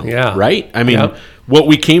come from, Yeah. right? I mean, Yep. what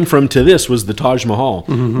we came from to this was the Taj Mahal.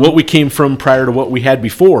 Mm-hmm. What we came from prior to what we had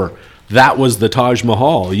before, that was the Taj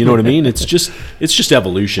Mahal. You know what I mean? It's just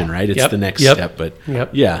evolution, right? It's Yep. the next Yep. step. But Yep.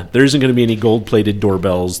 yeah, there isn't going to be any gold-plated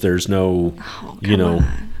doorbells. There's no,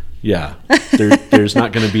 yeah. There's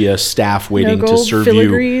not going to be a staff waiting to gold serve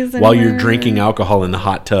filigrees you while you're anywhere? drinking alcohol in the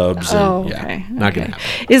hot tubs. Oh, and, okay. Not going to Okay.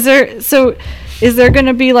 happen. Is there going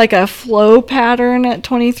to be like a flow pattern at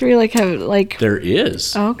 23? There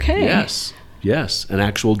is. Okay. Yes. An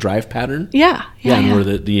actual drive pattern. Yeah. And where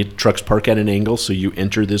the trucks park at an angle, so you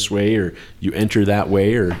enter this way or you enter that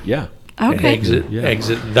way, or Okay.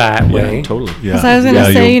 Exit that way. Yeah, totally. Yeah. So I was going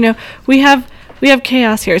to say, we have we have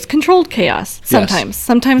chaos here. It's controlled chaos sometimes.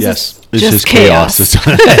 Sometimes Yes. it's just chaos.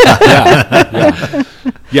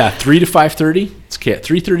 Yeah, 3 to 5:30. It's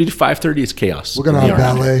 3:30 to 5:30. It's chaos. We're gonna have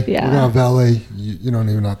valet. Yeah. We're gonna have valet. You don't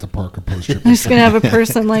even have to park or post your. I'm just gonna have a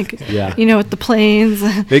person like Yeah. with the planes.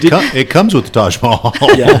 It comes with the Taj Mahal.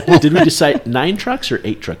 Yeah. Did we decide 9 trucks or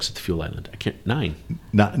 8 trucks at the fuel island? I can't. 9.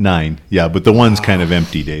 Not 9. Yeah, but the one's kind of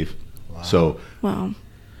empty, Dave. So Wow.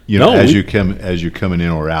 No, as you're coming in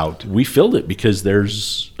or out. We filled it because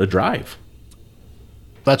there's a drive.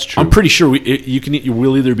 That's true. I'm pretty sure you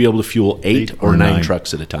will either be able to fuel 8 or 9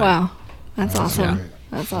 trucks at a time. Wow. That's awesome.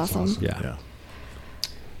 That's awesome. Yeah.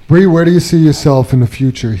 Bree, where do you see yourself in the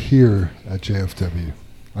future here at JFW?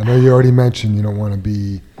 I know you already mentioned you don't want to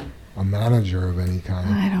be a manager of any kind.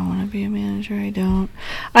 I don't want to be a manager. I don't.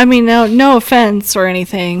 I mean, no offense or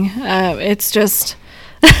anything. It's just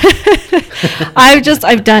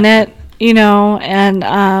I've done it, and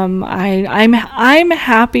I'm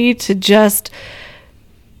happy to just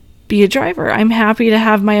be a driver. I'm happy to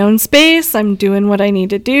have my own space. I'm doing what I need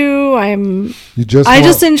to do. I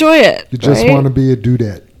just enjoy it. You just want to be a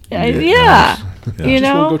dudette. Yeah. Just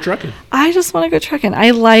want to go trucking. I just want to go trucking.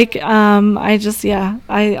 I like I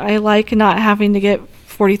like not having to get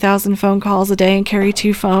 40,000 phone calls a day and carry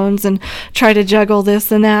 2 phones and try to juggle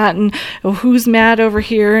this and that and who's mad over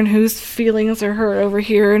here and whose feelings are hurt over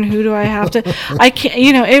here and who do I have to I can't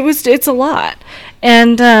it's a lot.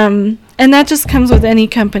 And that just comes with any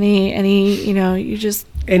company,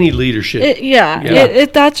 Any leadership.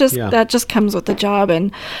 that just comes with the job.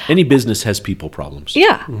 And any business has people problems.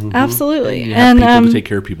 Yeah, absolutely. You have people to take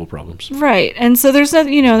care of people problems. Right. And so there's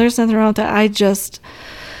nothing wrong with that.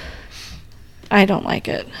 I don't like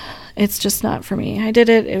it. It's just not for me. I did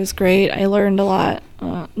it. It was great. I learned a lot.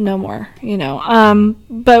 No more,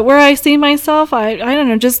 but where I see myself, I don't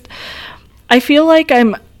know, I feel like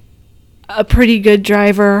I'm a pretty good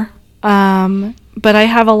driver. But I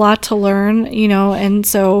have a lot to learn, and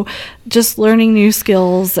so just learning new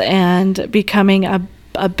skills and becoming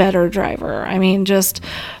a better driver. I mean,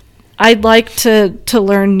 I'd like to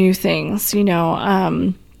learn new things,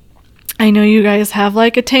 I know you guys have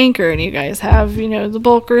like a tanker and you guys have, the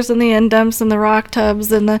bulkers and the end dumps and the rock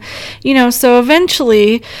tubs and so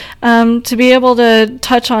eventually, to be able to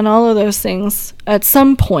touch on all of those things at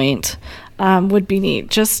some point, would be neat,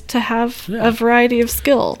 just to have a variety of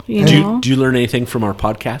skill. Do you learn anything from our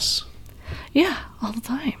podcasts? Yeah, all the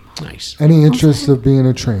time. Nice. Any interest of being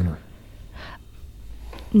a trainer?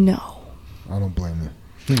 No. I don't blame you.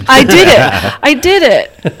 I did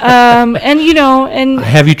it. And I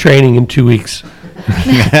have you training in 2 weeks.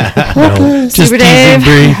 Just Super teasing Dave.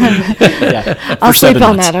 Brie. I'll sleep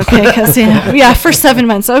on that, okay? Because for 7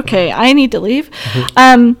 months. Okay, I need to leave.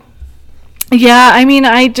 I mean,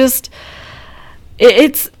 I just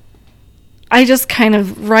kind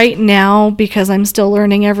of right now, because I'm still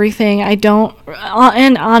learning everything, I don't,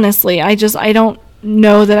 and honestly, I don't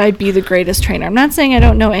know that I'd be the greatest trainer. I'm not saying I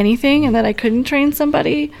don't know anything and that I couldn't train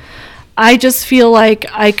somebody. I just feel like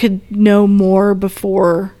I could know more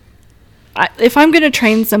before. If I'm going to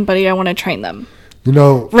train somebody, I want to train them.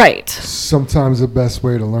 Right. Sometimes the best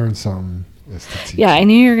way to learn something is to teach. Yeah, I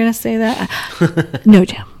knew you were going to say that. No,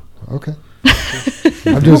 Jim. Okay.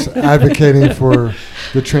 I'm just advocating for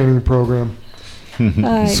the training program.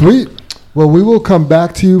 Sweet. Well, we will come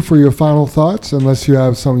back to you for your final thoughts, unless you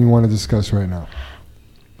have something you want to discuss right now.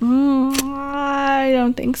 I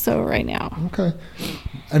don't think so right now. Okay.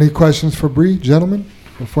 Any questions for Brie, gentlemen,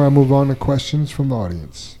 before I move on to questions from the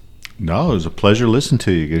audience? No, it was a pleasure listening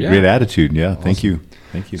to you. Great attitude. Yeah, awesome. Thank you.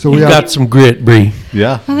 So You've got some grit, Brie.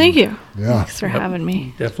 Yeah. Well, thank you. Yeah. Thanks for having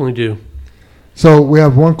me. Definitely do. So we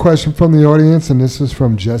have one question from the audience, and this is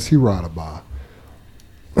from Jesse Rodaba.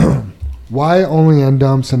 Why only end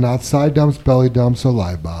dumps and not side dumps, belly dumps, or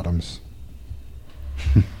live bottoms?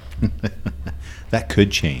 That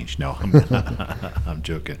could change. No, I'm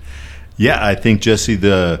joking. Yeah, I think, Jesse,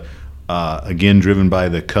 again, driven by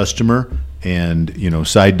the customer, and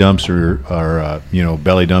side dumps or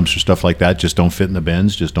belly dumps or stuff like that just don't fit in the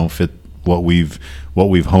bins, just don't fit what we've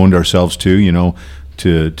honed ourselves to,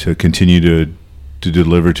 to continue to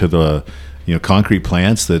deliver to the concrete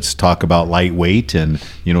plants that's talk about lightweight, and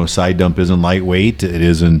a side dump isn't lightweight, it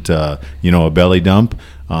isn't a belly dump.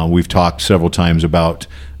 We've talked several times about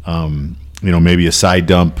maybe a side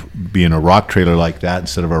dump being a rock trailer like that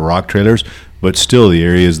instead of our rock trailers, but still the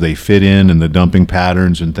areas they fit in and the dumping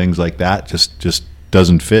patterns and things like that just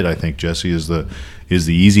doesn't fit. I think, Jesse, is the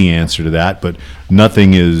easy answer to that, but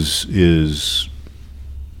nothing is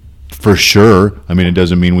for sure. I mean, it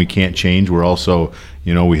doesn't mean we can't change. We're also,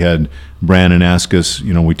 We had Brandon ask us,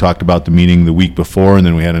 we talked about the meeting the week before, and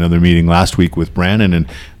then we had another meeting last week with Brandon, and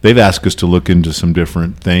they've asked us to look into some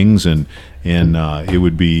different things, and it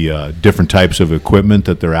would be different types of equipment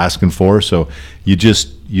that they're asking for. So you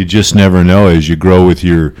just never know as you grow with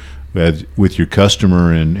your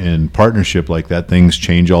customer and partnership like that. Things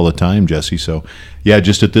change all the time, Jesse. So yeah,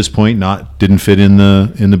 just at this point, didn't fit in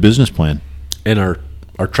the business plan. And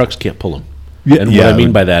our trucks can't pull them. Yeah, And what I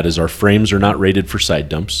mean by that is our frames are not rated for side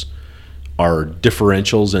dumps. Our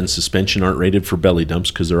differentials and suspension aren't rated for belly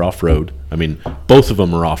dumps because they're off-road. I mean, both of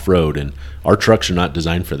them are off-road, and our trucks are not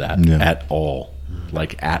designed for that at all.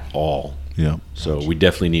 Like, at all. Yeah. So we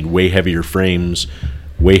definitely need way heavier frames,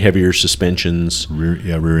 way heavier suspensions.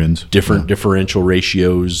 Rear ends. Different differential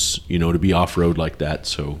ratios, to be off-road like that.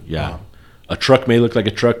 So, yeah. Wow. A truck may look like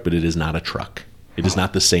a truck, but it is not a truck. It is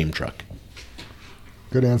not the same truck.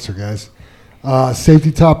 Good answer, guys.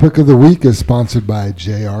 Safety topic of the week is sponsored by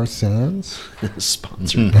J.R. Sands.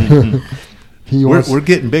 Sponsored. We're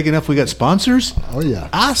getting big enough. We got sponsors. Oh yeah,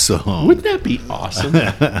 awesome! Wouldn't that be awesome?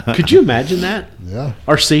 Could you imagine that? Yeah.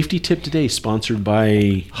 Our safety tip today is sponsored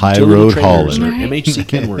by High Road Hauling, or MHC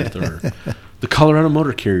Kenworth, or the Colorado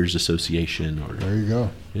Motor Carriers Association. Or there you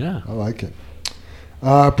go. Yeah, I like it.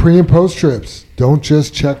 Pre and post trips. Don't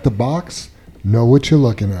just check the box. Know what you're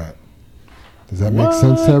looking at. Does that make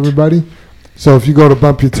sense to everybody? So if you go to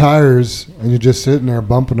bump your tires and you're just sitting there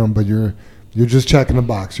bumping them, but you're just checking the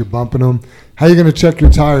box, you're bumping them. How are you going to check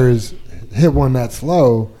your tires? Hit one that's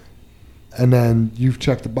low, and then you've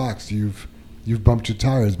checked the box. You've bumped your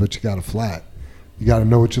tires, but you got a flat. You got to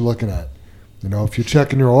know what you're looking at. If you're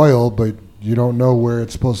checking your oil, but you don't know where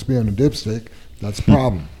it's supposed to be on the dipstick, that's a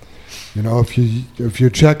problem. If you're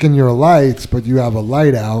checking your lights, but you have a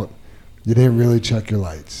light out, you didn't really check your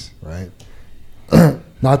lights, right?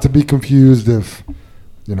 Not to be confused if,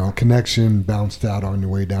 connection bounced out on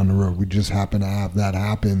your way down the road. We just happen to have that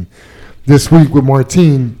happen this week with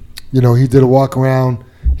Martine. He did a walk around.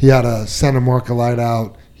 He had a center marker light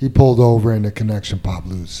out. He pulled over and the connection popped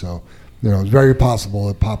loose. So, it's very possible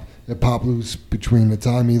it popped loose between the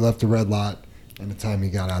time he left the red lot and the time he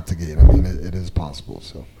got out the gate. I mean, it is possible.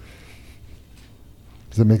 So,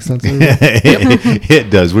 does that make sense?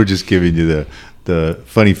 It does. We're just giving you the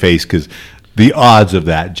funny face because the odds of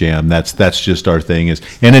that, Jam, that's just our thing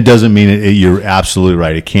and it doesn't mean you're absolutely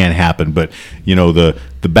right. It can't happen, but the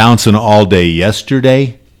bouncing all day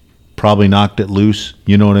yesterday probably knocked it loose.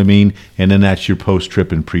 You know what I mean? And then that's your post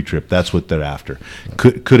trip and pre trip. That's what they're after.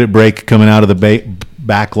 Could it break coming out of the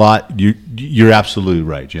back lot? You're absolutely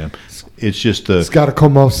right, Jam. It's just it's got to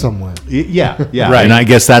come off somewhere. Yeah, right. And I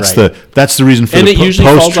guess that's the reason for and the it usually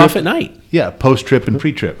falls off at night. Yeah, post trip and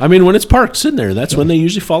pre trip. I mean, when it's parked sitting there, that's when they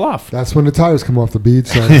usually fall off. That's when the tires come off the bead.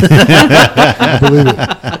 So I believe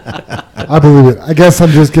it. I guess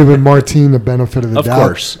I'm just giving Martine the benefit of the doubt. Of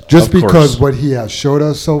course. Just because what he has showed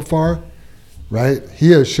us so far, right?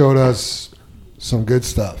 He has showed us some good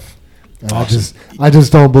stuff. And awesome. I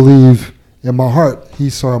just don't believe in my heart he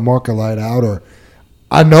saw a marker light out, or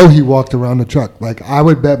I know he walked around the truck. Like, I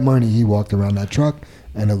would bet money he walked around that truck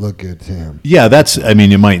and it looked good to him. Yeah,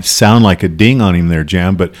 it might sound like a ding on him there,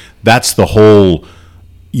 Jam, but that's the whole,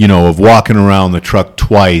 of walking around the truck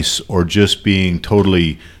twice or just being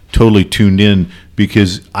totally tuned in,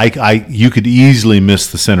 because you could easily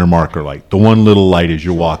miss the center marker light, the one little light as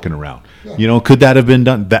you're walking around. Yeah. Could that have been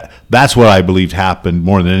done? That's what I believed happened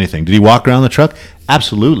more than anything. Did he walk around the truck?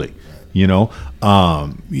 Absolutely.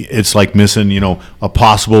 It's like missing, a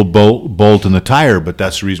possible bolt in the tire, but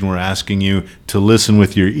that's the reason we're asking you to listen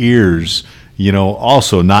with your ears,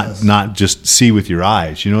 also not just see with your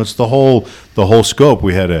eyes. It's the whole scope.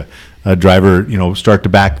 We had a driver, start to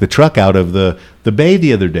back the truck out of the bay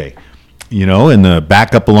the other day, and the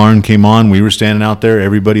backup alarm came on. We were standing out there,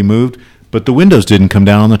 everybody moved, but the windows didn't come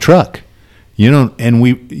down on the truck. And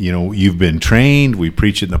you've been trained. We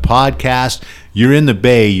preach it in the podcast. You're in the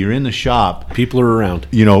bay. You're in the shop. People are around.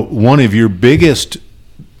 One of your biggest,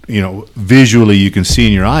 visually you can see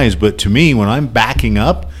in your eyes. But to me, when I'm backing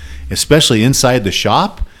up, especially inside the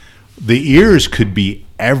shop, the ears could be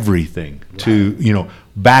everything. Right. To,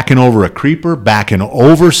 backing over a creeper, backing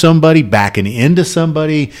over somebody, backing into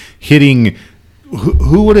somebody, hitting.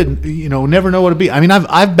 Who would it? Never know what it'd be. I mean,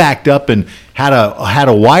 I've backed up and had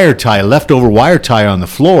a leftover wire tie on the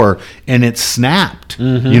floor, and it snapped.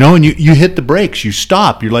 Mm-hmm. And you hit the brakes, you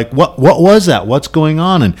stop. You're like, what was that? What's going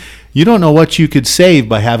on? And you don't know what you could save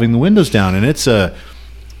by having the windows down. And it's a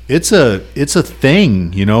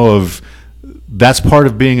thing. Of that's part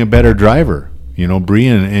of being a better driver. Brie,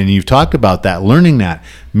 and you've talked about that, learning that.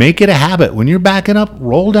 Make it a habit when you're backing up.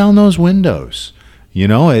 Roll down those windows. You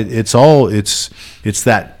know, it's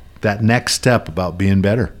that next step about being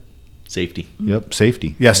better. Safety. Yep,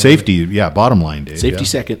 safety. Yeah, safety. Yeah, bottom line, Dave. Safety yeah.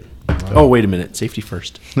 second. Oh, wait a minute. Safety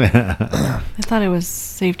first. I thought it was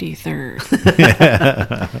safety third.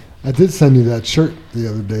 I did send you that shirt the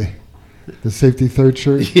other day. The safety third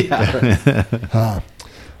shirt. Yeah.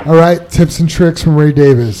 All right, tips and tricks from Ray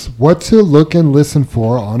Davis. What to look and listen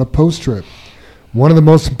for on a post trip. One of the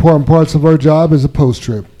most important parts of our job is a post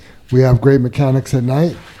trip. We have great mechanics at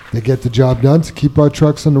night. They get the job done to keep our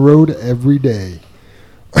trucks on the road every day.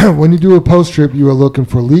 When you do a post trip, you are looking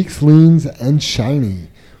for leaks, leans, and shiny.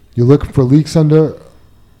 You're looking for leaks under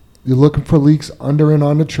and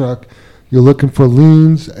on the truck. You're looking for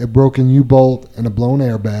leans, a broken U-bolt, and a blown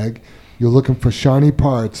airbag. You're looking for shiny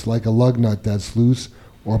parts like a lug nut that's loose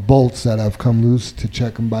or bolts that have come loose to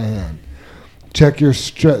check them by hand. Check your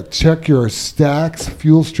stacks,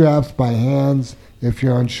 fuel straps by hands if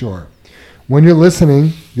you're unsure. When you're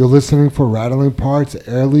listening for rattling parts,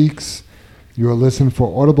 air leaks. You're listening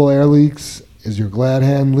for audible air leaks. Is your glad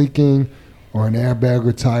hand leaking or an airbag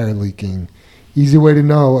or tire leaking? Easy way to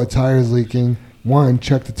know a tire is leaking. 1,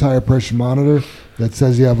 check the tire pressure monitor that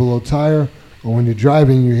says you have a low tire, or when you're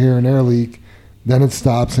driving you hear an air leak, then it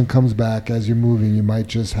stops and comes back as you're moving. You might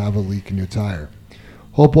just have a leak in your tire.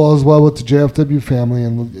 Hope all is well with the JFW family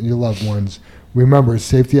and your loved ones. Remember,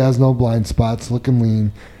 safety has no blind spots. Look and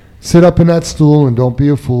lean. Sit up in that stool and don't be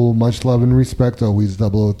a fool. Much love and respect always,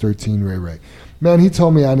 0013 Ray Ray. Man, he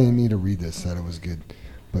told me I didn't need to read this, that it was good.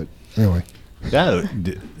 But anyway. Yeah,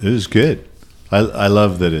 it was good. I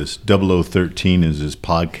love that his 0013 is his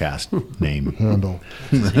podcast name. Handle.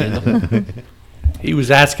 He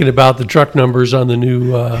was asking about the truck numbers on the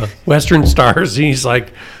new Western Stars, and he's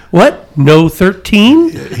like, what? No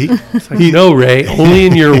 13? No, Ray. Only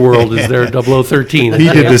in your world is there 0013. He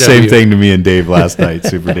did the same thing to me and Dave last night,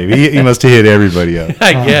 Super Dave. He must have hit everybody up.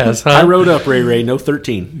 I guess, huh? I wrote up Ray, no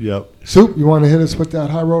 13. Yep. Soup, you want to hit us with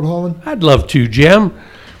that high road hauling? I'd love to, Jim.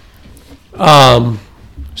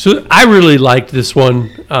 So I really liked this one.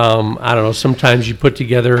 I don't know, sometimes you put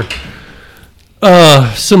together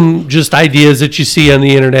some just ideas that you see on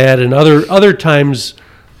the internet, and other times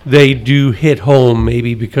they do hit home,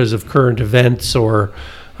 maybe because of current events or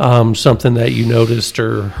something that you noticed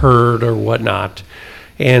or heard or whatnot.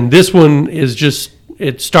 And this one is just,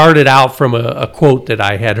 it started out from a quote that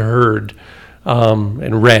I had heard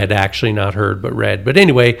and read, actually not heard, but read. But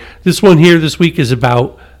anyway, this one here this week is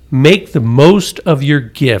about make the most of your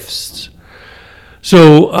gifts.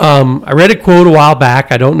 So I read a quote a while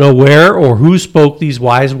back. I don't know where or who spoke these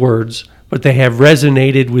wise words, but they have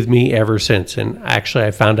resonated with me ever since. And actually,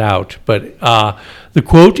 I found out. But the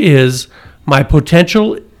quote is, my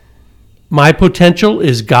potential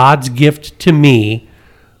is God's gift to me.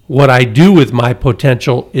 What I do with my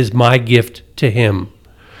potential is my gift to Him.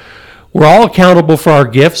 We're all accountable for our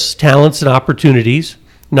gifts, talents, and opportunities,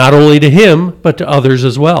 not only to Him, but to others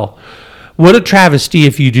as well. What a travesty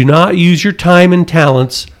if you do not use your time and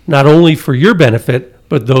talents, not only for your benefit,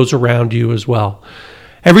 but those around you as well.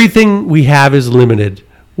 Everything we have is limited,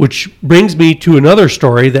 which brings me to another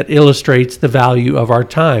story that illustrates the value of our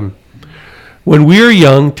time. When we are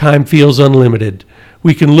young, time feels unlimited.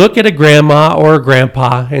 We can look at a grandma or a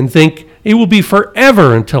grandpa and think, it will be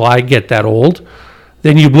forever until I get that old.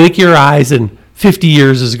 Then you blink your eyes and 50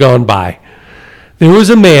 years has gone by. There was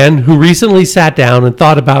a man who recently sat down and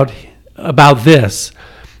thought about this.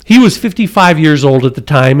 He was 55 years old at the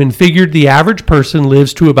time and figured the average person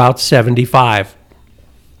lives to about 75.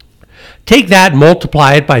 Take that and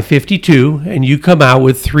multiply it by 52, and you come out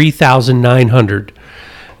with 3,900.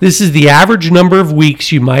 This is the average number of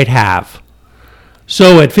weeks you might have.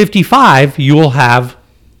 So at 55, you will have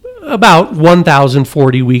about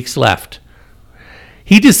 1,040 weeks left.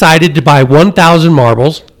 He decided to buy 1,000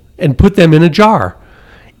 marbles and put them in a jar.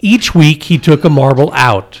 Each week he took a marble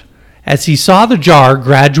out. As he saw the jar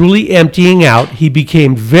gradually emptying out, he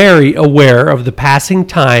became very aware of the passing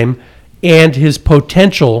time and his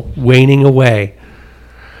potential waning away.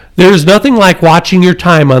 There is nothing like watching your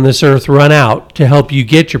time on this earth run out to help you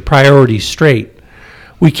get your priorities straight.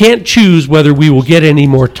 We can't choose whether we will get any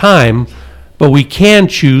more time, but we can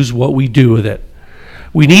choose what we do with it.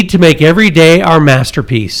 We need to make every day our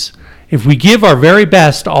masterpiece. If we give our very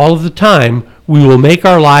best all of the time, we will make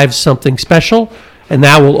our lives something special, and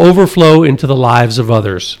that will overflow into the lives of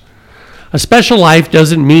others. A special life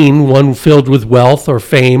doesn't mean one filled with wealth or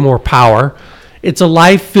fame or power. It's a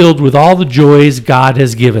life filled with all the joys God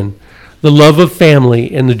has given, the love of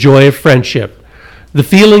family and the joy of friendship, the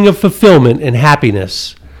feeling of fulfillment and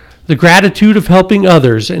happiness, the gratitude of helping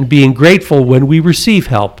others and being grateful when we receive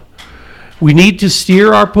help. We need to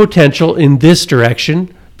steer our potential in this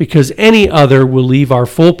direction because any other will leave our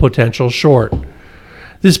full potential short.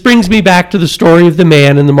 This brings me back to the story of the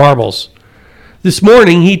man and the marbles. This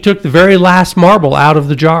morning, he took the very last marble out of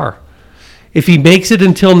the jar. If he makes it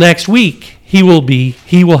until next week, he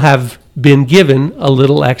will have been given a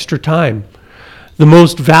little extra time. The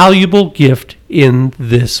most valuable gift in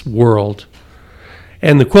this world.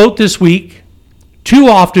 And the quote this week, too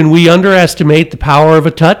often we underestimate the power of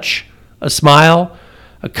a touch, a smile,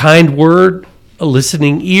 a kind word, a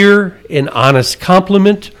listening ear, an honest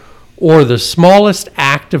compliment, or the smallest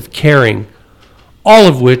act of caring, all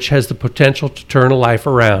of which has the potential to turn a life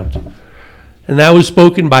around. And that was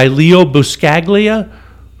spoken by Leo Buscaglia,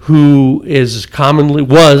 who was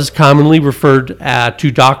commonly referred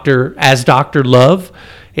to as Dr. Love,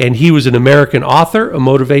 and he was an American author, a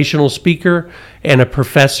motivational speaker, and a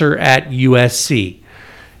professor at USC.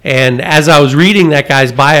 And as I was reading that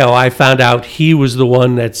guy's bio, I found out he was the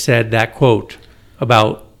one that said that quote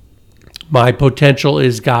about my potential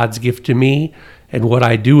is God's gift to me, and what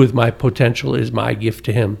I do with my potential is my gift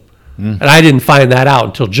to him. And I didn't find that out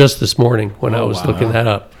until just this morning when I was looking that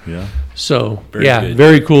up. Yeah. So, Good.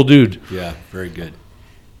 very cool dude. Yeah, very good.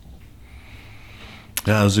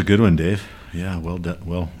 Yeah, that was a good one, Dave. Yeah, well done.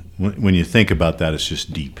 Well, when you think about that, it's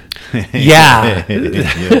just deep. Yeah.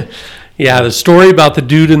 Yeah, the story about the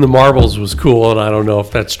dude in the marbles was cool, and I don't know if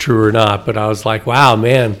that's true or not, but I was like, wow,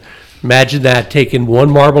 man, imagine that, taking one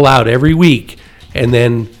marble out every week, and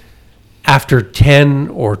then after 10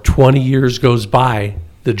 or 20 years goes by,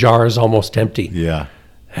 the jar is almost empty. Yeah.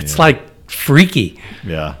 That's like freaky.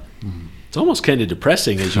 Yeah. It's almost kind of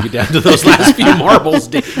depressing as you get down to those last few marbles,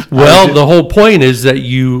 Dave. Well, the whole point is that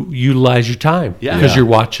you utilize your time because Yeah. you're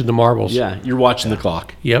watching the marbles. Yeah, you're watching the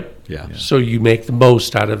clock. Yep. Yeah. So you make the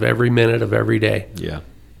most out of every minute of every day. Yeah.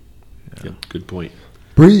 Good point.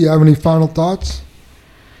 Brie, you have any final thoughts?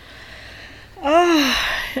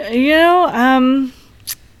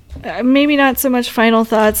 Maybe not so much final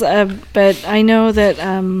thoughts, but I know that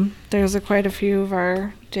there's quite a few of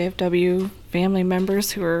our JFW family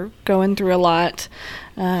members who are going through a lot.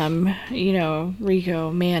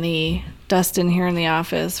 Rico, Manny, Dustin here in the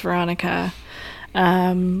office, Veronica,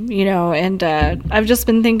 and I've just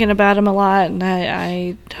been thinking about them a lot, and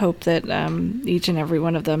I hope that each and every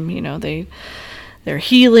one of them, they're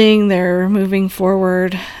healing, they're moving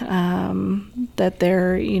forward, that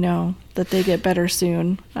that they get better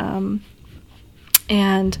soon.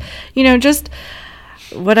 Just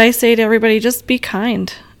what I say to everybody, just be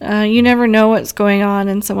kind. You never know what's going on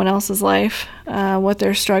in someone else's life, what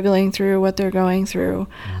they're struggling through, what they're going through.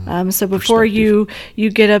 So before you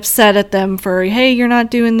get upset at them for, hey, you're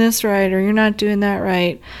not doing this right, or you're not doing that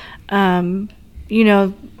right, not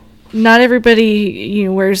everybody,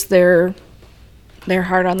 wears their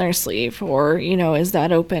heart on their sleeve, or, is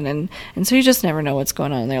that open. And so you just never know what's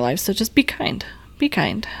going on in their life. So just be kind. Be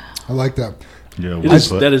kind. I like that. Yeah.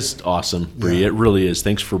 That is awesome, Brie. Yeah. It really is.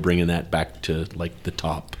 Thanks for bringing that back to like the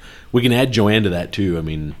top. We can add Joanne to that too. I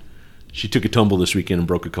mean, she took a tumble this weekend and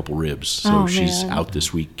broke a couple ribs, so she's out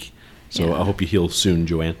this week. So I hope you heal soon,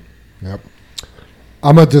 Joanne. Yep.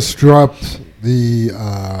 I'm gonna disrupt the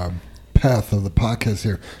path of the podcast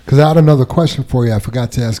here because I had another question for you. I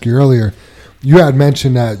forgot to ask you earlier. You had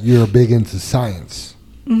mentioned that you're big into science,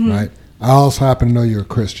 right? I also happen to know you're a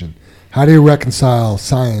Christian. How do you reconcile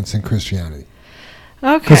science and Christianity?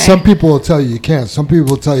 Okay. Because some people will tell you can't. Some people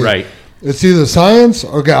will tell you it's either science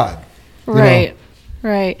or God. Right.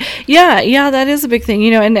 Right. Yeah, that is a big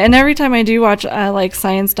thing, and every time I do watch like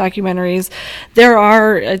science documentaries,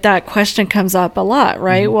 that question comes up a lot,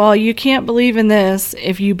 right? Mm-hmm. Well, you can't believe in this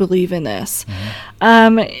if you believe in this.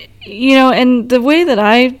 Mm-hmm. And the way that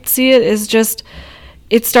I see it is just,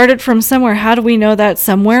 it started from somewhere. How do we know that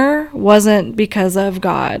somewhere wasn't because of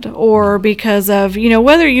God or because of,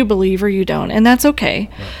 whether you believe or you don't, and that's okay.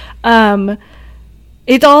 Right.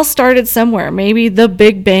 It all started somewhere. Maybe the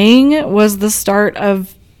Big Bang was the start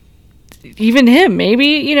of even him.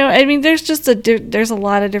 Maybe, there's just there's a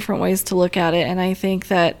lot of different ways to look at it. And I think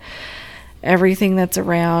that everything that's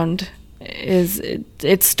around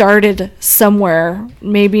it started somewhere,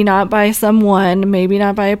 maybe not by someone, maybe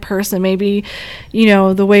not by a person, maybe,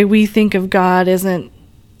 the way we think of God isn't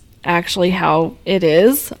actually how it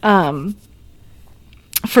is,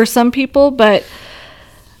 for some people, but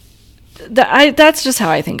that's just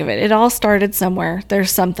how I think of it. It all started somewhere.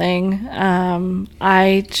 There's something.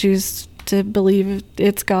 I choose to believe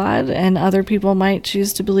it's God, and other people might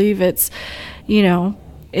choose to believe it's,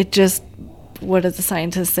 it just what did the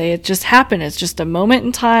scientists say? It just happened. It's just a moment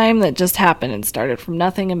in time that just happened and started from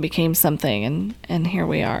nothing and became something, and here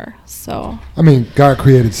we are. So I mean, God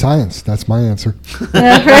created science. That's my answer.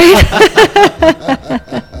 yeah,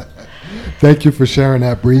 right. Thank you for sharing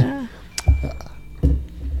that, Brie.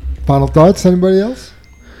 Final thoughts? Anybody else?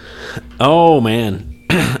 Oh man,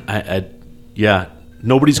 yeah.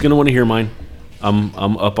 Nobody's gonna want to hear mine.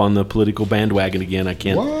 I'm up on the political bandwagon again. I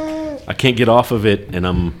can't get off of it,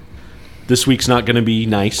 and this week's not gonna be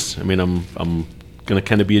nice. I mean, I'm gonna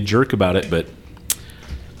kind of be a jerk about it, but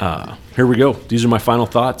here we go. These are my final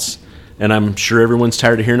thoughts, and I'm sure everyone's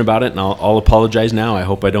tired of hearing about it, and I'll apologize now. I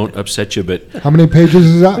hope I don't upset you, but How many pages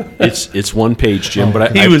is that? it's one page, Jim.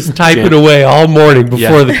 But He was typing Jim, away all morning before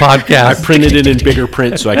Yeah. the podcast. I printed it in bigger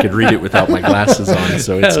print so I could read it without my glasses on,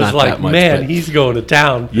 so I it's was not like, that much. man, but- he's going to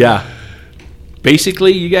town. Yeah.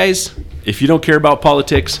 Basically, you guys, if you don't care about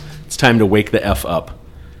politics, it's time to wake the F up.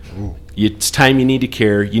 It's time you need to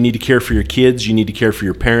care. You need to care for your kids. You need to care for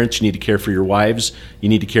your parents. You need to care for your wives. You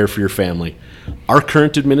need to care for your family. Our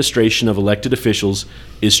current administration of elected officials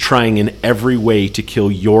is trying in every way to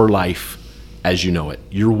kill your life as you know it.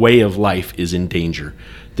 Your way of life is in danger.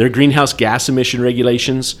 Their greenhouse gas emission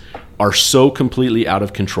regulations are so completely out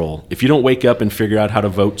of control. If you don't wake up and figure out how to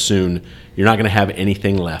vote soon, you're not going to have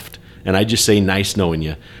anything left. And I just say, nice knowing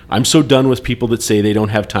you. I'm so done with people that say they don't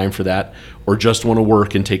have time for that or just want to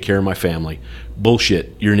work and take care of my family.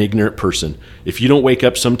 Bullshit. You're an ignorant person. If you don't wake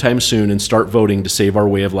up sometime soon and start voting to save our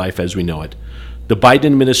way of life as we know it. The Biden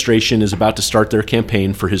administration is about to start their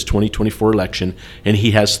campaign for his 2024 election, and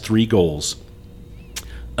he has 3 goals.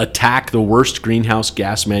 Attack the worst greenhouse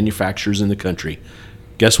gas manufacturers in the country.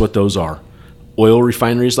 Guess what those are? Oil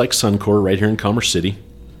refineries like Suncor right here in Commerce City.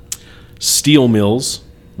 Steel mills,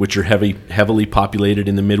 which are heavily populated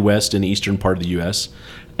in the Midwest and eastern part of the U.S.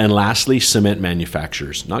 And lastly, cement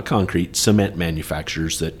manufacturers, not concrete, cement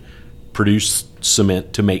manufacturers that produce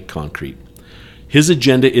cement to make concrete. His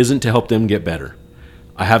agenda isn't to help them get better.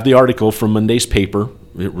 I have the article from Monday's paper.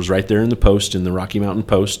 It was right there in the Post, in the Rocky Mountain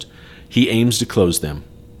Post. He aims to close them.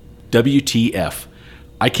 WTF.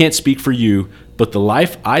 I can't speak for you, but the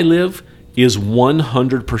life I live is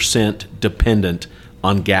 100% dependent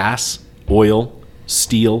on gas, oil,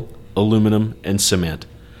 steel, aluminum, and cement.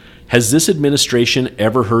 Has this administration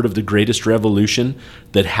ever heard of the greatest revolution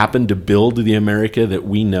that happened to build the America that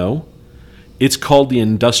we know? It's called the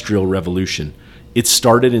Industrial Revolution. It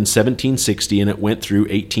started in 1760 and it went through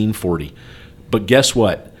 1840. But guess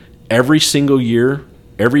what? Every single year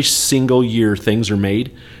things are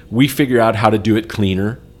made, we figure out how to do it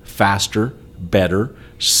cleaner, faster, better,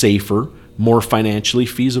 safer, more financially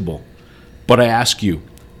feasible. But I ask you,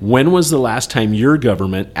 when was the last time your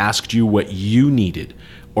government asked you what you needed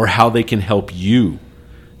or how they can help you?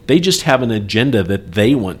 They just have an agenda that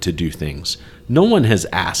they want to do things. No one has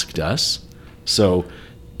asked us. So,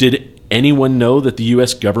 did anyone know that the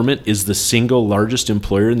U.S. government is the single largest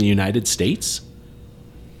employer in the United States?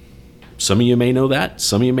 Some of you may know that.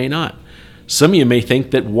 Some of you may not. Some of you may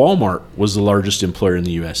think that Walmart was the largest employer in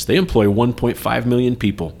the U.S. They employ 1.5 million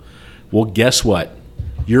people. Well, guess what?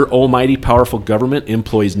 Your almighty powerful government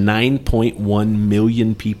employs 9.1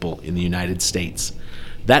 million people in the United States.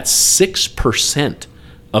 That's 6%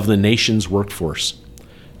 of the nation's workforce.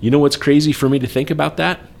 You know what's crazy for me to think about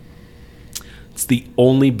that? It's the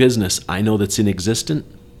only business I know that's in existence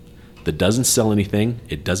that doesn't sell anything,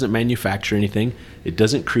 it doesn't manufacture anything, it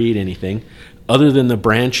doesn't create anything, other than the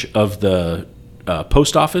branch of the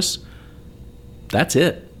post office. That's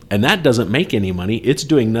it. And that doesn't make any money. It's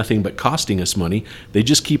doing nothing but costing us money. They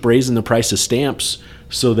just keep raising the price of stamps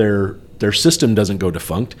so their system doesn't go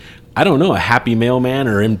defunct. I don't know a happy mailman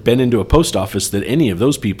or been into a post office that any of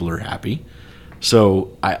those people are happy.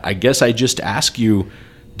 So I guess I just ask you,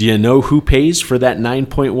 do you know who pays for that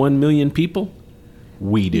 9.1 million people?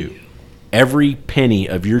 We do. Every penny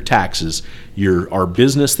of your taxes, our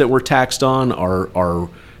business that we're taxed on,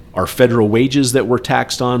 our federal wages that we're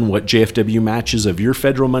taxed on, what JFW matches of your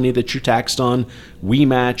federal money that you're taxed on, we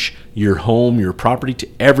match your home, your property, to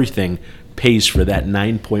everything pays for that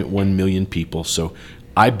 9.1 million people. So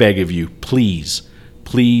I beg of you, please,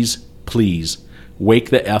 please, please wake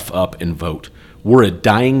the F up and vote. We're a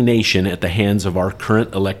dying nation at the hands of our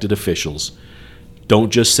current elected officials. Don't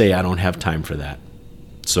just say, I don't have time for that.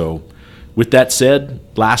 So with that said,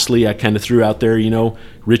 lastly, I kind of threw out there,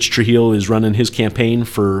 Rich Trujillo is running his campaign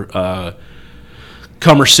for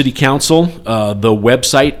Commerce City Council. The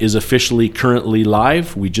website is officially currently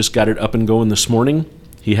live. We just got it up and going this morning.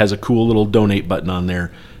 He has a cool little donate button on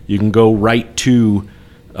there. You can go right to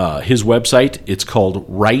his website. It's called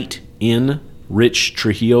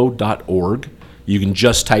writeinrichtrujillo.org. You can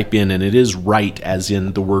just type in, and it is Wright, as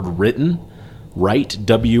in the word written, Wright,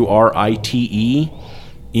 W-R-I-T-E,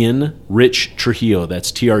 in Rich Trujillo.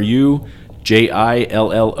 That's Trujillo,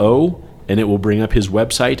 and it will bring up his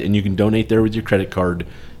website, and you can donate there with your credit card.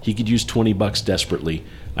 He could use $20 desperately.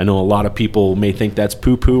 I know a lot of people may think that's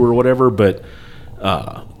poo-poo or whatever, but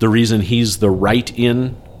the reason he's the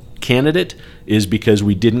write-in candidate is because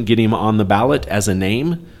we didn't get him on the ballot as a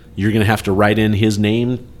name. You're going to have to write in his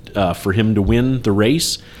name for him to win the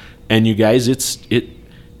race. And you guys,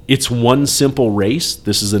 it's one simple race.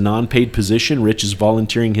 This is a non-paid position. Rich is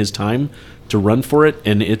volunteering his time to run for it,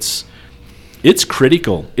 and it's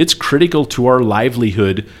critical. It's critical to our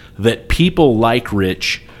livelihood that people like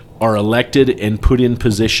Rich are elected and put in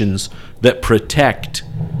positions that protect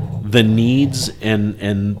the needs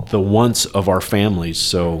and the wants of our families.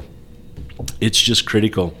 So it's just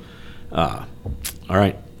critical. All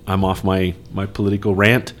right, I'm off my political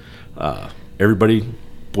rant. Everybody,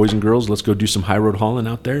 boys and girls, let's go do some high road hauling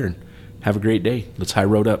out there and have a great day. Let's high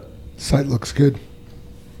road up. Site looks good.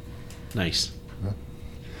 Nice.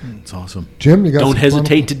 It's awesome. Jim, you got Don't some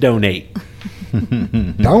hesitate to donate.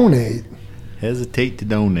 Donate. Hesitate to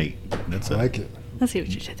donate. That's I it. like it. Let's see what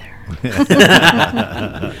you did there.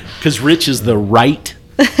 Because Rich is the right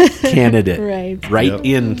candidate.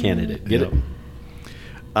 Right-in candidate. Get it?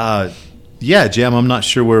 Yeah, Jam, I'm not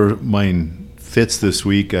sure where mine fits this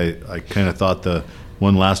week. I kind of thought the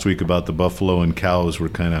one last week about the buffalo and cows were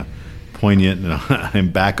kind of poignant, and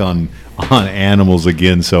I'm back on animals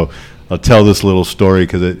again. So I'll tell this little story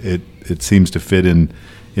because it seems to fit in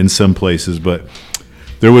some places. But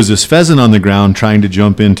there was this pheasant on the ground trying to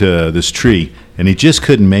jump into this tree, and he just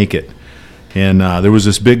couldn't make it. And there was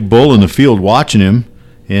this big bull in the field watching him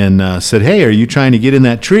and said, "Hey, are you trying to get in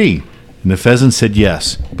that tree?" And the pheasant said,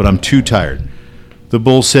 "Yes, but I'm too tired." The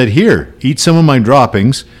bull said, "Here, eat some of my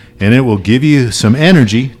droppings, and it will give you some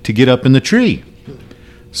energy to get up in the tree."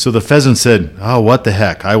 So the pheasant said, "Oh, what the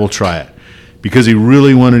heck, I will try it," because he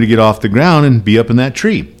really wanted to get off the ground and be up in that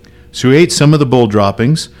tree. So he ate some of the bull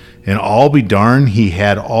droppings, and all be darned, he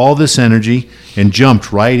had all this energy and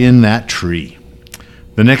jumped right in that tree.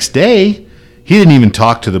 The next day, he didn't even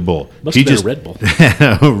talk to the bull. Must He have been just a Red Bull.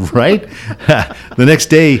 right? The next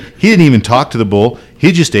day, he didn't even talk to the bull.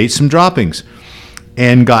 He just ate some droppings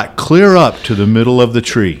and got clear up to the middle of the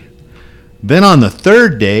tree. Then on the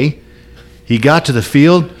third day, he got to the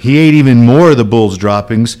field. He ate even more of the bull's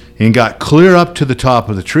droppings and got clear up to the top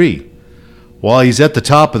of the tree. While he's at the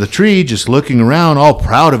top of the tree, just looking around, all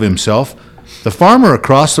proud of himself, the farmer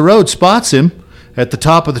across the road spots him at the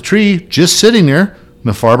top of the tree, just sitting there. And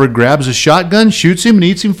the farmer grabs a shotgun, shoots him, and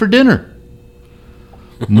eats him for dinner.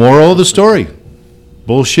 Moral of the story: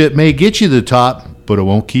 bullshit may get you to the top, but it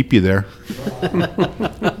won't keep you there.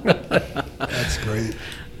 That's great.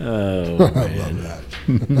 Oh, I man. love that.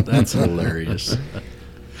 That's hilarious.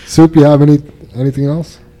 Soup, you have anything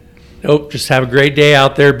else? Nope. Just have a great day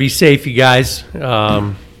out there. Be safe, you guys,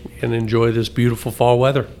 and enjoy this beautiful fall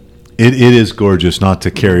weather. It is gorgeous. Not to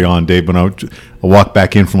carry on, Dave, but I walked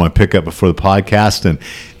back in from my pickup before the podcast, and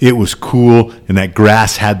it was cool, and that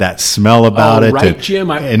grass had that smell about it. Right, and, Jim.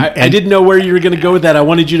 I and didn't know where you were going to go with that. I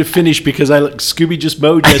wanted you to finish because Scooby just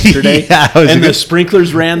mowed yesterday, Yeah, and the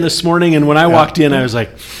sprinklers ran this morning, and when I walked in, I was like,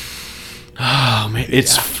 oh, man,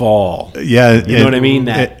 it's fall. Yeah. You know what I mean?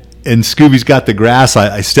 And Scooby's got the grass.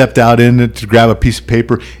 I stepped out in it to grab a piece of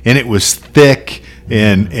paper, and it was thick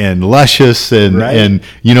and luscious, and Right. and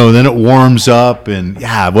then it warms up, and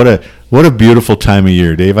yeah, what a beautiful time of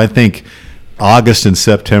year, Dave. I think August and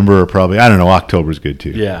September are probably, I don't know, October's good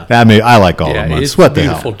too. Yeah. I like all the months. It's What a the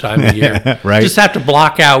beautiful hell? time of year. Right. Just have to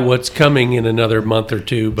block out what's coming in another month or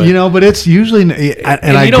two. But But it's usually, and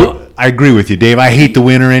I agree with you, Dave. I hate the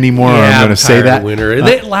winter anymore. I'm going to say tired that. of winter.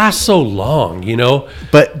 It lasts so long,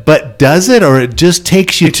 But does it, or it just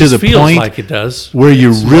takes you It to just the feels point like it does. where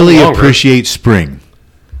you It's really longer. appreciate spring?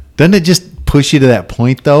 Doesn't it just push you to that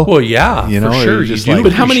point, though? Well, yeah, You know, for or sure. you're You just do like-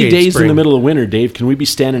 But how many appreciate days in spring. the middle of winter, Dave, can we be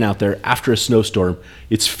standing out there after a snowstorm?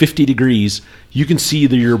 It's 50 degrees. You can see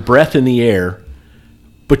your breath in the air,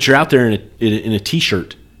 but you're out there in a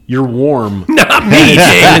T-shirt. You're warm. Not me, And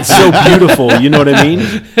Dave. it's so beautiful. You know what I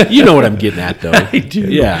mean? You know what I'm getting at, though. I do.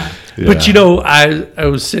 Yeah. But I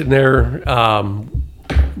was sitting there.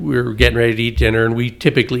 We were getting ready to eat dinner, and we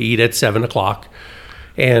typically eat at 7:00.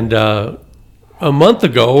 And a month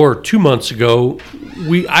ago or 2 months ago,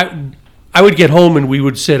 I would get home and we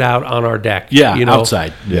would sit out on our deck. Yeah,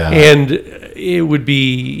 outside. Yeah. And it would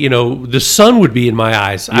be, the sun would be in my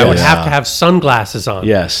eyes. I would have to have sunglasses on.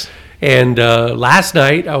 Yes. And last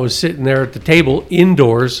night I was sitting there at the table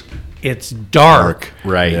indoors it's dark.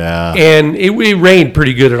 Right. Yeah. And it rained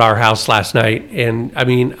pretty good at our house last night. And I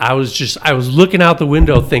mean, I was looking out the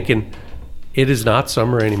window thinking, it is not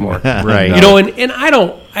summer anymore. Right. You know, and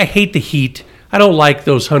I hate the heat. I don't like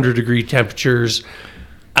those 100-degree temperatures.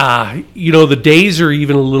 You know, the days are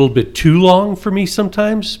even a little bit too long for me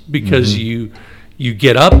sometimes because you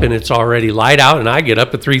get up and it's already light out, and I get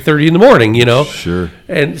up at 3:30 in the morning, you know. Sure.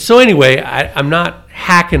 And so anyway, I'm not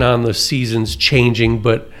hacking on the seasons changing,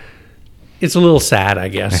 but it's a little sad, I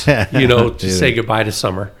guess, you know, to say goodbye to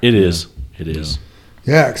summer. It is. It is.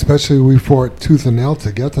 Yeah, especially we fought tooth and nail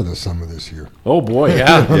to get to the summer this year. Oh, boy.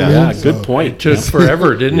 Yeah. Yeah, So- good point. It took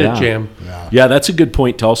forever, didn't Yeah. it, Jam? Yeah, that's a good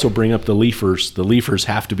point to also bring up the leafers. The leafers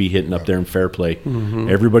have to be hitting up there in Fairplay.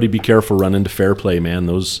 Everybody be careful running to Fairplay, man.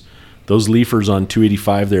 Those leafers on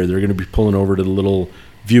 285 there, they're going to be pulling over to the little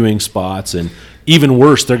viewing spots. And even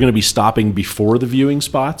worse, they're going to be stopping before the viewing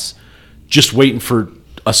spots, just waiting for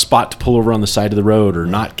a spot to pull over on the side of the road or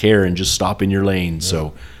not care and just stop in your lane.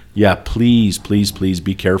 So, yeah, please, please, please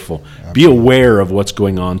be careful. Absolutely. Be aware of what's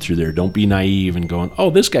going on through there. Don't be naive and going, oh,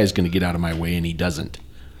 this guy's going to get out of my way, and he doesn't.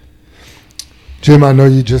 Jim, I know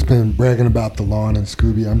you've just been bragging about the lawn and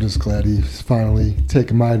Scooby. I'm just glad he's finally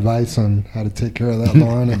taken my advice on how to take care of that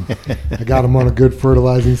lawn, and I got him on a good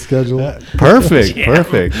fertilizing schedule. Perfect.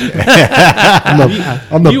 Perfect.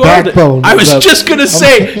 I'm the You are backbone. I was just going to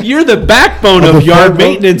say, you're the backbone of yard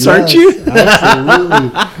maintenance, aren't you? Absolutely.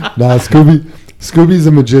 Nah, Scooby's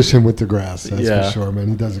a magician with the grass, that's Yeah. for sure, man.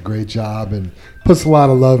 He does a great job and puts a lot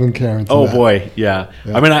of love and care into Oh, that. boy, yeah.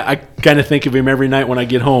 I mean, I kind of think of him every night when I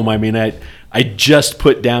get home. I mean, I just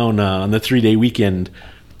put down on the 3-day weekend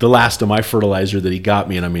the last of my fertilizer that he got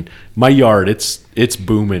me. And, I mean, my yard, it's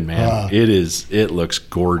booming, man. It looks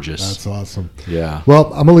gorgeous. That's awesome. Yeah. Well,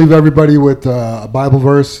 I'm going to leave everybody with a Bible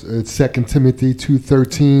verse. It's 2 Timothy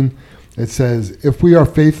 2:13. It says, if we are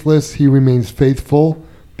faithless, he remains faithful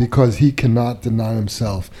because he cannot deny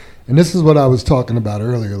himself. And this is what I was talking about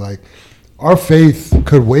earlier. Like, our faith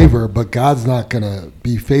could waver, but God's not going to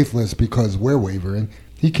be faithless because we're wavering.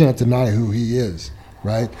 He can't deny who he is,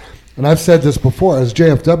 right? And I've said this before, as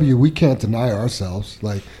JFW, we can't deny ourselves.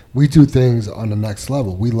 Like, we do things on the next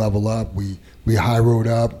level. We level up. We high road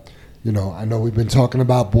up. You know, I know we've been talking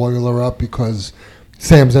about boiler up because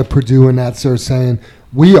Sam's at Purdue, and that's they're saying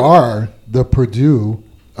we are the Purdue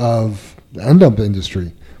of the end-up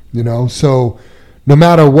industry, you know? So no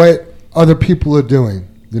matter what other people are doing,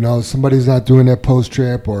 you know, somebody's not doing their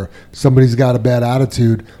post-trip or somebody's got a bad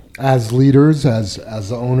attitude, as leaders, as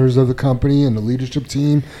the owners of the company and the leadership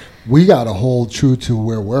team, we got to hold true to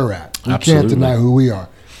where we're at. We Absolutely. can't deny who we are.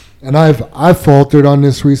 And I've faltered on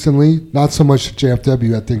this recently, not so much at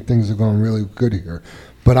JFW. I think things are going really good here.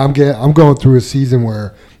 But I'm going through a season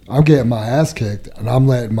where I'm getting my ass kicked and I'm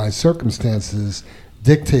letting my circumstances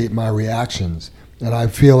dictate my reactions. And I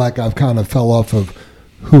feel like I've kind of fell off of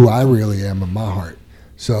who I really am in my heart.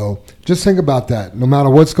 So just think about that. No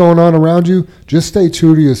matter what's going on around you, just stay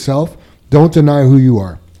true to yourself. Don't deny who you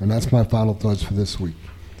are. And that's my final thoughts for this week.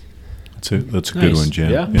 That's a good Nice. one,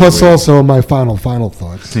 Jim. Yeah. Plus also my final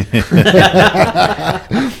thoughts.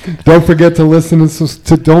 Don't forget to listen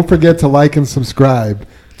and don't forget to like and subscribe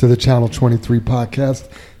to the Channel 23 podcast.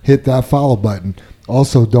 Hit that follow button.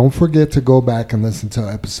 Also, don't forget to go back and listen to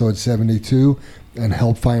episode 72 and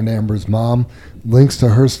help find Amber's mom. Links to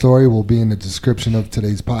her story will be in the description of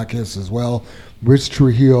today's podcast as well. Rich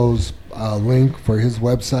Trujillo's link for his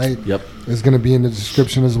website is going to be in the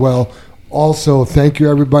description as well. Also, thank you,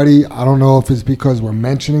 everybody. I don't know if it's because we're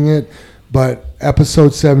mentioning it, but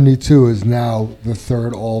episode 72 is now the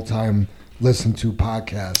third all-time listened to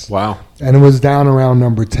podcast. Wow. And it was down around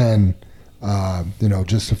number 10,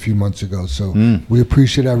 just a few months ago. So we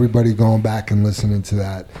appreciate everybody going back and listening to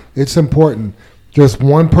that. It's important. Just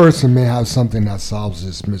one person may have something that solves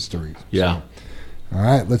this mystery. Yeah. So, all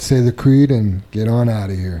right, let's say the creed and get on out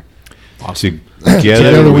of here. Awesome.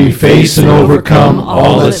 Together we face and overcome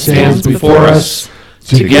all that stands before us.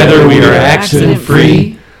 Together we are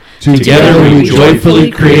accident-free. Together we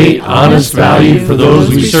joyfully create honest value for those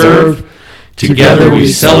we serve. Together we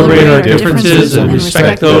celebrate our differences and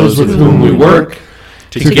respect those with whom we work.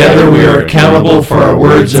 Together we are accountable for our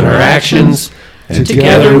words and our actions. And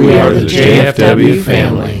together we are the JFW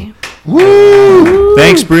family. Woo!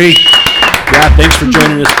 Thanks, Brie. Yeah, thanks for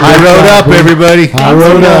joining us. I rode up, everybody. I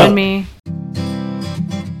rode up. Me.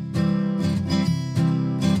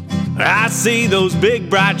 I see those big,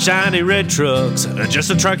 bright, shiny red trucks just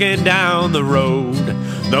a-trucking down the road.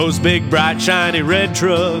 Those big, bright, shiny red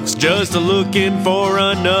trucks just a-looking for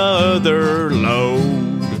another load.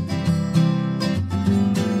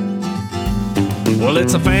 Well,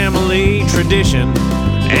 it's a family tradition.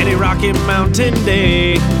 any Rocky Mountain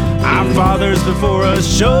day. Our fathers before us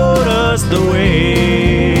showed us the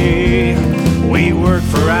way. We worked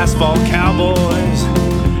for asphalt cowboys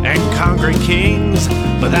and concrete kings,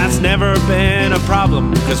 but that's never been a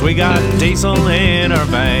problem, 'cause we got diesel in our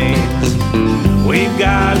veins. We've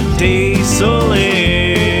got diesel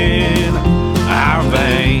in our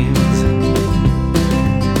veins.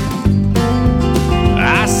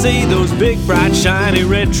 I see those big, bright, shiny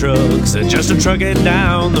red trucks just a-trucking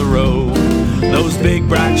down the road. Those big,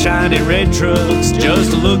 bright, shiny red trucks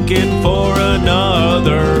just looking for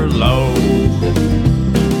another load.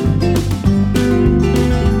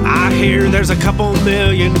 I hear there's a couple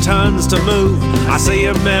million tons to move. I see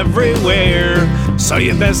them everywhere. So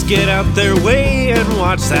you best get out their way and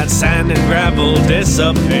watch that sand and gravel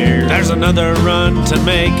disappear. There's another run to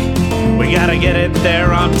make. We gotta get it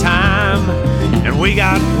there on time. And we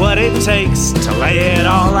got what it takes to lay it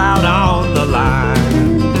all out on the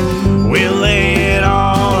line. We'll lay it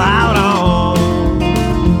all out on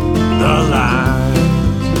the line.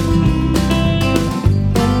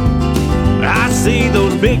 I see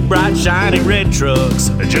those big, bright, shiny red trucks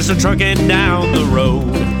just a-trucking down the road.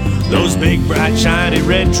 Those big, bright, shiny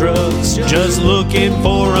red trucks just looking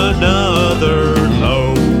for another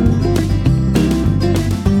load.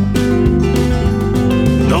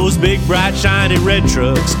 Those big, bright, shiny red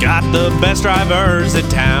trucks got the best drivers in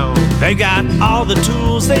town. They got all the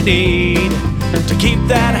tools they need to keep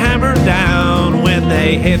that hammer down. When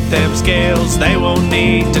they hit them scales, they won't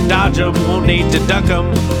need to dodge them, won't need to duck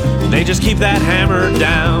them. They just keep that hammer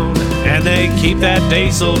down, and they keep that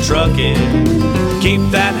diesel trucking.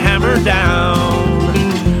 Keep that hammer down,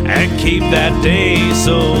 and keep that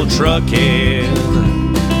diesel trucking.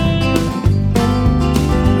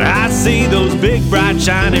 I see those big, bright,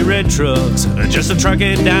 shiny red trucks just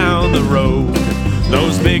a-trucking down the road.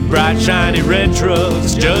 Those big, bright, shiny red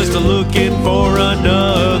trucks just a-looking for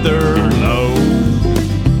another load.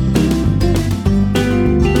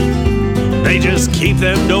 They just keep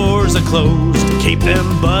them doors a-closed, keep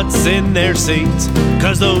them butts in their seats,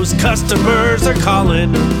 'cause those customers are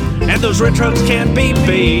calling, and those red trucks can't be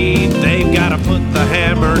beat. They've gotta put the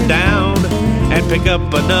hammer down and pick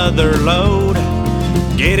up another load.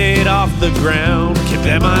 Get it off the ground, keep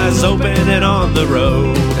them eyes open and on the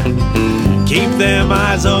road. Keep them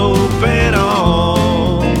eyes open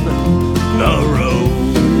on the road.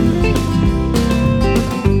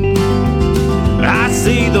 I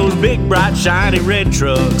see those big, bright, shiny red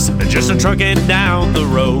trucks just a-trucking down the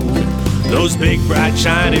road. Those big, bright,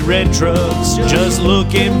 shiny red trucks just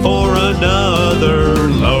looking for another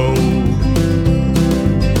load.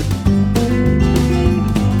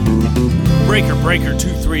 Breaker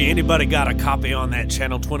 23, anybody got a copy on that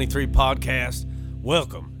Channel 23 podcast?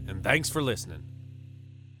 Welcome, and thanks for listening.